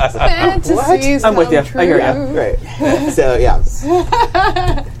Fantasies I'm with come you. I hear true. ya. right. So yeah.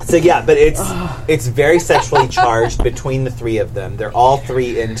 So yeah, but it's very sexually charged between the three of them. They're all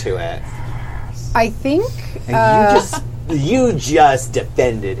three into it, I think. and you just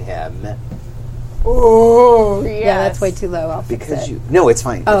defended him. Ooh, yes. Yeah, that's way too low. I'll fix Because it. no, it's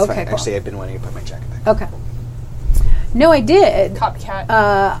fine. Oh, It's okay, fine. cool. Actually, I've been wanting to put my jacket back. Okay. No, I did. Copycat.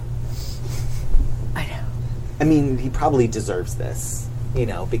 I know. I mean, he probably deserves this,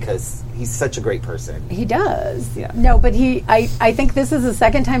 because he's such a great person. He does. Yeah. No, but I think this is the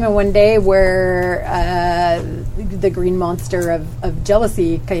second time in one day where the green monster of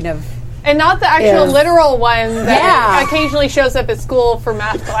jealousy kind of And not the actual Is- literal one that Yeah. occasionally shows up at school for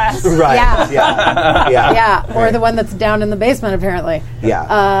math class. Right. Yeah. Yeah. Yeah, or the one that's down in the basement, apparently.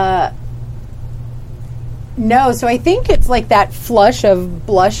 Yeah. No, so I think it's like that flush of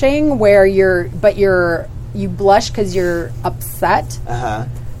blushing where you blush because you're upset.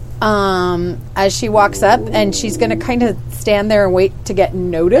 As she walks up, and she's going to kind of stand there and wait to get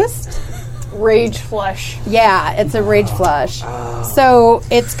noticed. Rage flush. Yeah, it's a rage flush. So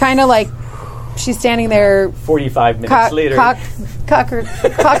it's kind of like she's standing there, 45 minutes later.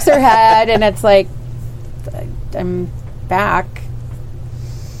 cocks her head, and it's like, I'm back.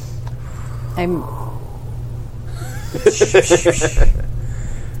 I'm.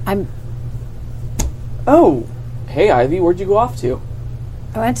 Oh, hey Ivy, where'd you go off to?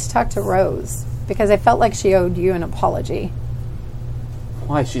 I went to talk to Rose because I felt like she owed you an apology.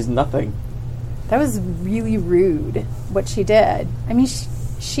 Why? She's nothing. That was really rude what she did. I mean,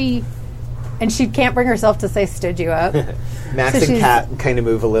 she can't bring herself to say stood you up. Max So and she's- Kat kind of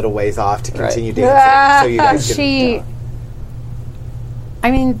move a little ways off to continue Right. dancing. So you guys can, She,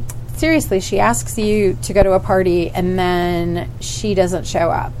 I mean, seriously, she asks you to go to a party and then she doesn't show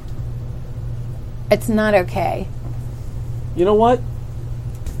up. It's not okay. You know what?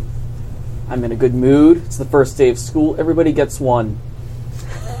 I'm in a good mood. It's the first day of school. Everybody gets one.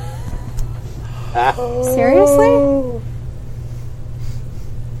 Seriously?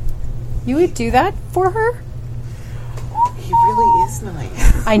 You would do that for her? He really is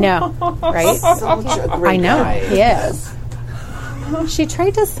nice. I know, right? Such a great I know guy. he is. She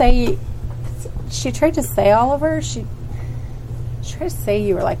tried to say, Oliver. She tried to say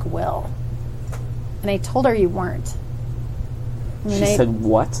you were like Will, and I told her you weren't. And She said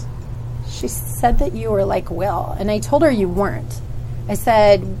what? she said that you were like Will, and I told her you weren't. I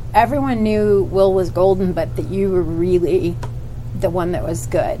said everyone knew Will was golden, but that you were really the one that was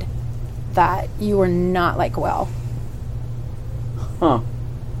good. That you were not like Will. Huh.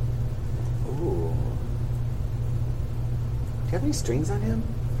 Ooh. Do you have any strings on him?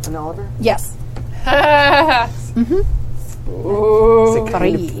 On Oliver? Yes. Does it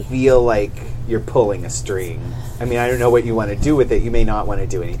kind Three. of feel like you're pulling a string? I mean, I don't know what you want to do with it. You may not want to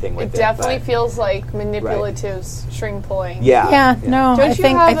do anything with It it. definitely but- feels like manipulative string pulling. Yeah. Yeah. No. Don't I you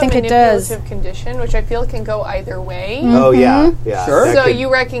think have it a does. manipulative condition, which I feel can go either way? Oh, yeah. Yeah. Sure. That So could-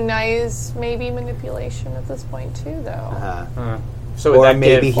 you recognize maybe manipulation at this point too, though, So would Or that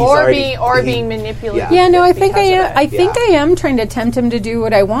maybe give, he's already... being manipulative. Yeah, no, I think I because of am. that. I think Yeah. I am trying to tempt him to do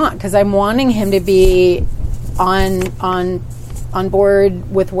what I want because I'm wanting him to be on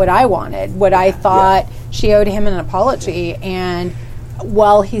board with what I wanted, what I thought she owed him an apology. And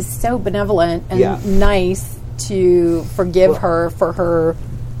while he's so benevolent and Yeah. nice to forgive her for her,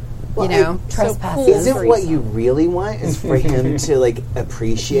 Well, trespasses. Isn't what you really want is for him to, like,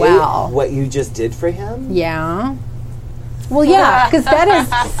 appreciate Wow. what you just did for him? Yeah. Well, yeah, because that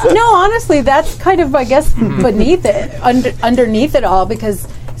is no. Honestly, that's kind of, I guess, beneath it, underneath it all. Because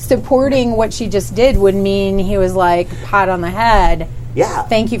supporting what she just did would mean he was like pat on the head. Yeah.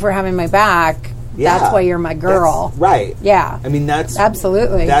 Thank you for having my back. Yeah. That's why you're my girl. That's right. Yeah. I mean, that's...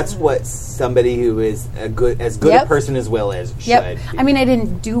 Absolutely. That's what somebody who is as good Yep. a person as Will is should Yep. be. I mean, I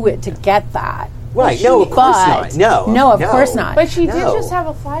didn't do it to get that. Right. No, of course But- not. No, of course not. But she did No. just have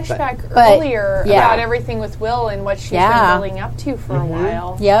a flashback But- earlier yeah. about everything with Will and what she's Yeah. been building up to for a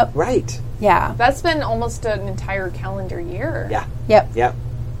while. Yep. Right. Yeah. That's been almost an entire calendar year. Yeah. Yep. Yep.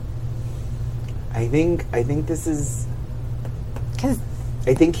 I think this is... Because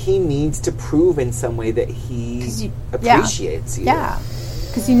I think he needs to prove in some way that he 'Cause you- appreciates you. yeah,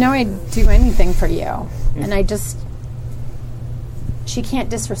 because I'd do anything for you, and I just she can't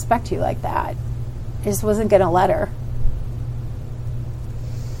disrespect you like that. I just wasn't gonna let her.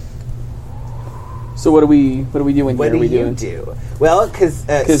 So what are we doing What here? do Are we you doing? do? Well, because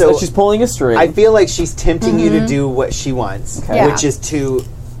Because she's pulling a string. I feel like she's tempting you to do what she wants, Yeah. which is to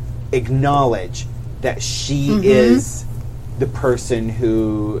acknowledge that she is the person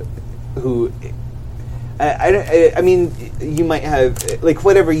who I mean, you might have like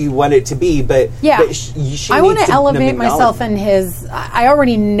whatever you want it to be, but Yeah. but she I want needs to elevate myself acknowledge in his. I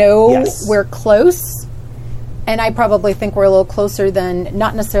already know Yes. we're close, and I probably think we're a little closer than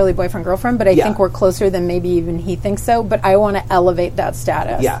not necessarily boyfriend girlfriend, but I Yeah. think we're closer than maybe even he thinks so. But I want to elevate that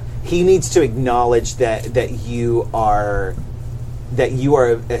status. Yeah, he needs to acknowledge that you are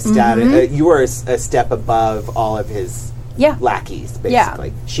a status you are a step above all of his Yeah. lackeys. Yeah.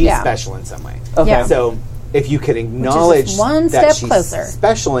 Basically, she's Yeah. special in some way. Okay. Yeah. So if you could acknowledge one that step she's closer.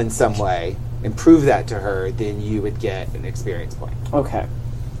 special in some way and prove that to her, then you would get an experience point. Okay.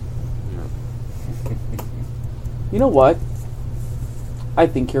 You know what? I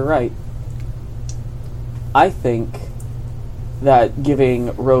think you're right. I think that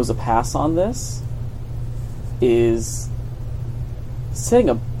giving Rose a pass on this is setting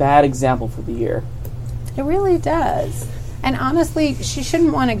a bad example for the year. It really does. And honestly, she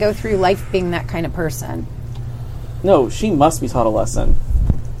shouldn't want to go through life being that kind of person. No, she must be taught a lesson.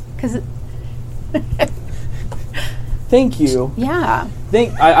 Because, Thank you. yeah.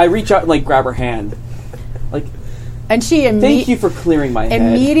 I reach out and like grab her hand. Like, And she thank you for clearing my head.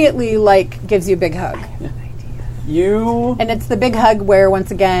 immediately like gives you a big hug. You And it's the big hug where,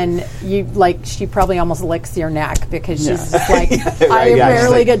 once again, you like she probably almost licks your neck because she's just like, I yeah, she's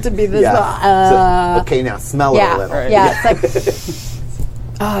rarely like- get to be this. So, okay, now smell it a Yeah, little. yeah. It's like,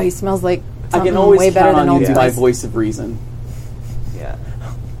 oh, he smells like I something can always way better count than on Old you to be my Spice. voice of reason. Yeah.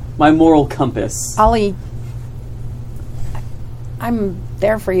 My moral compass. Ollie, I'm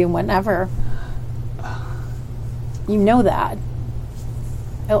there for you whenever. You know that.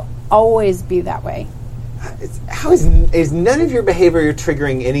 It'll always be that way. How is none of your behavior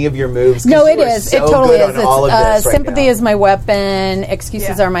triggering any of your moves? 'Cause No, you it are is. so It totally good is. on all of It's this right sympathy now. is my weapon.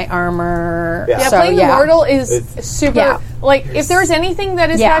 Excuses Yeah. are my armor. Yeah. Yeah, So, playing yeah. Immortal is It's- super. Yeah. Like, if there's anything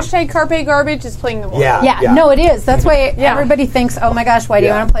that is Yeah. hashtag Carpe Garbage, it's playing Immortal. Yeah. Yeah, no, it is. That's why Yeah. everybody thinks, oh my gosh, why do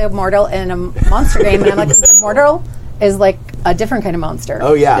you Yeah. want to play Immortal in a monster game? And I'm like, because Immortal is like a different kind of monster.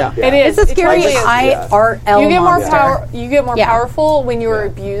 Oh yeah. Yeah. It is. It's a scary totally is. IRL You get more monster. power. You get more Yeah. powerful when you are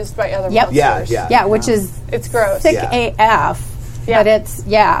abused by other Yep. monsters. Yeah. Yeah, which is It's gross. sick Yeah. AF. Yeah. But it's,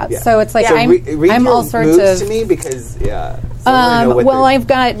 yeah. Yeah. So it's like, So I'm read your all sorts moves of... to me because so I wanna know what well, they're- I've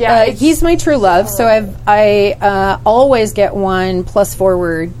got Yeah, it's- he's my true love, so I always get 1 plus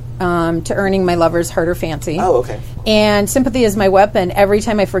forward to earning my lover's heart or fancy. Oh, okay. And sympathy is my weapon. Every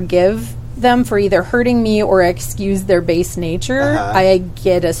time I forgive them for either hurting me or excuse their base nature, Uh-huh. I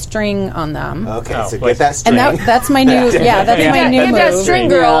get a string on them. Okay, Oh, so boy. get that string. And that's my new, yeah, that's my new Get that move. string,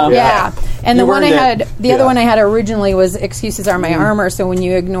 girl. Yeah. And You the one I earned it. had, the other Yeah. one I had originally was excuses are my armor. So when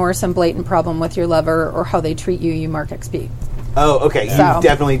you ignore some blatant problem with your lover or how they treat you, you mark XP. Oh, okay. So- You've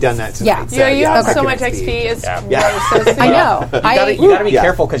definitely done that tonight. Yeah. So, Yeah, you have mark so your much XP. It's Yeah. gross. It's I know. You gotta be Yeah.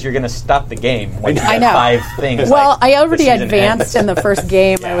 careful because you're gonna stop the game when you I get know. 5 things. Well, like I already the season advanced in ends. the first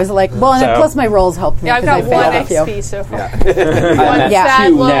game. I was like, well, and So- plus my rolls helped me. Yeah, I've 'cause got I 1 failed a few. XP so far. I'm One at Yeah. sad,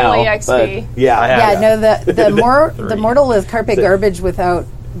 2 lonely now, XP. Yeah. I have- Yeah, no, the Three. mortal is carpe garbage without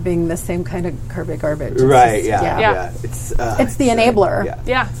being the same kind of carpe garbage. It's Right. just- Yeah. Yeah. It's the enabler. Yeah.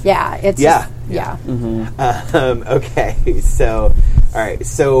 Yeah. Yeah, it's Yeah. just, yeah. Okay. So, all right.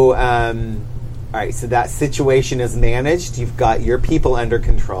 So, all right. So that situation is managed. You've got your people under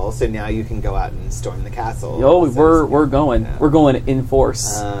control. So now you can go out and storm the castle. Oh, So- we're going. We're going in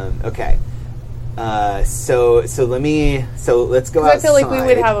force. Okay. So let's go 'Cause outside. I feel like we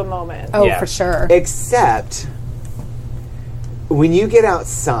would have a moment. Oh, Yeah. for sure. Except when you get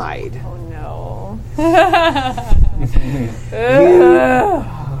outside, Oh no.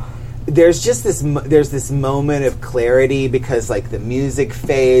 there's just this moment of clarity because like the music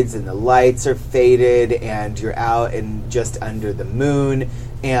fades and the lights are faded and you're out and just under the moon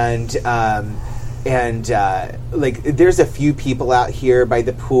and like there's a few people out here by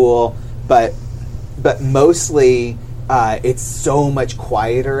the pool, but mostly it's so much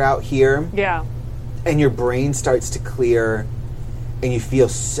quieter out here. Yeah. And your brain starts to clear and you feel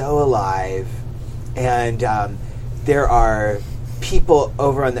so alive and there are people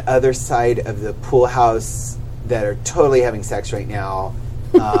over on the other side of the pool house that are totally having sex right now.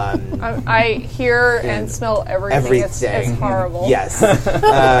 I hear and smell everything. It's horrible. Yes.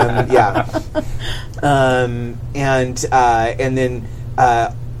 Yeah. And then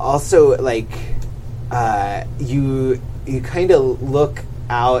also like you kind of look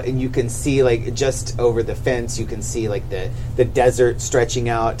out and you can see like just over the fence you can see like the desert stretching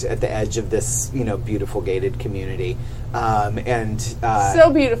out at the edge of this beautiful gated community and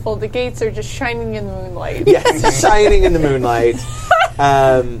So beautiful. The gates are just shining in the moonlight. yes, shining in the moonlight,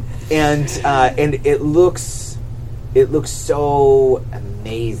 and it looks so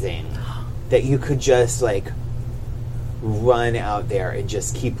amazing that you could just like run out there and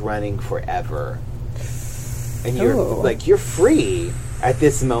just keep running forever, and you're free at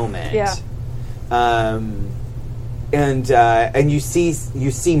this moment. Yeah. And you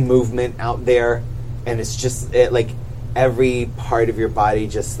see movement out there, and it's just like every part of your body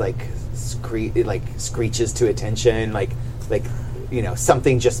just like screeches to attention, like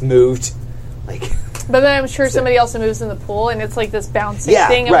something just moved, like. But then I'm sure somebody else moves in the pool, and it's like this bouncing Yeah,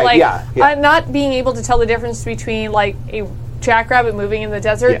 thing of right, like yeah. not being able to tell the difference between like a jackrabbit moving in the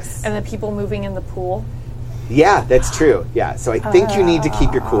desert Yes. and the people moving in the pool. Yeah, that's true. Yeah, so I think you need to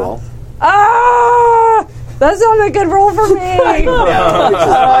keep your cool. Ah! That's not a good roll for me. Yeah, which is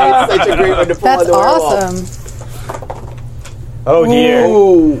why it's such a great one to pull That's on the werewolf. awesome. Oh dear.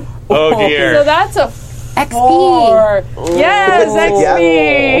 Ooh. Oh dear. So that's a XP. 4. Yes, Yeah.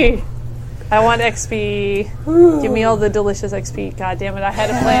 XP. I want XP. Give me all the delicious XP. God damn it, I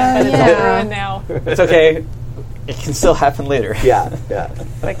had a plan, but it's all Yeah. ruined now. It's okay. It can still happen later. Yeah.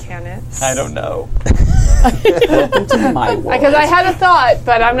 But can it? I don't know. My world. Because I had a thought,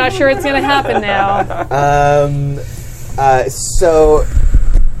 but I'm not sure it's going to happen now. So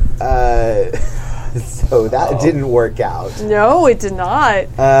that didn't work out. No, it did not.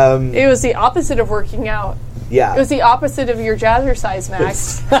 Um, It was the opposite of working out. yeah. It was the opposite of your jazzercise,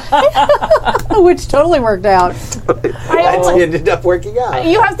 Max. Which totally worked out. That ended up working out.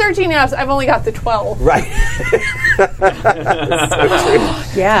 You have 13 apps. I've only got the 12. Right.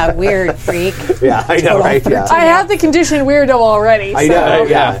 Yeah, weird freak. Yeah, I know, right? Yeah. I have the condition weirdo already. I so. know.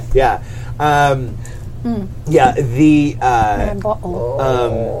 Yeah. Yeah.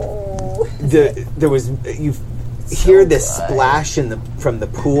 There was you hear this splash from the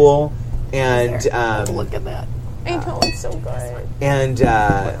pool, and Look at that. I know, it's so good. and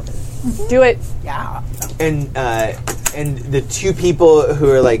Do it. Yeah. and the two people who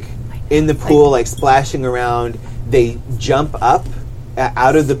are like in the pool, like splashing around, they jump up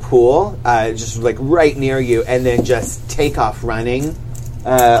out of the pool, just like right near you, and then just take off running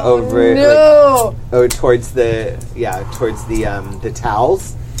over No. towards the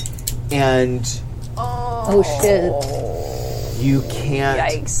towels, and Oh, shit. you can't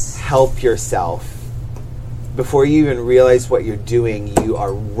Yikes. help yourself. Before you even realize what you're doing, you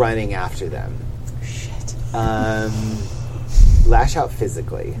are running after them. Shit. Lash out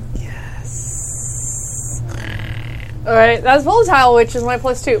physically. All right, that's volatile, which is my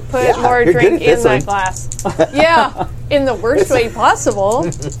 +2. Put Yeah, more you're good drink at this in that one. glass. Yeah, in the worst way possible.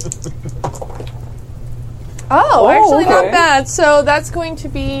 Oh, actually okay. not bad. So that's going to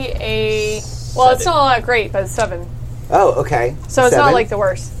be a... Well, it's not all that great, but it's 7. Oh, okay. So it's not 7? like the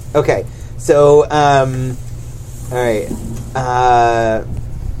worst. Okay, so all right.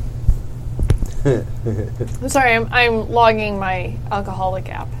 I'm sorry, I'm logging my alcoholic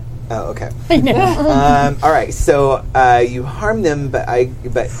app. Oh, okay. I know. All right, so you harm them, but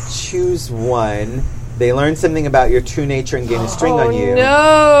choose one. They learn something about your true nature and gain a string on you.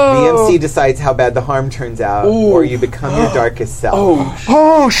 No. The MC decides how bad the harm turns out, or you become your darkest self.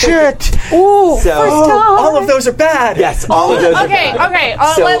 Oh shit! Ooh, So- first time. All of those are bad. Yes, all of those are Okay, bad. okay.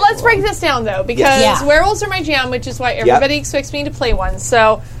 So- Let's break this down, though, because Yeah. werewolves are my jam, which is why everybody expects me to play one.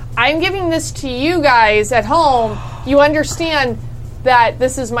 So I'm giving this to you guys at home. You understand that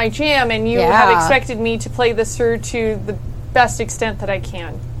this is my jam, and you Yeah. have expected me to play this through to the best extent that I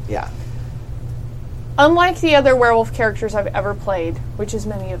can. Yeah. Unlike the other werewolf characters I've ever played, which is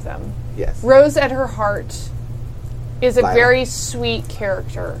many of them, Yes. Rose at her heart is a Lila. very sweet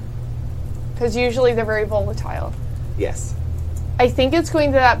character, because usually they're very volatile. Yes. I think it's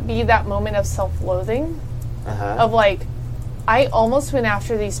going to be that moment of self-loathing, of like, I almost went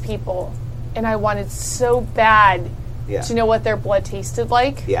after these people, and I wanted so bad Yeah. to know what their blood tasted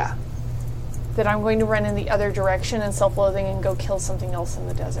like Yeah. that I'm going to run in the other direction in self-loathing and go kill something else in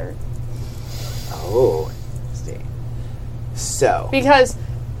the desert. Oh, interesting. So. Because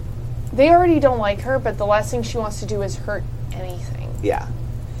they already don't like her, but the last thing she wants to do is hurt anything. Yeah.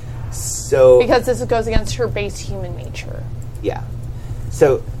 So. Because this goes against her base human nature. Yeah.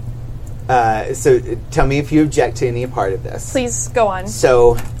 So. So tell me if you object to any part of this. Please go on.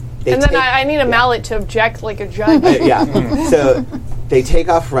 So. They And then take- I need a mallet to object like a judge. yeah. So they take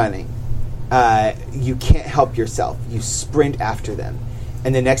off running. You can't help yourself. You sprint after them,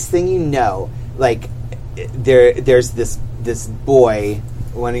 and the next thing you know, like there's this boy,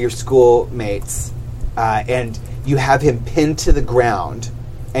 one of your schoolmates, and you have him pinned to the ground,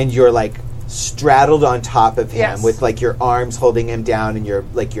 and you're like straddled on top of him Yes. with like your arms holding him down and your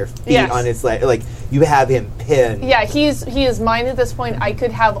feet Yes. on his leg. Like you have him pinned. Yeah, he is mine at this point. I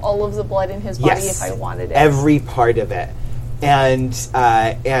could have all of the blood in his body Yes, if I wanted it. every part of it, and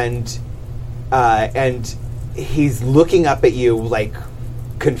he's looking up at you like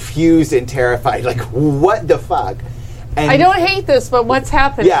confused and terrified, like what the fuck? And I don't hate this, but what's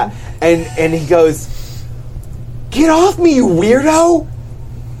happening? Yeah, and he goes, "Get off me, you weirdo!"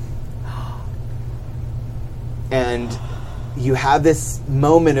 And you have this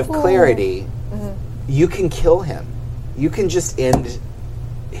moment of clarity. You can kill him. You can just end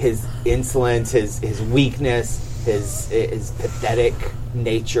his insolence, his weakness, his pathetic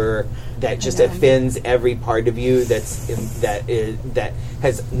nature that just offends every part of you. That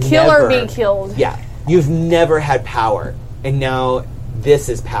has Kill never, or be killed. Yeah, you've never had power, and now this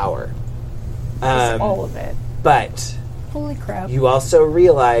is power. Just all of it. But Holy crap. you also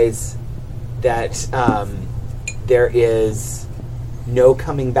realize that there is no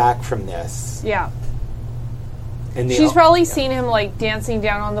coming back from this. Yeah. And the She's probably seen him like dancing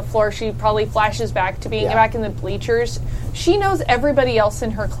down on the floor. She probably flashes back to being Yeah. back in the bleachers. She knows everybody else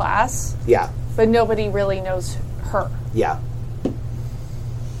in her class, Yeah. but nobody really knows her. Yeah.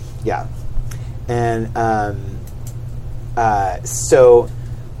 Yeah. And so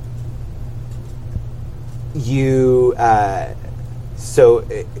you I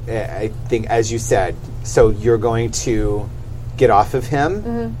think, as you said, so you're going to get off of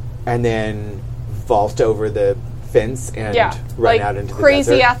him and then vault over the fence and Yeah, run like out into the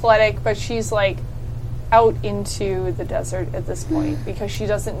crazy desert. athletic, but she's like out into the desert at this point because she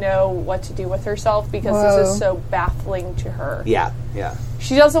doesn't know what to do with herself because this is so baffling to her. Yeah. Yeah.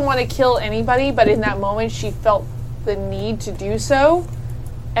 She doesn't want to kill anybody, but in that moment she felt the need to do so.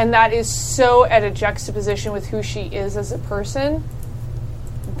 And that is so at a juxtaposition with who she is as a person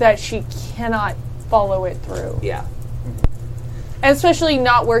that she cannot follow it through. Yeah. And especially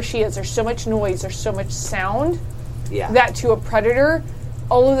not where she is. There's so much noise, there's so much sound Yeah. that to a predator,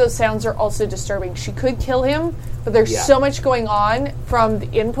 all of those sounds are also disturbing. She could kill him, but there's Yeah. so much going on from the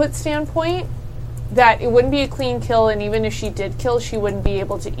input standpoint that it wouldn't be a clean kill, and even if she did kill, she wouldn't be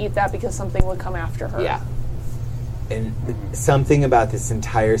able to eat that because something would come after her. Yeah. And something about this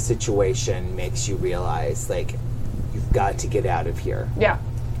entire situation makes you realize, like, you've got to get out of here. Yeah.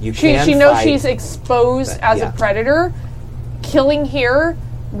 You She can knows fight, she's exposed but, as yeah. a predator. Killing here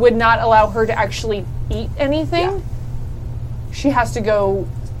would not allow her to actually eat anything. Yeah. She has to go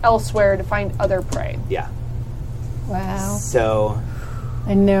elsewhere to find other prey. Yeah. Wow. So,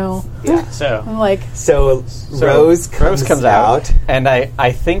 I know. yeah. So I'm like, So Rose comes out. and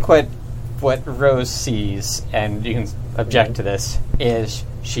I think what Rose sees, and you can object to this, is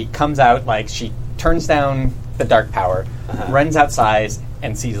she comes out, like, she turns down the dark power, runs outside,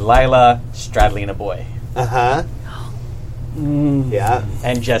 and sees Lila straddling a boy. Uh-huh. Yeah.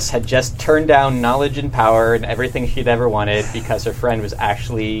 And had just turned down knowledge and power and everything she'd ever wanted because her friend was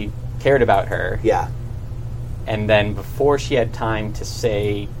actually cared about her. Yeah. And then before she had time to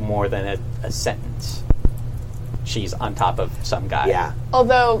say more than a sentence, she's on top of some guy. Yeah.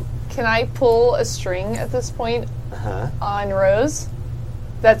 Although, can I pull a string at this point Uh-huh. on Rose?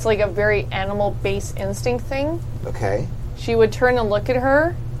 That's like a very animal-based instinct thing. Okay. She would turn and look at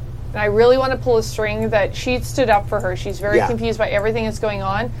her, and I really want to pull a string that she stood up for her. She's very Yeah. confused by everything that's going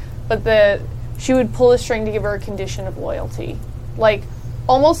on, but she would pull a string to give her a condition of loyalty. Like,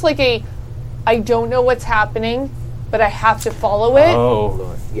 almost like I don't know what's happening, but I have to follow it. Oh.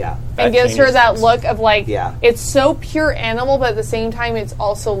 Lord. Yeah. And gives her that look of like, Yeah. it's so pure animal, but at the same time, it's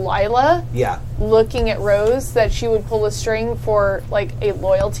also Lila Yeah. looking at Rose that she would pull a string for like a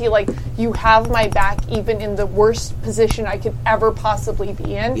loyalty. Like, you have my back even in the worst position I could ever possibly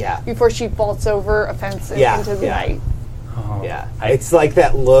be in. Yeah. Before she vaults over a fence and Yeah. into the Yeah. night. Yeah. It's like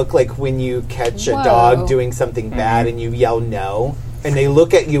that look, like when you catch a Whoa. dog doing something bad and you yell no, and they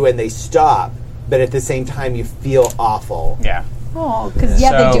look at you and they stop, but at the same time you feel awful. Yeah. oh, because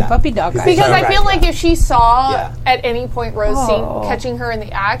So- they do Yeah. puppy dog eyes. Because I Right, feel like yeah. if she saw Yeah. at any point Rose Oh. catching her in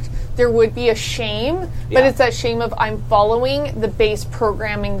the act, there would be a shame, but Yeah. it's that shame of I'm following the base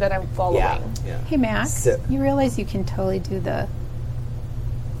programming that I'm following. Yeah. Yeah. Hey, Max, So- you realize you can totally do the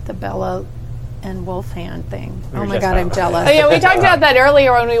Bella and Wolf hand thing. We Oh were my just God, I'm talking jealous. Oh, yeah, we talked about that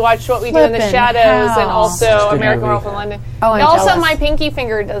earlier when we watched What We Do in the Flippin' Shadows and hell. also Good American movie. Werewolf in London. Oh, I'm and also jealous. my pinky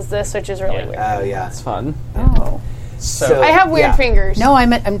finger does this, which is really Yeah. weird. Oh, yeah. It's fun. Oh. So I have weird yeah. fingers. No,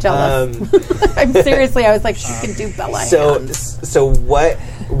 I'm jealous. I'm seriously, I was like, she can do Bella hands. So what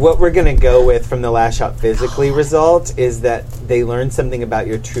we're gonna go with from the Lash Out Physically result is that they learn something about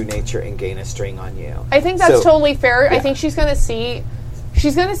your true nature and gain a string on you. I think that's So- totally fair. I yeah. think she's going to see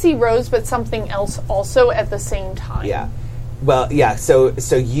Rose, but something else also at the same time. Yeah. Well, yeah. So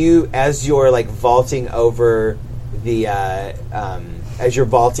you, as you're like vaulting over the as you're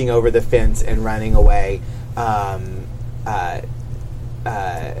vaulting over the fence and running away,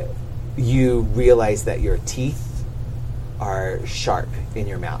 you realize that your teeth are sharp in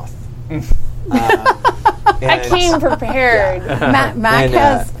your mouth. I came prepared. Mac And,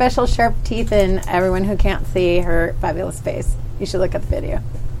 has special sharp teeth, and everyone who can't see her fabulous face, you should look at the video.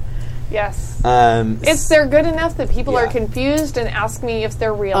 Yes. They're good enough that people are Yeah. confused and ask me if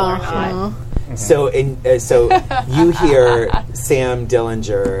they're real or not. So you hear Sam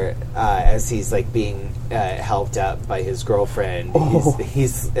Dillinger as he's like being helped up by his girlfriend.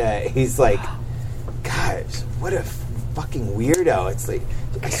 He's like, God, what a fucking weirdo! It's like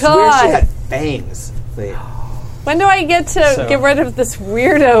I swear she God. had fangs. Like, When do I get to get rid of this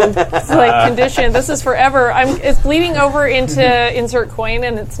weirdo condition? This is forever. It's bleeding over into insert coin,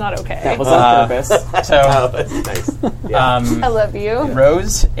 and it's not okay. That was on purpose. So That's nice. Yeah. I love you.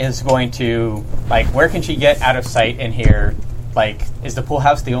 Rose is going to where can she get out of sight in here? Like, is the pool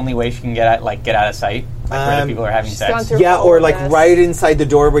house the only way she can get out of sight? Like where the people are having gone sex? through Yeah, all or of like this. right inside the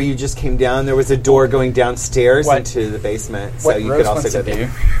door where you just came down, there was a door going downstairs into the basement. So What you Rose could also wants go to there.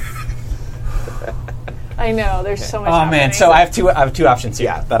 do. I know. There's so much. Oh man! happening. So I have two options here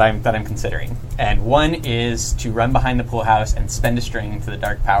Yeah. that I'm considering, and one is to run behind the pool house and spend a string to the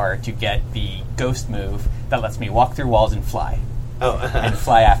dark power to get the ghost move that lets me walk through walls and fly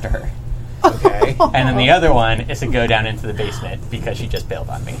after her. Okay. And then the other one is to go down into the basement because she just bailed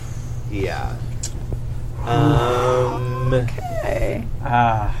on me. Yeah. Okay.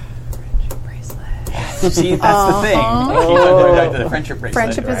 See, that's the thing. Like, you don't go back to the friendship bracelet.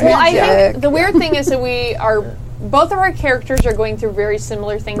 Friendship is right? Well, I magic. think the weird thing is that both of our characters are going through very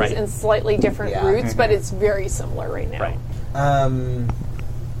similar things Right. in slightly different Yeah. routes, but it's very similar right now. Right.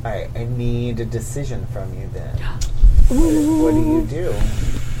 Alright, I need a decision from you then. What do you do?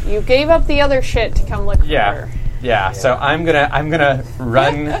 You gave up the other shit to come look for her. Yeah. So I'm gonna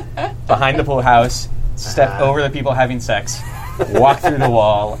run behind the pool house, step over the people having sex, walk through the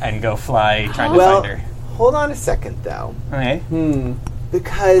wall, and go fly trying to Well, find her. hold on a second though. Okay.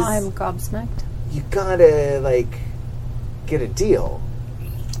 Because I'm gobsmacked. you gotta, get a deal.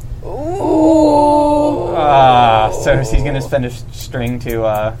 So he's gonna spend a string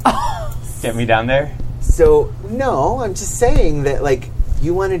to get me down there. So, no, I'm just saying that,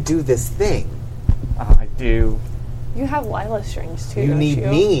 you want to do this thing. I do. You have Lila strings too. You don't need you?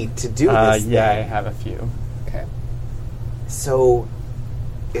 me to do this Yeah, I thing. have a few. Okay. So,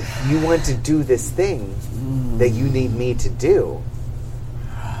 if you want to do this thing that you need me to do,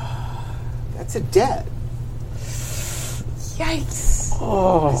 that's a debt. Yikes!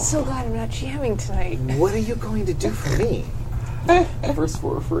 I'm so glad I'm not jamming tonight. What are you going to do for me? First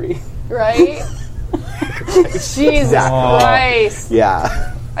floor free. Right? Jesus Christ!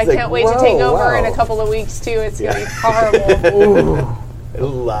 Yeah. I It's can't wait to take over in a couple of weeks too. It's gonna be horrible.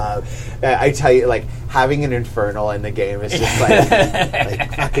 I tell you, having an infernal in the game is just like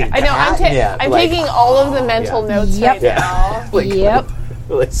fucking I know. catnip. I'm taking all of the mental notes right now. Yep.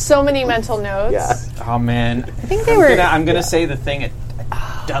 So many mental notes. Yeah. Oh man! I think they were. I'm gonna say the thing a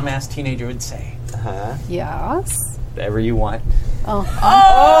dumbass teenager would say. Yes. Whatever you want.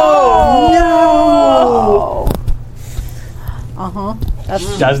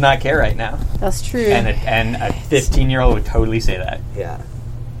 That's Does not care right now. that's true. And a 15-year-old would totally say that. Yeah.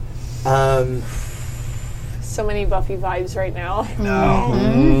 So many Buffy vibes right now.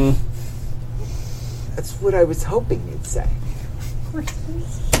 That's what I was hoping you'd say.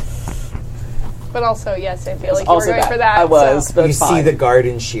 But also, yes, I feel like you were Also going that. for that. I was, so- but You it's see fine. the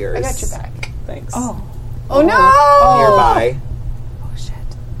garden shears. I got your back. Thanks. Oh no! Nearby. oh shit.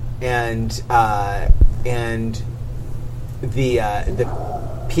 And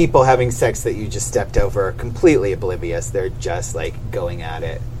the people having sex that you just stepped over are completely oblivious. They're just going at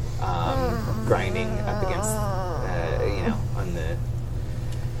it, grinding up against,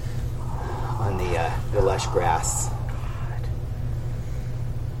 on the lush grass.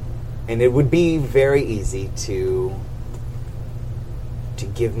 And it would be very easy to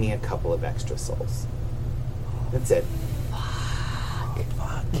give me a couple of extra souls. That's it.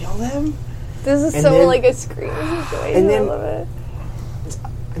 Kill them? This is And so then- like a scream situation. and I then- love it.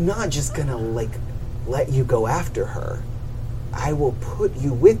 I'm not just gonna let you go after her. I will put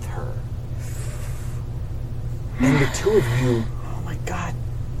you with her. And the two of you, oh my god,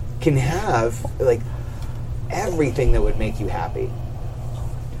 can have everything that would make you happy.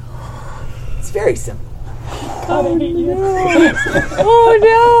 It's very simple. Oh no!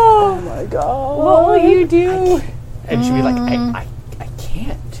 Oh my god. What will you do? And she'd be like, I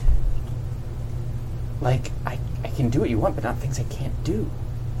can't. I can do what you want, but not things I can't do.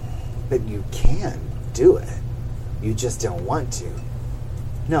 But you can do it. You just don't want to.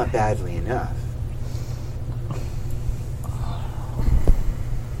 Not badly enough.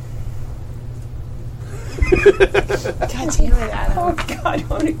 God damn it, Adam. Oh god, I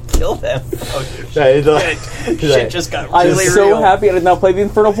want to kill them. Oh, Shit just got I'm really so real. happy I did not play the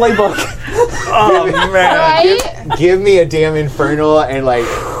Infernal Playbook. Oh man. Right? Give me a damn infernal and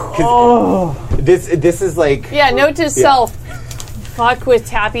 'cause this is Yeah, note to self. Fuck with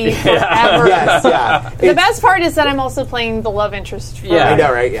Tappy forever. yes, yeah. The best part is that I'm also playing the love interest for Yeah. I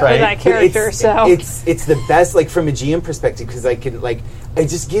know, right? Yeah. Right. that character, It's, so it's the best, from a GM perspective, because I can I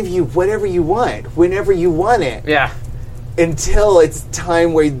just give you whatever you want, whenever you want it. Yeah. until it's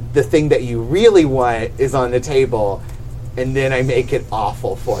time where the thing that you really want is on the table, and then I make it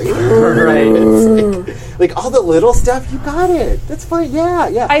awful for you. Right. It's like all the little stuff, you got it. That's fine.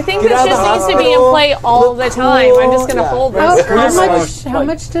 Yeah. I think Get this out of just the needs to be in hospital, play all look the time. I'm just going to cool. hold Yeah. this. How forever.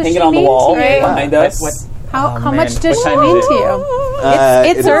 much does Hang she it on the mean wall to you? behind us. How man, much does what she time mean is to it?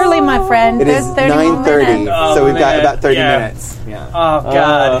 you? It's early, my friend. It is There's 30 more 9:30, minutes. so we've got man. about 30 Yeah. minutes. Yeah. Oh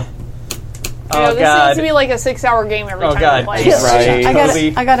God. You know, Oh this God. needs to be like a 6-hour game every Oh, time God. we play. Kill.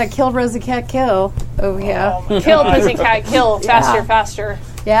 Right. I got to kill Rosy kill over here. Kill, pussycat, kill. Faster, faster.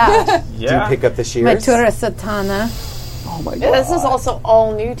 Yeah. Do you Yeah. pick up the My shears? Tura Satana. Oh my Yeah, god. this is also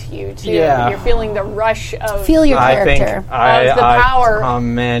all new to you, too. Yeah. You're feeling the rush of... Feel your I think character. Of the power. Oh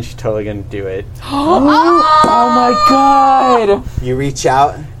man, she's totally gonna do it. Oh my god. You reach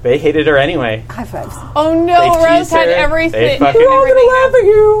out. They hated her anyway. High fives. Oh no, They Rose teased had her. everything. They fucking- everything happened.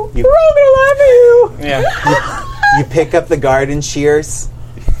 you. You- We're all gonna laugh at you. Yeah. You pick up the garden shears.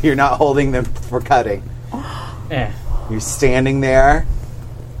 You're not holding them for cutting. Yeah. You're standing there.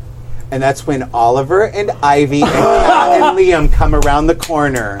 And that's when Oliver and Ivy and Kat and Liam come around the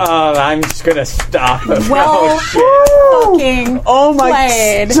corner. Oh, I'm just gonna stop. Well, Oh, shit. fucking Oh my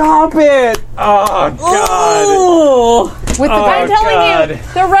played. Stop it. Oh God. Oh. with the I'm Oh, telling God. you,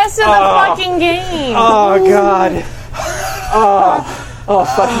 the rest of the Oh. fucking game. Oh God. Oh,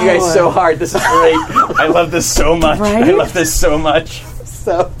 fuck you guys so hard. This is great. I love this so much. I Right? love this so much.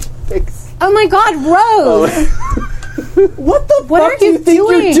 So, thanks. Oh my God, Rose! What the What fuck are do you you think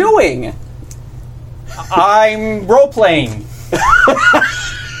doing? you're doing? I'm role playing.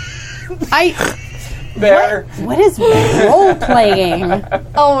 There. What is role playing?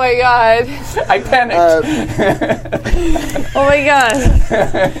 Oh my god. I panicked. Oh my god.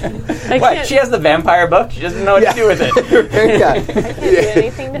 I what? can't, She has the vampire book. She doesn't know what to do with it. Yeah. can't do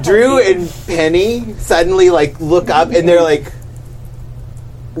anything to help Drew you. and Penny suddenly look up and they're like,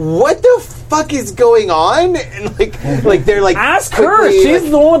 "What the fuck is going on?" And like they're like, Ask her. quickly, She's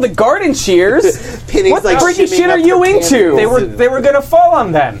the one with the garden shears. Penny's What like, freaking shimmying shit are up you her into? panties They were gonna fall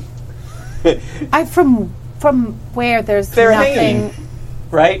on them, I from where there's They're nothing hanging.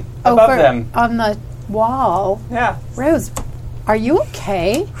 right above over them. on the wall. Yeah. Rose, are you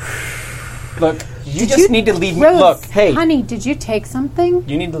okay? Look, you Did just need to leave me. Rose, Look, hey, honey, did you take something?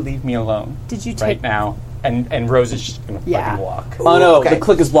 you need to leave me alone Did you right take? now. And Rose is just gonna Yeah. fucking walk. Oh no, Okay. the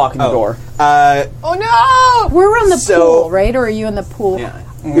click is blocking the door. Oh no! We're on the So- pool, right? Or are you in the pool?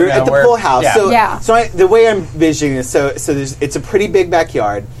 You're No, at the we're- pool house. yeah. So, Yeah. so the way I'm envisioning this, so it's a pretty big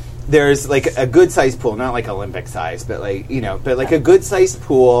backyard. There's like a good sized pool, not like Olympic size, but like a good sized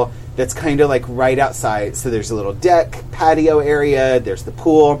pool that's kind of like right outside. So there's a little deck, patio area. There's the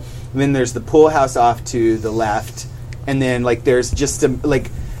pool. And then there's the pool house off to the left, and then like there's just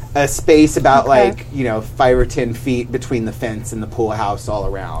a space about Okay. 5 or 10 feet between the fence and the pool house all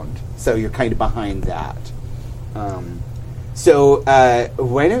around. So you're kind of behind that. So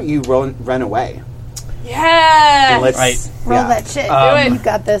why don't you run away? Yeah! And let's Right. Roll yeah. that shit. Do it. You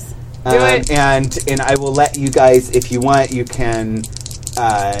got this. Do it. And I will let you guys, if you want, you can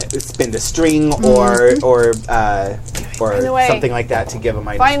spend a string or the way, something like that to give a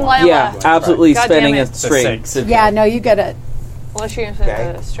minus find one. Lila. Yeah, absolutely God spending damn a it. string. It's Yeah, no, you got it. Unless you're going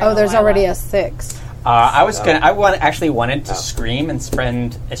Okay. to string Oh, there's Lila. already a 6. I actually wanted to scream and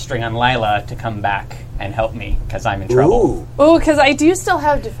spend a string on Lila to come back and help me because I'm in trouble. Ooh. Ooh, because I do still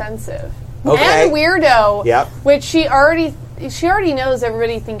have defensive. Okay. And weirdo. Yep. Which she already knows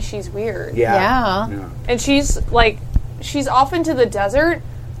everybody thinks she's weird. Yeah. Yeah. And she's off into the desert,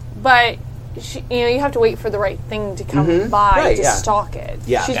 but you have to wait for the right thing to come by Right, to yeah. stalk it.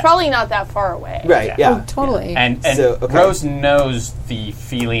 Yeah. She's Yeah. probably not that far away. Right. Yeah. Oh, totally. And So, okay. Rose knows the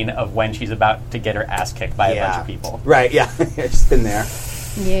feeling of when she's about to get her ass kicked by a bunch of people. Right. Yeah. I've just been there.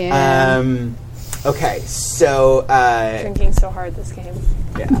 yeah. Okay. So. Drinking so hard this game.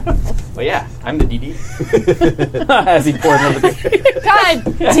 Yeah. Well, yeah, I'm the DD. As he pours another drink.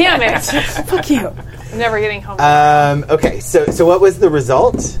 God damn it! Fuck you. I'm never getting home. Okay. So what was the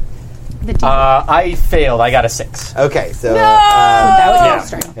result? The D. I failed. I got a 6. Okay. So. that was yeah. your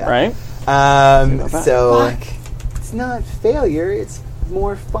string. Yeah. Right? So it's not failure; it's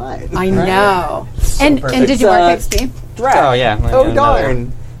more fun. I know. And perfect. did you mark XP? Oh, yeah. Oh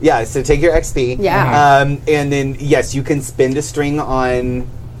darn! Yeah. So take your XP. Yeah. And then yes, you can spend a string on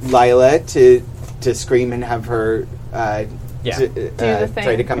Lila to scream and have her. Yeah. the thing.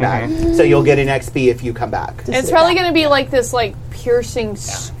 Try to come back. So you'll get an XP if you come back. It's probably going to be like this, piercing,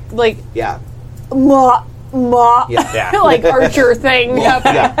 Yeah. "Mwah," Yeah. like Archer thing. Up.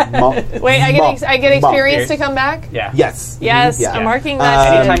 Wait, I get experience to come back? Yeah. Yes. Yes, Yeah. I'm marking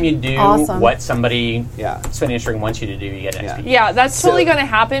that. Anytime you do Awesome. what somebody Yeah. spinning a string wants you to do, you get an XP. Yeah, that's So- totally going to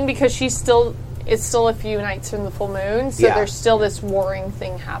happen because it's still a few nights from the full moon, so Yeah. there's still this warring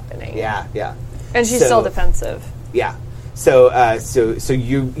thing happening. Yeah. Yeah. And she's So- still defensive. Yeah. So so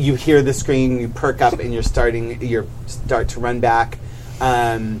you hear the scream, you perk up, and you start to run back.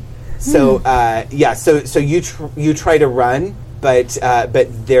 So you try to run, but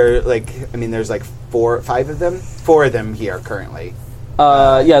they're there's like 4 of them here currently.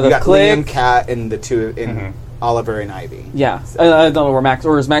 Yeah, You the got click. Liam, Kat, and the two in Oliver and Ivy. Yeah, I don't know where Max.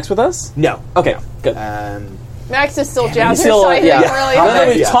 Or is Max with us? No. Okay, good. Max is still He's jazzercising still, really I don't know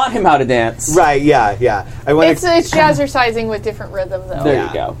if we Yeah. taught him how to dance. Right. Yeah. I want It's jazzercising with different rhythm, though. There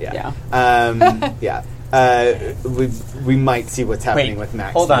you go. Yeah. We might see what's happening Wait, with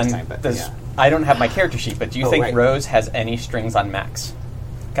Max. hold next on. time, but, Does- I don't have my character sheet, but do you Oh, think right. Rose has any strings on Max?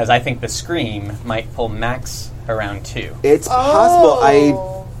 Because I think the scream might pull Max around too. It's possible. I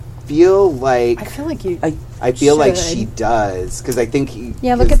Oh. feel like I feel like you. I feel like should. she does because I think he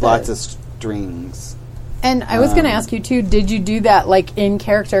Yeah, look has at lots the- of strings. And I was going to ask you too. Did you do that like in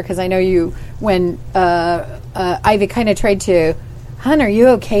character? Because I know you when Ivy kind of tried to. Hun, are you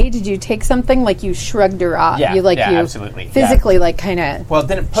okay? Did you take something? Like you shrugged her off. Yeah, you yeah, absolutely, Physically, like kind of. Well, it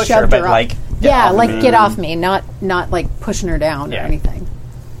didn't push her, shoved but off. like Yeah, like me. get off me, not like pushing her down or Yeah. anything.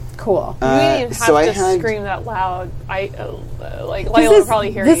 Cool. You didn't even have so I to had- scream that loud. Like Layla would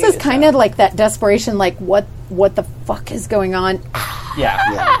probably hear this you. is kind of like that desperation. Like what the fuck is going on? Yeah.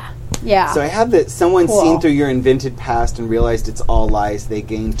 Yeah. Yeah. So I have that someone Cool. seen through your invented past and realized it's all lies. They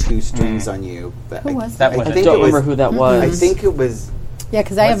gain 2 strings on you. But Who was that? I was think Don't it was. remember who that was. I think it was. yeah,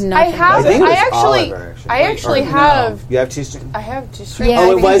 because I have I nothing. have. think it was I actually. Oliver, actually. I actually Or no. have. You have 2 strings. I have two strings. Yeah, Oh, I it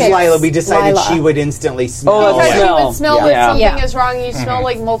think was it's Lila. We decided Lila. she would instantly smell. Oh, that's Because smell. you would smell Yeah. like something Yeah. is wrong. You smell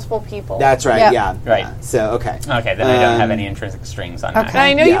like multiple people. That's right. Yep. Yeah. Right. Yeah. So okay. Okay, then I don't have Um, any intrinsic strings on okay. Max. And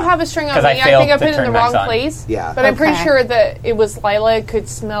I know Yeah. you have a string on 'Cause me. I I failed think I to put it in the turn wrong Max on. place. Yeah. But I'm pretty Okay. sure that it was Lila could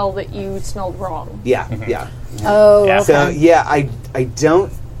smell that you smelled wrong. Yeah. Yeah. Oh, Yeah. okay. So yeah, I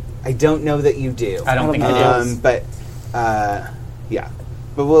don't know that you do. I don't think I do. But yeah,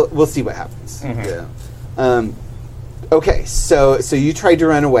 but we'll see what happens. Yeah. Okay, so you tried to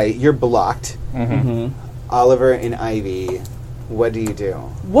run away. You're blocked. Oliver and Ivy, what do you do?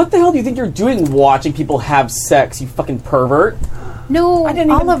 What the hell do you think you're doing watching people have sex, you fucking pervert? No, didn't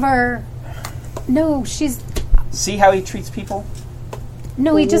even- Oliver. No, she's. See how he treats people?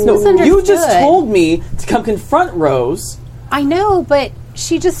 No, he just No, misunderstood. you just told me to come confront Rose. I know, but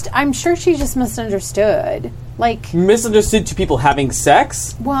she just. I'm sure she just misunderstood. Like, Misunderstood 2 people having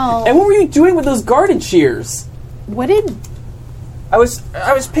sex? well, And what were you doing with those garden shears? what did. I was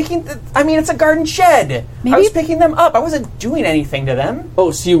picking. It's a garden shed. Maybe- I was picking them up. I wasn't doing anything to them.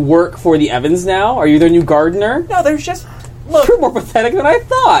 Oh, so you work for the Evans now? Are you their new gardener? No, there's just look. You're more pathetic than I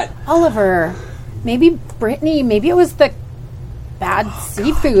thought. Oliver. Maybe Brittany. Maybe it was the bad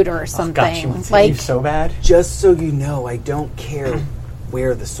seafood or something. God, she wants to like, leave so bad. Just so you know, I don't care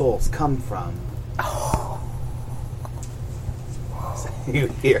where the souls come from. You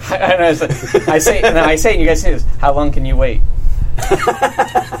hear? I say, and you guys say this. How long can you wait?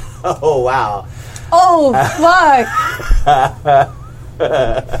 Oh wow! oh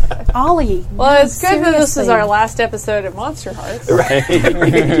fuck, Ollie. Well, it's good that this is seriously. our last episode of Monster Hearts. Right?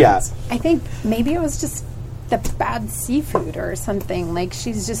 Yeah. I think maybe it was just the bad seafood or something. Like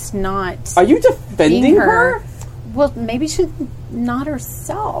she's just not. Are you defending being her? Well, maybe she's not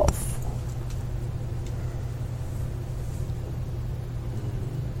herself.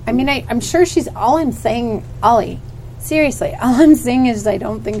 I mean, I'm sure she's. All I'm saying, Ollie, seriously, all I'm saying is I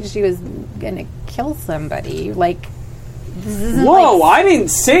don't think she was gonna kill somebody. Like, this isn't Whoa, like, I didn't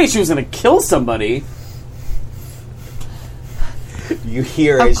say she was going to kill somebody. You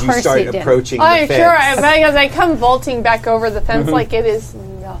hear Of as you course start you did. approaching the I'm fence. sure because I come vaulting back over the fence like it is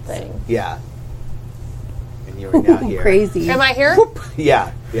nothing. Yeah. And you are now here. crazy. Am I here?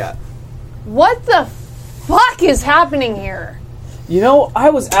 Yeah. Yeah. What the fuck is happening here? You know, I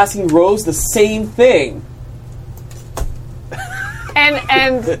was asking Rose the same thing.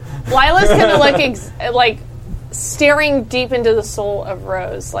 And Lila's gonna look like staring deep into the soul of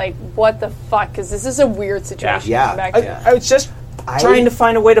Rose. Like, what the fuck? Because this is a weird situation Yeah. to come back to. Yeah. I was just trying to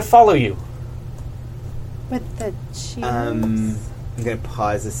find a way to follow you. With the cheese. I'm going to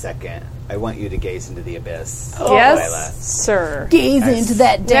pause a second. I want you to gaze into the abyss. Yes, sir. Gaze into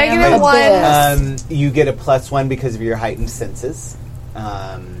that damn Negative one. abyss. You get a +1 because of your heightened senses.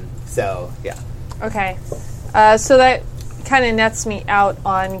 So, yeah. Okay. So that kind of nets me out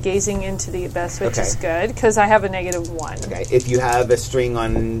on gazing into the abyss, which Okay. is good because I have a -1. Okay, if you have a string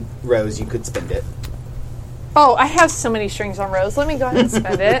on Rose, you could spend it, Oh, I have so many strings on Rose. Let me go ahead and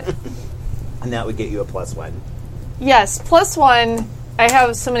spend it. and that would get you a +1. Yes, +1. I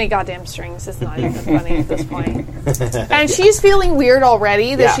have so many goddamn strings. It's not even funny at this point. And she's feeling weird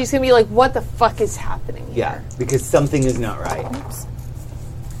already that Yeah. she's going to be like, what the fuck is happening here? Yeah, because something is not right.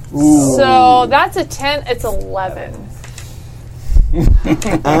 So that's a 10. It's 11.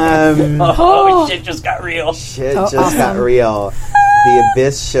 Oh, shit just got real. Shit just got real. The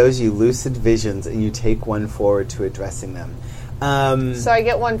abyss shows you lucid visions, and you take one forward to addressing them. So I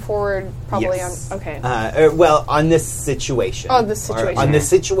get one forward probably yes. on... Okay. Well, on this situation. Oh, this situation. On this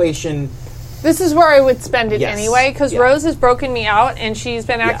situation, This is where I would spend it Yes. anyway, because Yeah. Rose has broken me out, and she's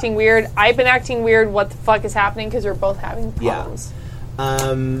been acting weird. I've been acting weird. What the fuck is happening? Because we're both having problems.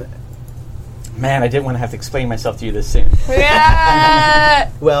 Man, I didn't want to have to explain myself to you this soon. Yeah.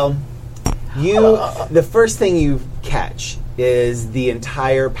 well, the first thing you catch is the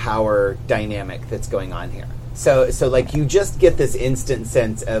entire power dynamic that's going on here. So like you just get this instant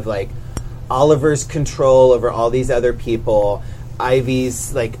sense of like Oliver's control over all these other people,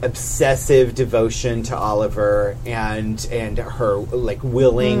 Ivy's like obsessive devotion to Oliver, and her like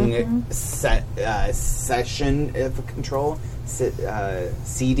willing cession of control,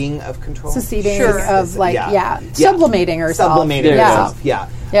 ceding of control, Seceding Sure. of like sublimating herself. Sublimating herself. Yeah.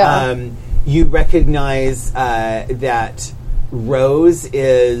 Yeah. You recognize that Rose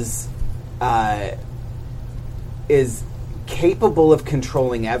is capable of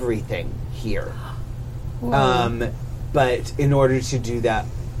controlling everything here. But in order to do that,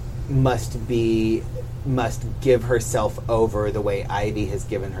 must give herself over the way Ivy has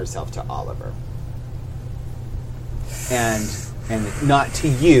given herself to Oliver, and not to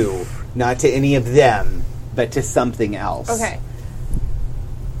you, not to any of them, but to something else. Okay.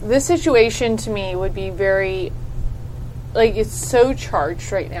 This situation to me would be very... Like, it's so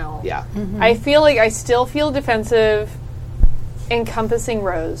charged right now. Yeah. I feel like I still feel defensive encompassing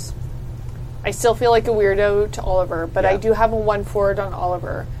Rose. I still feel like a weirdo to Oliver, but I do have a 1 forward on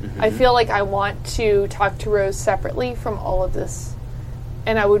Oliver. I feel like I want to talk to Rose separately from all of this.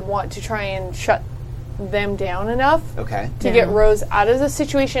 And I would want to try and shut them down enough Okay. to get Rose out of the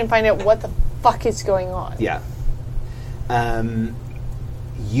situation and find out what the fuck is going on. Yeah.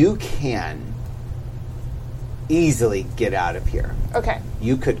 You can easily get out of here. Okay.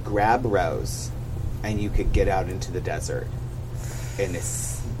 You could grab Rose, and you could get out into the desert, and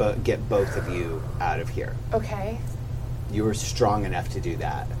get both of you out of here. Okay. You were strong enough to do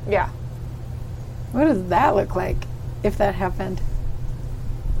that. Yeah. What does that look like if that happened?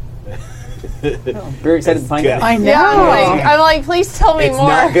 Very excited to find good. out. I know. Yeah, I'm like, please tell me It's more.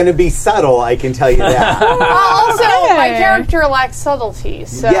 not going to be subtle, I can tell you that. Also, my Okay. character lacks subtlety.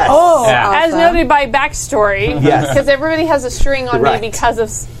 So, Yes. Oh, Yeah. as awesome. noted by backstory, Yes. because everybody has a string on Right. me because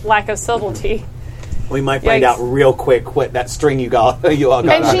of lack of subtlety. We might find Yikes. out real quick what that string you all got on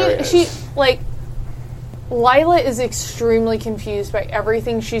her And is. she like, Lila is extremely confused by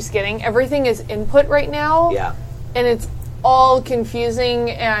everything she's getting. Everything is input right now. Yeah. And it's all confusing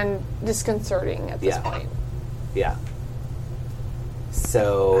and disconcerting at this Yeah. point. Yeah.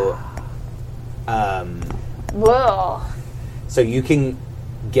 So, Ugh. so you can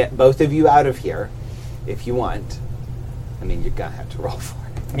get both of you out of here if you want. I mean, you're going to have to roll for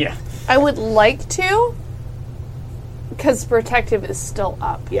it. Yeah. I would like to, because protective is still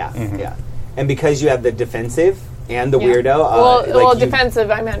up. Yeah, yeah. And because you have the defensive and the Yeah. weirdo, well, you- defensive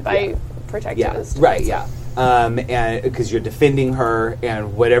I meant by Yeah. protective Yeah, is right, defensive. yeah. And because you're defending her,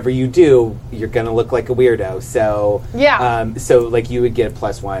 and whatever you do, you're going to look like a weirdo. So, Yeah. so like you would get a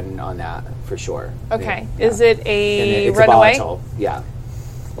 +1 on that for sure. Okay. Yeah. Is it And a it's runaway? a volatile. Yeah.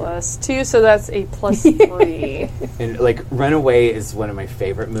 +2, so that's a +3. And like runaway is one of my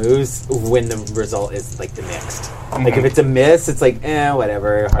favorite moves when the result is like the mixed. Like if it's a miss, it's like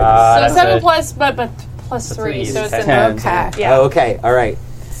whatever. Hard to So That's 7 a- plus, but +3, so it's a 10. no. Okay. Yeah. Oh, okay, all right.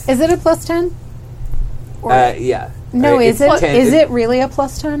 Is it a +10? Yeah. No, All right, is it's it? 10. Is it really a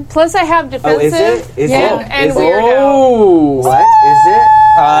 +10? Plus, I have Oh, defensive is it? Is Yeah. it? and Is it? weirdo. Oh! What is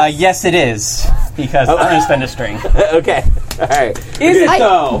it? Yes, it is. Because I'm going to spend a string. Okay. All right. Is it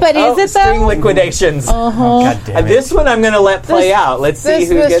though? But is it String though? liquidations. God damn it. This one I'm going to let play out. Let's see This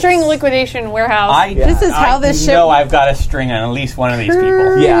who the gets. string liquidation warehouse. This is how this ship- know I've got a string on at least one of these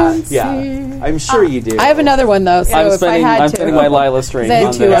people. Yeah, yeah. I'm sure you do. I have another one though, so if I had I'm to, spending my Lila string Then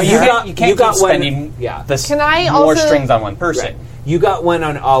on two this. of you her. got You can't you got keep one. spending Yeah. Can I more also- strings on one person. Right. You got one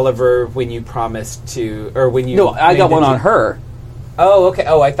on Oliver when you promised to, or when you. No, I got one on you- her. Oh, okay.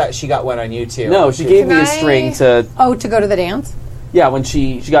 Oh, I thought she got one on you too. No, she gave me Can a string I- to. Oh, to go to the dance? Yeah, when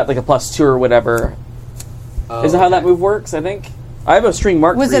she got like a +2 or whatever. Oh, Is that how that okay. move works? I think I have a string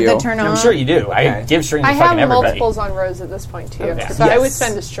marked Was for it you. the turn on? I'm sure you do. I Okay. give strings I to have fucking everybody. multiples on Rose at this point too. Okay. So I would Yes.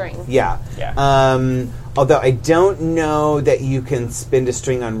 spend a string. Yeah. Yeah. Although I don't know that you can spend a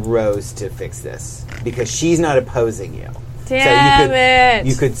string on Rose to fix this because she's not opposing you. Damn it.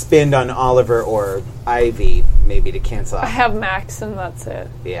 You could spend on Oliver or Ivy maybe to cancel out. I have max and that's it.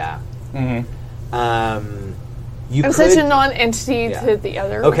 Yeah. Mhm. You I'm could, such a non-entity Yeah. to the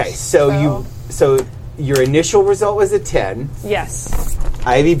others. Okay, so your initial result was a 10. Yes.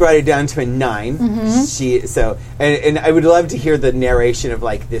 Ivy brought it down to a 9. And I would love to hear the narration of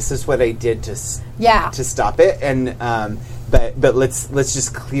like this is what I did to Yeah. stop it, and but let's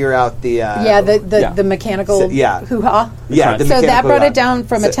just clear out the The mechanical So, yeah. hoo-ha. yeah the So that mechanical brought one. it down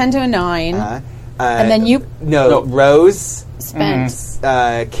from a So, 10 to a 9. and then you- no Rose Spent.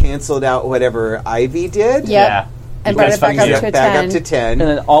 canceled out whatever Ivy did. Yep. Yeah. And You brought guys it back fucking up to a back 10. up to 10 And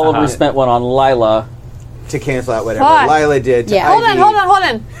then Oliver Uh-huh. spent one on Lila. to cancel out whatever Fuck. Lila did to Yeah. Ivy. Hold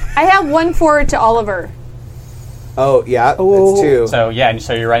on. I have one forward to Oliver. Oh yeah, that's 2. So yeah, and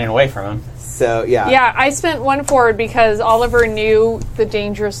so you're running away from him. So yeah. Yeah, I spent one forward because Oliver knew the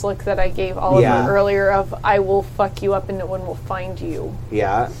dangerous look that I gave Oliver Yeah. earlier of I will fuck you up and no one will find you.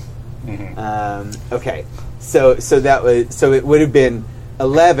 Yeah. Okay. So it would have been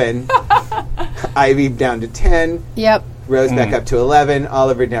 11. Ivy down to 10. Yep. Rose back up to 11.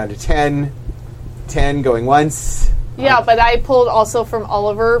 Oliver down to 10. 10 going once. Yeah, but I pulled also from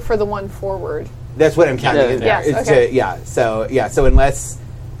Oliver for the one forward. That's what I'm counting. in there. Yes, It's okay. So unless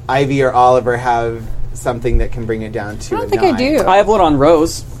Ivy or Oliver have something that can bring it down to I a don't think 9. I do. I have one on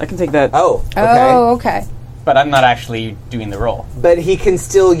Rose. I can take that. Oh. Okay. Oh, okay. But I'm not actually doing the roll. But he can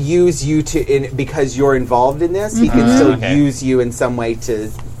still use you because you're involved in this. He can still Okay. use you in some way to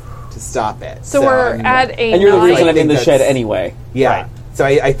stop it. So we're I'm- at a And you're the 9. reason I'm in the that's- shed anyway. Yeah. Right. So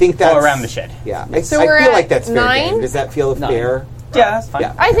I think that's around the shed. Yeah. So I we're feel at like that's fair 9? game. Does that feel 9. fair? Yeah, that's fine.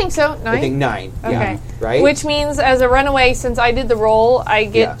 Yeah. I think so. 9? I think 9. Okay. Yeah. Right? Which means as a runaway, since I did the roll, I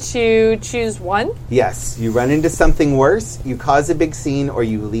get to choose one. Yes. You run into something worse, you cause a big scene, or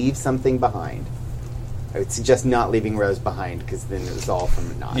you leave something behind. I would suggest not leaving Rose behind because then it was all from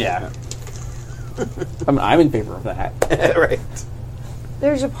a 9. Yeah. I'm in favor of that. Right.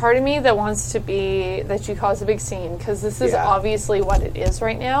 There's a part of me that wants to be that you cause a big scene because this is Yeah. obviously what it is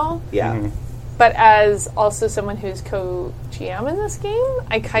right now. Yeah. But as also someone who's co-GM in this game,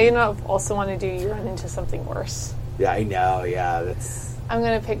 I kind of also want to do you run into something worse. Yeah, I know. Yeah, that's I'm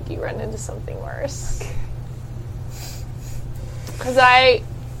going to pick you run into something worse. Because I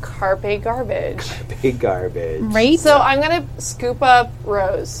carpe garbage. big garbage. Right? So I'm going to scoop up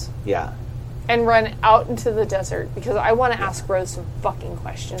Rose Yeah. and run out into the desert because I want to ask Rose some fucking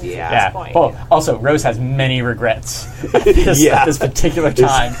questions Yeah. at Yeah. this point. Well, also, Rose has many regrets at this particular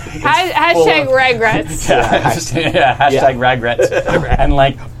time. Hashtag regrets. Yeah, hashtag regrets. And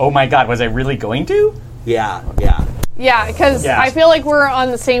like, oh my god, was I really going to? Yeah. Yeah. Yeah, because Yeah. I feel like we're on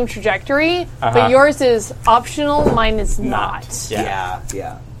the same trajectory, Uh-huh. but yours is optional, mine is not. Yeah.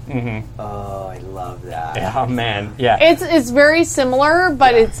 Yeah. Oh, I love that. Yeah, oh man, yeah. It's very similar,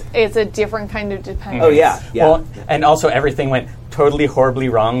 but it's a different kind of dependence. Oh yeah. Yeah. Well, and also everything went totally horribly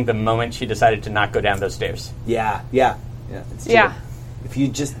wrong the moment she decided to not go down those stairs. yeah. Yeah. Yeah. It's true. Yeah. If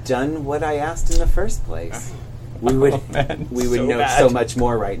you'd just done what I asked in the first place, we would man, we would so know bad. so much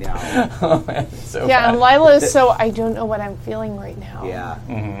more right now. Oh man, so Yeah, and bad. Lila is so I don't know what I'm feeling right now. Yeah.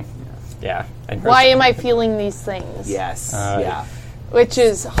 Yeah. And Why am I feeling these things? Yes. Uh, yeah. Which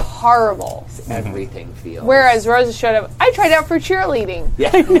is horrible. Everything feels. Whereas Rosa showed up, I tried out for cheerleading.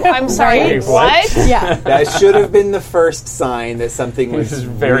 Yeah. I'm sorry, Wait, what? what? yeah. That should have been the first sign that something was This is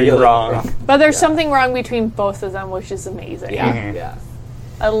very really wrong. But there's something wrong between both of them, which is amazing. Yeah. Yeah.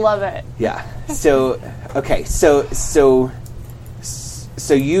 I love it. Yeah. So okay. So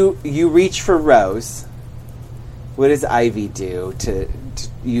you reach for Rose. What does Ivy do to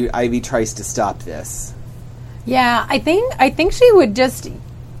you? Ivy tries to stop this. Yeah, I think she would just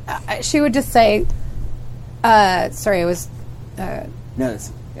say, sorry, I was No.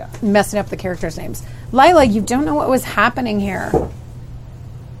 It's, yeah. messing up the characters' names. Lila, you don't know what was happening here.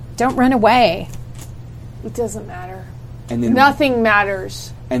 Don't run away. It doesn't matter. And then Nothing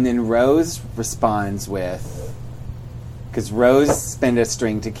matters. And then Rose responds with, because Rose spent a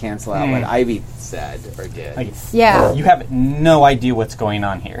string to cancel out what Ivy said or did. Like, Yeah. you have no idea what's going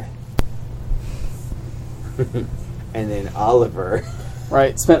on here. And then Oliver,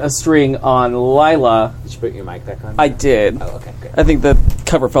 Right, spent a string on Lila. did you put your mic back on? I did. Oh, okay, good. I think the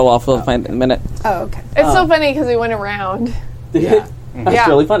cover fell off. We'll find it in a minute. Oh, okay. It's so funny because we went around. Yeah. That's Yeah.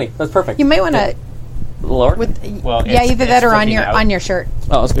 really funny. That's perfect. You might want to Lord. Well, yeah, either that or on sticking your out. on your shirt,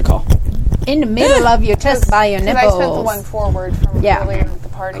 Oh, that's a good call. in the middle of your chest by your Because nipples. I spent the one forward from Yeah. earlier at the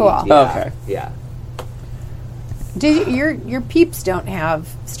party. Cool. Yeah. Okay. Yeah. Do your peeps don't have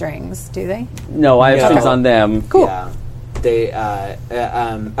strings, do they? No, I have No. strings on them. Cool. Yeah. They,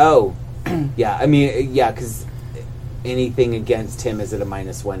 oh, yeah, I mean, yeah, because anything against him is at a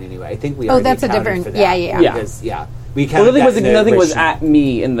 -1 anyway. I think we Oh, already that's a accounted different- for that. yeah, yeah, yeah. Because, yeah. We Well, counted that in the nothing was original. at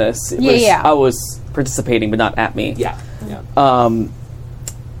me in this. It Yeah, was, yeah. I was participating, but not at me. Yeah, yeah.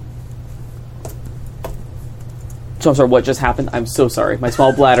 So I'm sorry, what just happened? I'm so sorry. My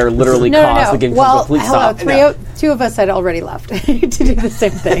small bladder literally caused the game to Well, complete hello. stop. Two of us had already left to do the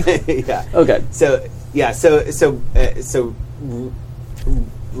same thing. Yeah. Okay. So yeah, so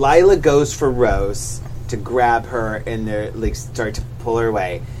Lila goes for Rose to grab her, and they're like start to pull her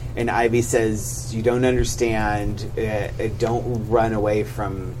away. And Ivy says, "You don't understand. Don't run away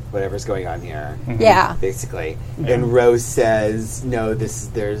from whatever's going on here." Yeah. Basically, and Rose says, "No,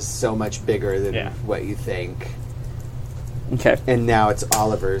 there's so much bigger than Yeah. what you think." Okay. And now it's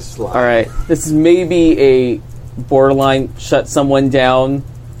Oliver's line. All right. This is maybe a borderline shut someone down,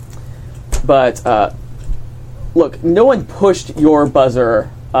 but look, no one pushed your buzzer,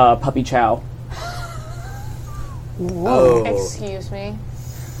 Puppy Chow. Oh, Excuse me.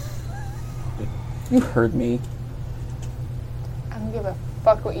 You heard me. I don't give a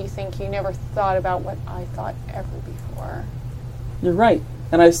fuck what you think. You never thought about what I thought ever before. You're right,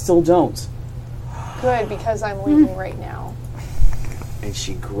 and I still don't. Good, because I'm leaving right now. and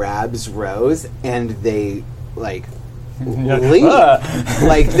she grabs Rose, and they like leap,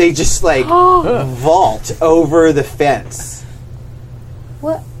 like they just like vault over the fence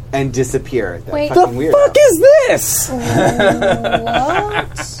What? and disappear. That Wait. fucking weirdo. Fuck is this?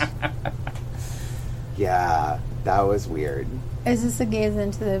 What? Yeah, that was weird. Is this a gaze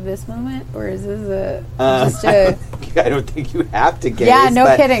into the abyss moment, or is this a just I a? don't think you have to gaze. Yeah, no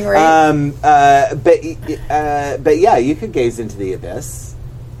but, kidding, right? But yeah, you could gaze into the abyss.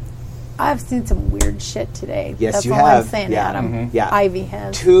 I've seen some weird shit today. Yes, That's you all have. I'm saying, Yeah. Adam. Yeah. Ivy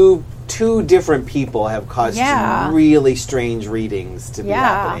has. Two different people have caused Yeah. some really strange readings to be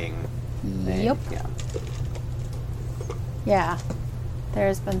Yeah. happening. Yep. Yeah. Yeah.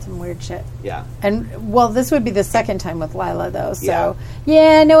 There's been some weird shit. Yeah. And, well, this would be the second time with Lila, though. So,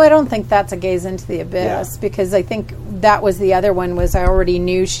 yeah, no, I don't think that's a gaze into the abyss, Yeah. because I think that was the other one, was I already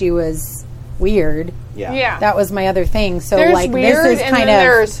knew she was weird. Yeah. Yeah. That was my other thing. So, There's like, weird, this is and kind then of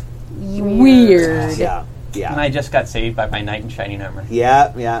there's weird. Yeah. Yeah. And I just got saved by my knight in shining armor.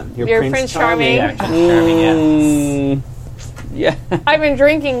 Yeah, yeah. Your Prince Charming. Yeah, Prince Charming, yeah. Yeah. I've been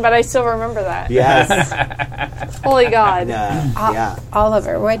drinking, but I still remember that. Yes. Holy God. Yeah.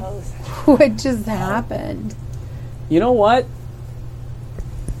 Oliver, what just happened? You know what?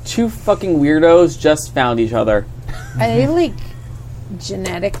 Two fucking weirdos just found each other. Are they, like,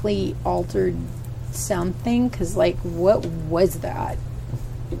 genetically altered something? Because, like, what was that?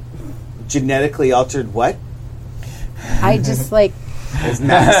 Genetically altered what? I just, like... As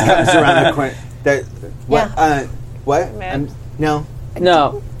Max comes around the corner. That, what? Yeah. What? Man. No.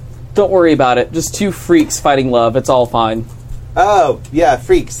 No. Don't worry about it. Just two freaks fighting love. It's all fine. Oh, yeah,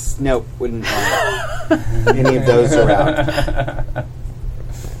 freaks. No, wouldn't want any of those around.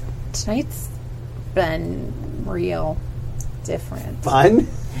 Tonight's been real different. Fun? Fun.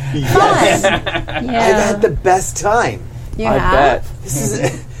 I've Yeah. had the best time. You I have? bet.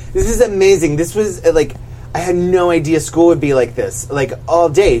 This is amazing. This was like, I had no idea school would be like this. Like all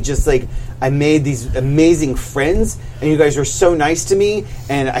day, just like I made these amazing friends, and you guys were so nice to me.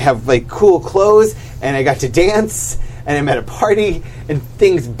 And I have like cool clothes, and I got to dance, and I'm at a party, and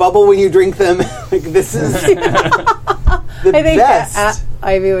things bubble when you drink them. Like this is the I think best. that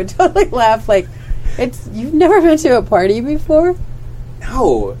Ivy would totally laugh. Like, you've never been to a party before?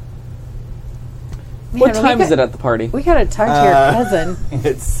 No, What Man, time we is it at the party? We gotta talk to your cousin.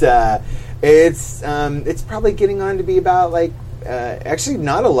 it's probably getting on to be about like. Actually,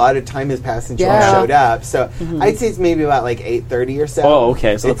 not a lot of time has passed since you all Yeah. showed up, so I'd say it's maybe about like 8:30 or so. Oh,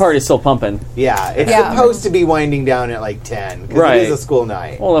 okay. So the It's- party's still pumping. Yeah, it's Yeah. supposed to be winding down at like 10 because Right. it is a school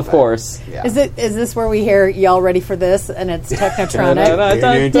night. Well, of but, course. Yeah. Is this where we hear y'all ready for this and it's Technotronic?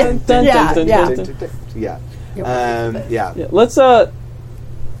 Yeah. Yeah. Yeah. Yeah, let's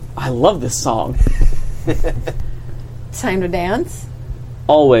I love this song. Time to dance?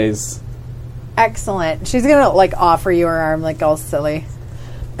 Always. Excellent. She's gonna like offer you her arm like all silly.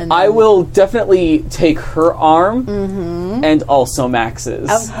 And I then- will definitely take her arm and also Max's.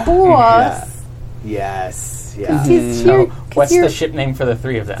 Of course. Yes. Yeah. He's So, here. what's the ship name for the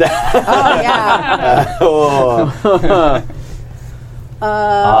three of them? Oh yeah. Oh.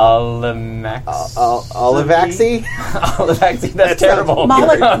 Olivax. Olivaxi? Olivaxi, that's terrible.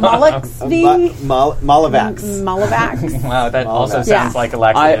 Molluxy? Mollivax. Mollivax. Wow, that also Yeah. sounds like a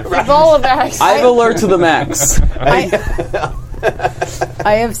laxative. Volavax. I've alerted to the max.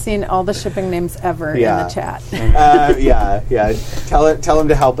 I have seen all the shipping names ever in Yeah. the chat. Yeah. Tell him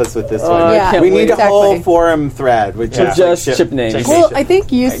to help us with this one. Yeah, we need exactly. a whole forum thread with Just ship names. Well, I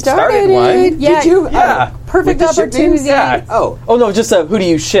think you started started one. it. Yeah. Did you? Yeah. Perfect With the ship opportunity. names? Yeah. Oh. Oh no, just who do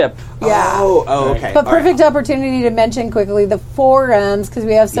you ship? Yeah. Oh, okay. But All right. perfect opportunity to mention quickly the forums because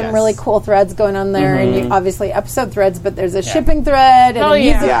we have some Yes. really cool threads going on there, and you, obviously episode threads. But there's a shipping thread and Hell a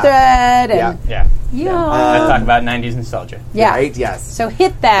yeah. music Yeah. thread, and Yeah. Yeah. Let's talk about 90s nostalgia. yeah. Right? Yes. So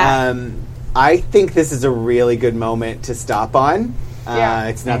hit that. I think this is a really good moment to stop on. Yeah.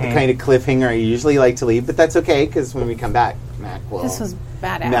 It's not the kind of cliffhanger I usually like to leave, but that's okay because when we come back, Mac This was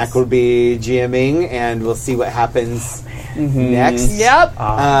badass. Mac will be GMing, and we'll see what happens next. Yep.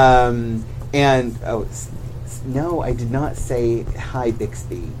 And no, I did not say hi,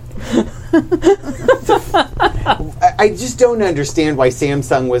 Bixby. I just don't understand why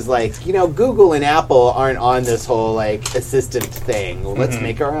Samsung was like, Google and Apple aren't on this whole like assistant thing. Well, let's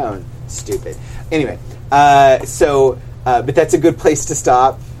make our own. Stupid. Anyway, but that's a good place to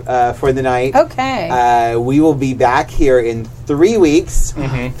stop for the night. Okay. We will be back here in 3 weeks. 3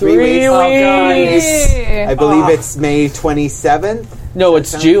 weeks. Yay. I believe it's May 27th. No,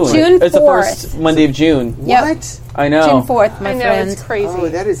 it's June. June It's the 4th. first Monday of June. Yep. What? I know. June 4th, my I know, friend. it's crazy. Oh,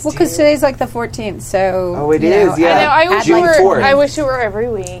 that is Well, because terrible. today's like the 14th, so. Oh, it you is, know, yeah. I know. I wish June it were. 4th. I wish it were every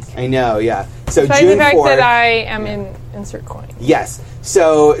week. I know, yeah. So Despite June the fact 4th. that I am in insert coin. Yes.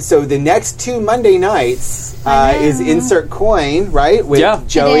 So the next 2 Monday nights is Insert Coin, right? With Yeah.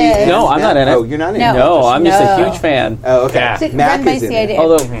 Joey. It is. and No, I'm not in it. Oh, you're not in No. it? No, I'm just a No. huge fan. Oh, okay. Yeah. Mac Run by is in CID. it.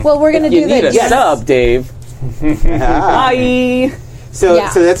 Although, Well, we're going to you do need a this. Yes. sub, Dave. Ah. Bye. So Yeah.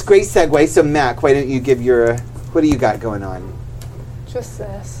 that's great segue. So Mac, why don't you give your what do you got going on? Just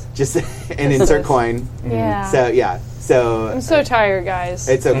this. Just an Insert Coin. Yeah. So yeah. So I'm so tired, guys.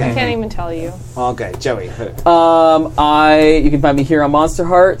 it's okay. I can't even tell you. Okay, Joey. You can find me here on Monster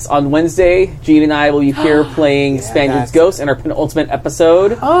Hearts on Wednesday. Gene and I will be here playing Spaniard's Ghost in our penultimate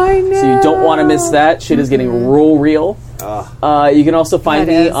episode. I know. So you don't want to miss that. Shit is getting real. You can also find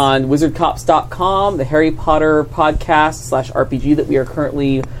That me is. on wizardcops.com, the Harry Potter podcast /RPG that we are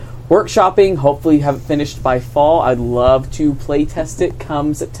currently workshopping. Hopefully have it finished by fall. I'd love to play test it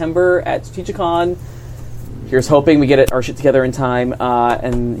come September at Strategicon. Here's hoping we get our shit together in time.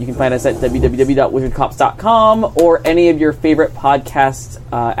 And you can find us at www.wizardcops.com or any of your favorite podcast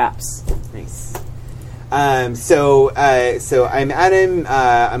apps. Nice. So I'm Adam.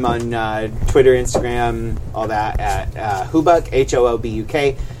 I'm on Twitter, Instagram, all that at Hoobuk,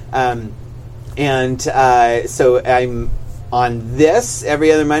 HOOBUK. So I'm on this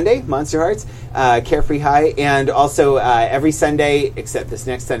every other Monday, Monster Hearts, Carefree High, and also every Sunday, except this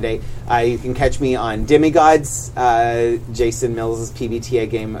next Sunday, you can catch me on Demigods, Jason Mills' PBTA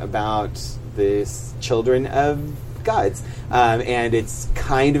game about the children of gods. And it's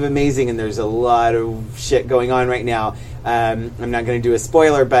kind of amazing, and there's a lot of shit going on right now. I'm not going to do a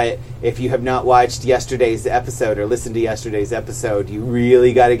spoiler, but if you have not watched yesterday's episode or listened to yesterday's episode, you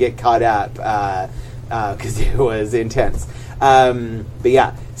really got to get caught up because it was intense. But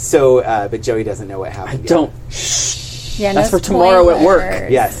yeah, but Joey doesn't know what happened. Don't. Yeah, That's for tomorrow at work.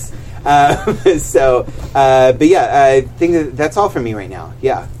 spoilers. Yes. But yeah, I think that's all for me right now.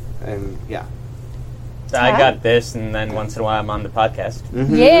 Yeah. Yeah. I got this, and then once in a while I'm on the podcast.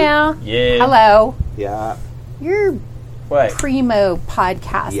 Yeah. Yeah. Hello. Yeah. You're What? primo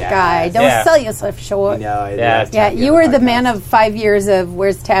podcast Yes. guy. Don't Yeah. sell yourself short. No, Yeah. Yeah, you were the man of 5 years of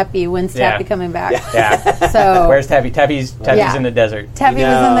where's Tappy? When's Yeah. Tappy coming back? Yeah. So Where's Tappy? Tappy's Yeah. in the desert. Tappy was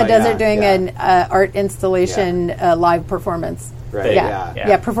No, in the desert yeah, doing yeah. an art installation live performance. Right. Yeah. Yeah.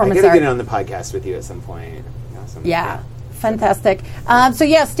 Yeah, I performance gotta art. get on the podcast with you at some point. Awesome. Yeah. Fantastic. So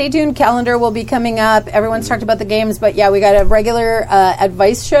yeah, stay tuned. Calendar will be coming up. Everyone's talked about the games, but yeah, we got a regular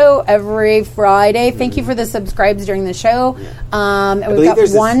advice show every Friday. Thank you for the subscribes during the show. And we've believe got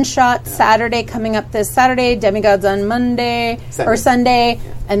there's this- one shot Saturday coming up this Saturday. Demigods on Monday or Sunday,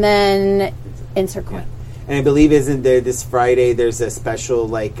 and then Insert Coin. And I believe isn't there this Friday? There's a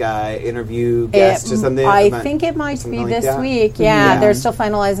special interview guest or something. I I'm not- think it might something be like this that? week. Yeah, Yeah. they're still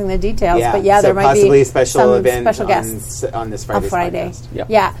finalizing the details, Yeah. but yeah, so there might possibly be a special some event special guests on this on Friday's Friday. podcast. Yep.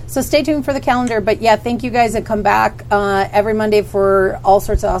 Yeah, so stay tuned for the calendar. But yeah, thank you guys that come back every Monday for all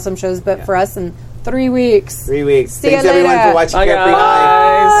sorts of awesome shows. But for us in 3 weeks. 3 weeks. See Thanks ya everyone later. for watching Bye, Carefree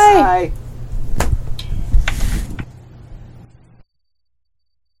guys. High. Bye.